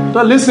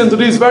 now listen to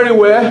this very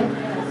well.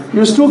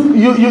 You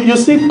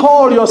still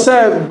call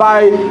yourself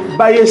by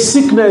a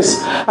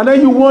sickness, and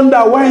then you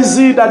wonder why is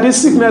it that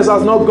this sickness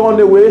has not gone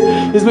away.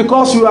 It's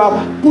because you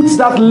have put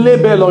that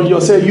label on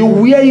yourself. You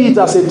wear it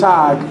as a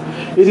tag.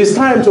 It is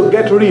time to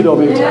get rid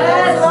of it.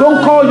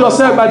 Don't call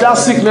yourself by that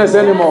sickness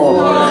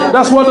anymore.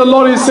 That's what the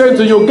Lord is saying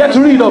to you. Get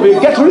rid of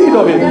it. Get rid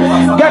of it.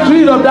 Get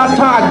rid of that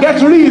tag.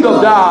 Get rid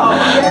of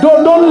that.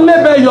 Don't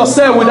label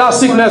yourself with that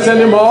sickness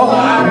anymore.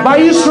 By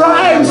His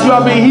stripes you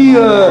have been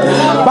healed.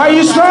 By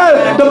His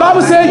stripes, the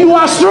Bible says you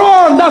are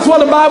strong. That's what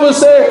the Bible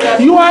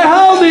says. You are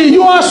healthy.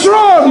 You are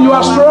strong. You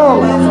are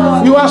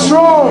strong. You are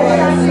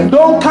strong.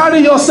 Don't carry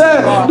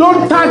yourself.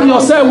 Don't tag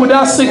yourself with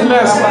that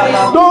sickness.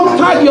 Don't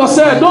tag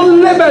yourself.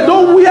 Don't label.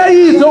 Don't wear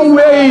it. Don't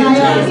wear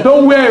it.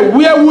 Don't wear it.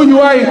 Wear who you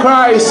are in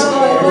Christ.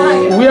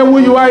 Wear who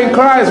you are in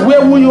Christ.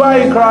 Wear who you are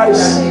in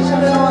Christ.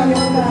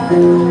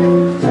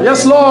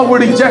 Yes, Lord,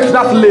 we reject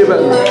that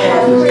label.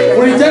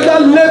 We reject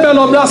that label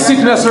of that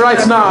sickness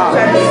right now.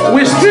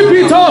 We strip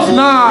it off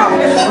now.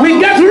 We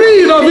get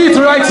rid of it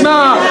right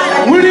now.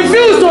 We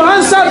refuse to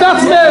answer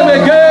that name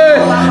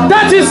again.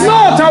 That is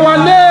not our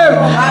name.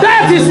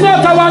 That is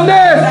not our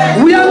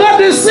name. We are not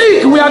the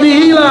sick. We are the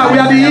healer. We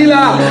are the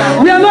healer.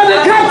 We are not the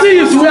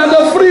captives. We are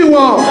the free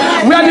one.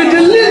 We are the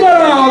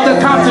deliverer of the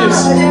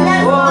captives.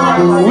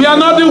 We are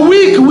not the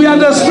weak. We are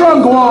the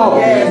strong one.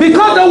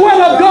 Because the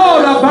word of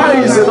God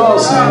abides in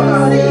us.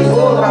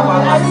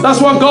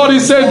 That's what God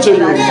is saying to you.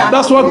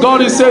 That's what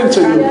God is saying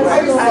to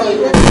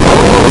you.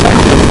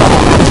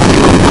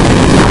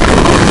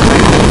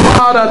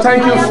 Father.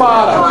 Thank you,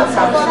 Father.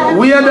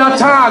 Wear that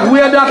tag,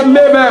 wear that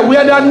label,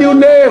 wear that new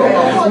name.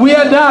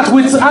 Wear that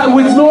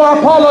with no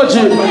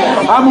apology.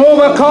 I'm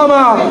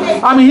overcomer.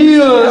 I'm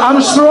healed.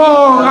 I'm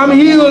strong. I'm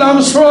healed.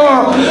 I'm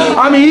strong.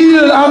 I'm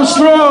healed. I'm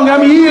strong.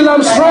 I'm healed.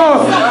 I'm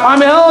strong.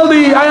 I'm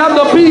healthy. I have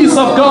the peace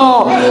of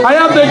God. I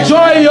have the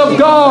joy of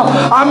God.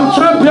 I'm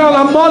champion.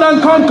 I'm more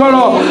than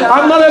conqueror.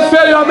 I'm not a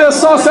failure. I'm a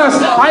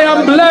success. I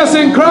am blessed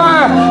in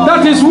Christ.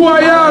 That is who I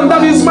am.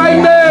 That is my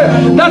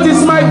name. That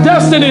is my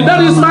destiny.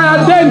 That is my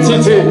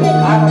identity.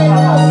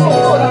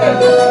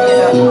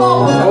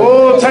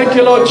 Oh, thank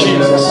you, Lord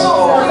Jesus.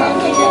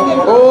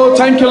 Oh,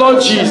 thank you,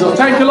 Lord Jesus.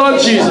 Thank you, Lord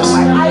Jesus.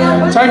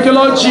 Thank you,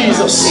 Lord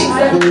Jesus.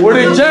 We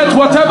reject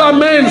whatever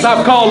men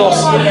have called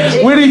us.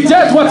 We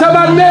reject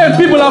whatever name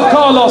people have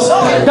called us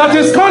that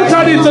is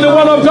contrary to the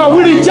word of God.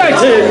 We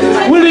reject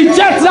it. We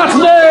reject that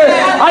name.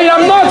 I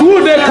am not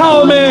who they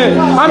call me.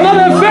 I'm not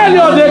a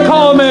failure they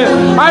call me.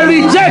 I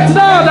reject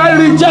that. I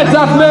reject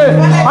that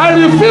name. I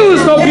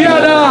refuse to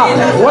bear that.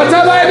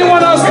 Whatever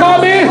anyone has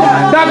called me,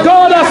 that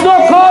God has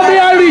not called me,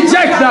 I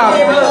reject that.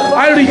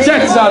 I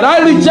reject that. I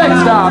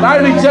reject that. I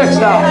reject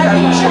that.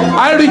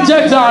 I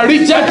reject that.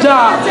 Reject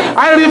that.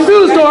 I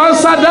refuse to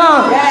answer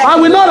that. I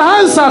will not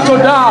answer to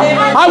that.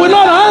 I will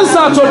not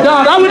answer to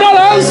that. I will not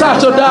answer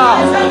to that.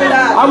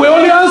 I will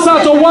only answer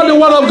to what the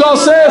word of God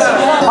says.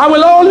 I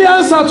will only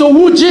answer to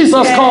who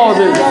Jesus called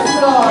me.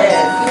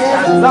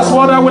 That's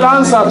what I will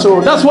answer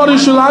to. That's what you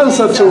should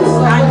answer to.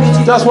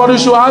 That's what you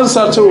should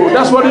answer to.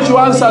 That's what you should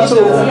answer to.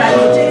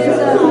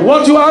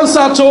 What you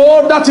answer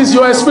to, that is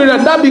your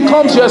experience. That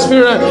becomes your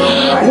experience.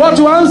 What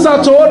you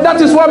answer to,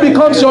 that is what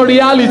becomes your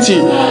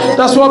reality.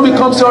 That's what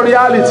becomes your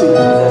reality.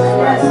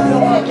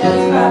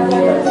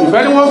 If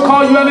anyone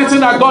calls you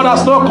anything that God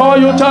has not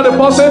called you, tell the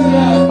person,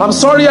 I'm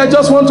sorry, I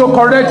just want to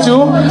correct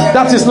you.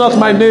 That is not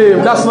my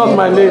name. That's not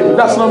my name.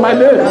 That's not my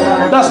name.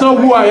 That's not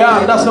who I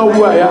am. That's not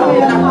who I am.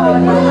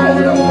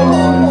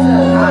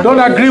 Don't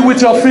agree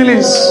with your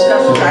feelings.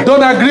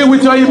 Don't agree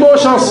with your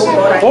emotions.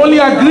 Only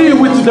agree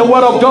with the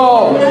word of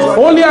God.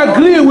 Only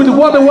agree with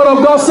what the word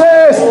of God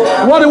says.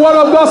 What the word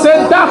of God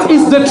says, that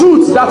is the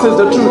truth. That is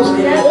the truth.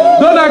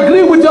 Don't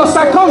agree with your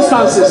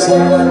circumstances.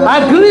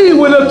 Agree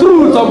with the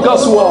truth of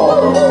God's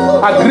word.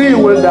 Agree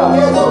with that.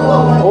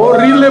 Oh,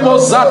 rilebo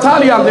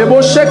zatalia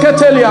lebo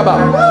sheketeliaba.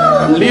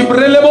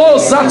 Librelebo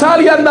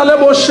zatalia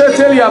lebo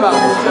sheteliaba.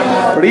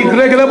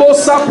 Rigreglebo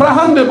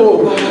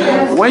saprahandebo.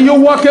 When you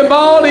walk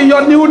about in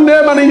your new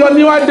name and in your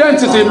new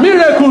identity,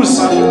 miracles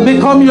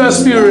become your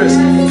experience.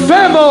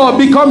 Favor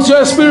becomes your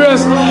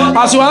experience.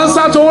 As you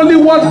answer to only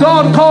what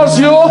God calls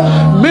you,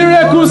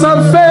 miracles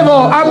and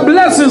favor and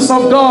blessings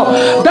of God,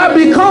 that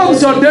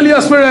becomes your daily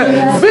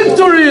experience.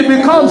 Victory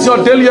becomes your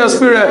daily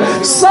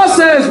experience.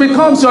 Success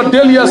becomes your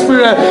daily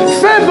experience.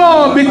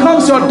 Favor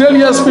becomes your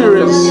daily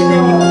experience.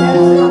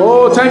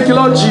 Oh, thank you,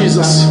 Lord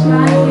Jesus.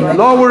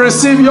 Lord, we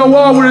receive your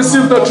word. We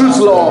receive the truth,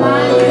 Lord.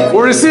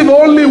 We receive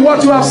only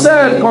what you have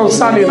said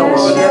concerning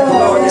us.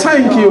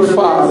 Thank you,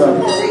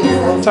 Father.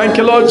 Thank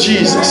you, Lord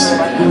Jesus.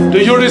 Do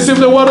you receive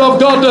the word of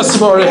God this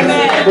morning?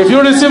 If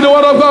you receive the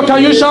word of God,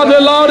 can you shout the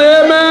Lord,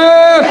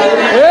 amen?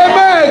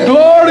 Amen.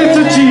 Glory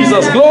to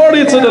Jesus.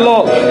 Glory to the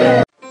Lord.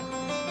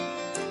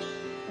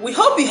 We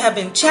hope you have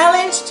been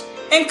challenged,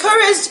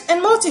 encouraged,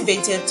 and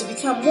motivated to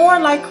become more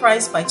like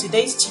Christ by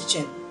today's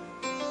teaching.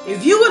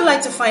 If you would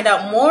like to find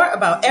out more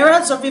about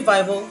Eras of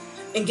Revival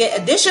and get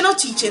additional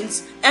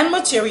teachings and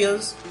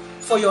materials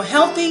for your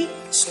healthy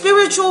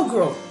spiritual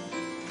growth,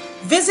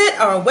 visit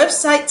our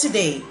website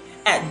today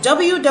at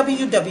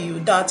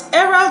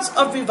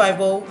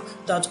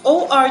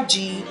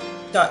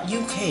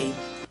www.erasofrevival.org.uk.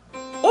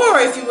 Or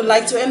if you would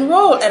like to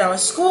enroll at our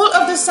School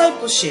of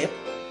Discipleship,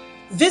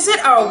 visit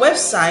our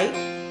website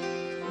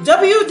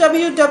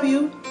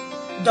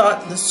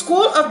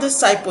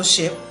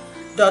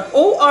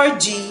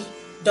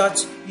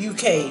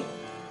www.theschoolofdiscipleship.org.uk.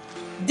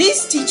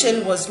 This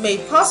teaching was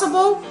made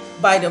possible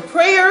by the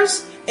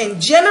prayers and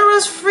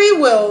generous free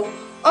will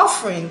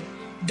offering,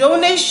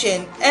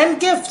 donation, and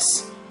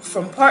gifts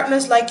from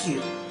partners like you.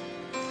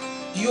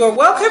 You are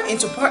welcome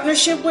into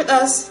partnership with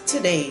us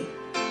today.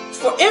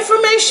 For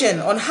information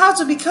on how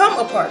to become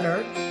a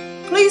partner,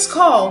 please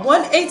call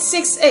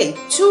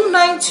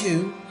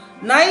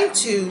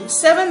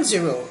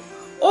 1-868-292-9270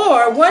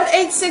 or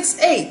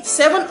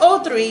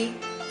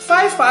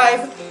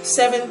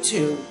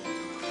 1-868-703-5572.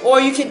 Or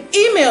you can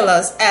email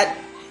us at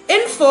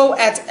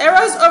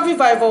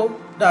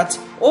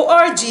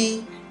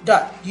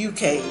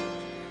info@erasofrevival.org.uk.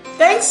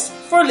 Thanks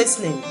for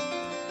listening.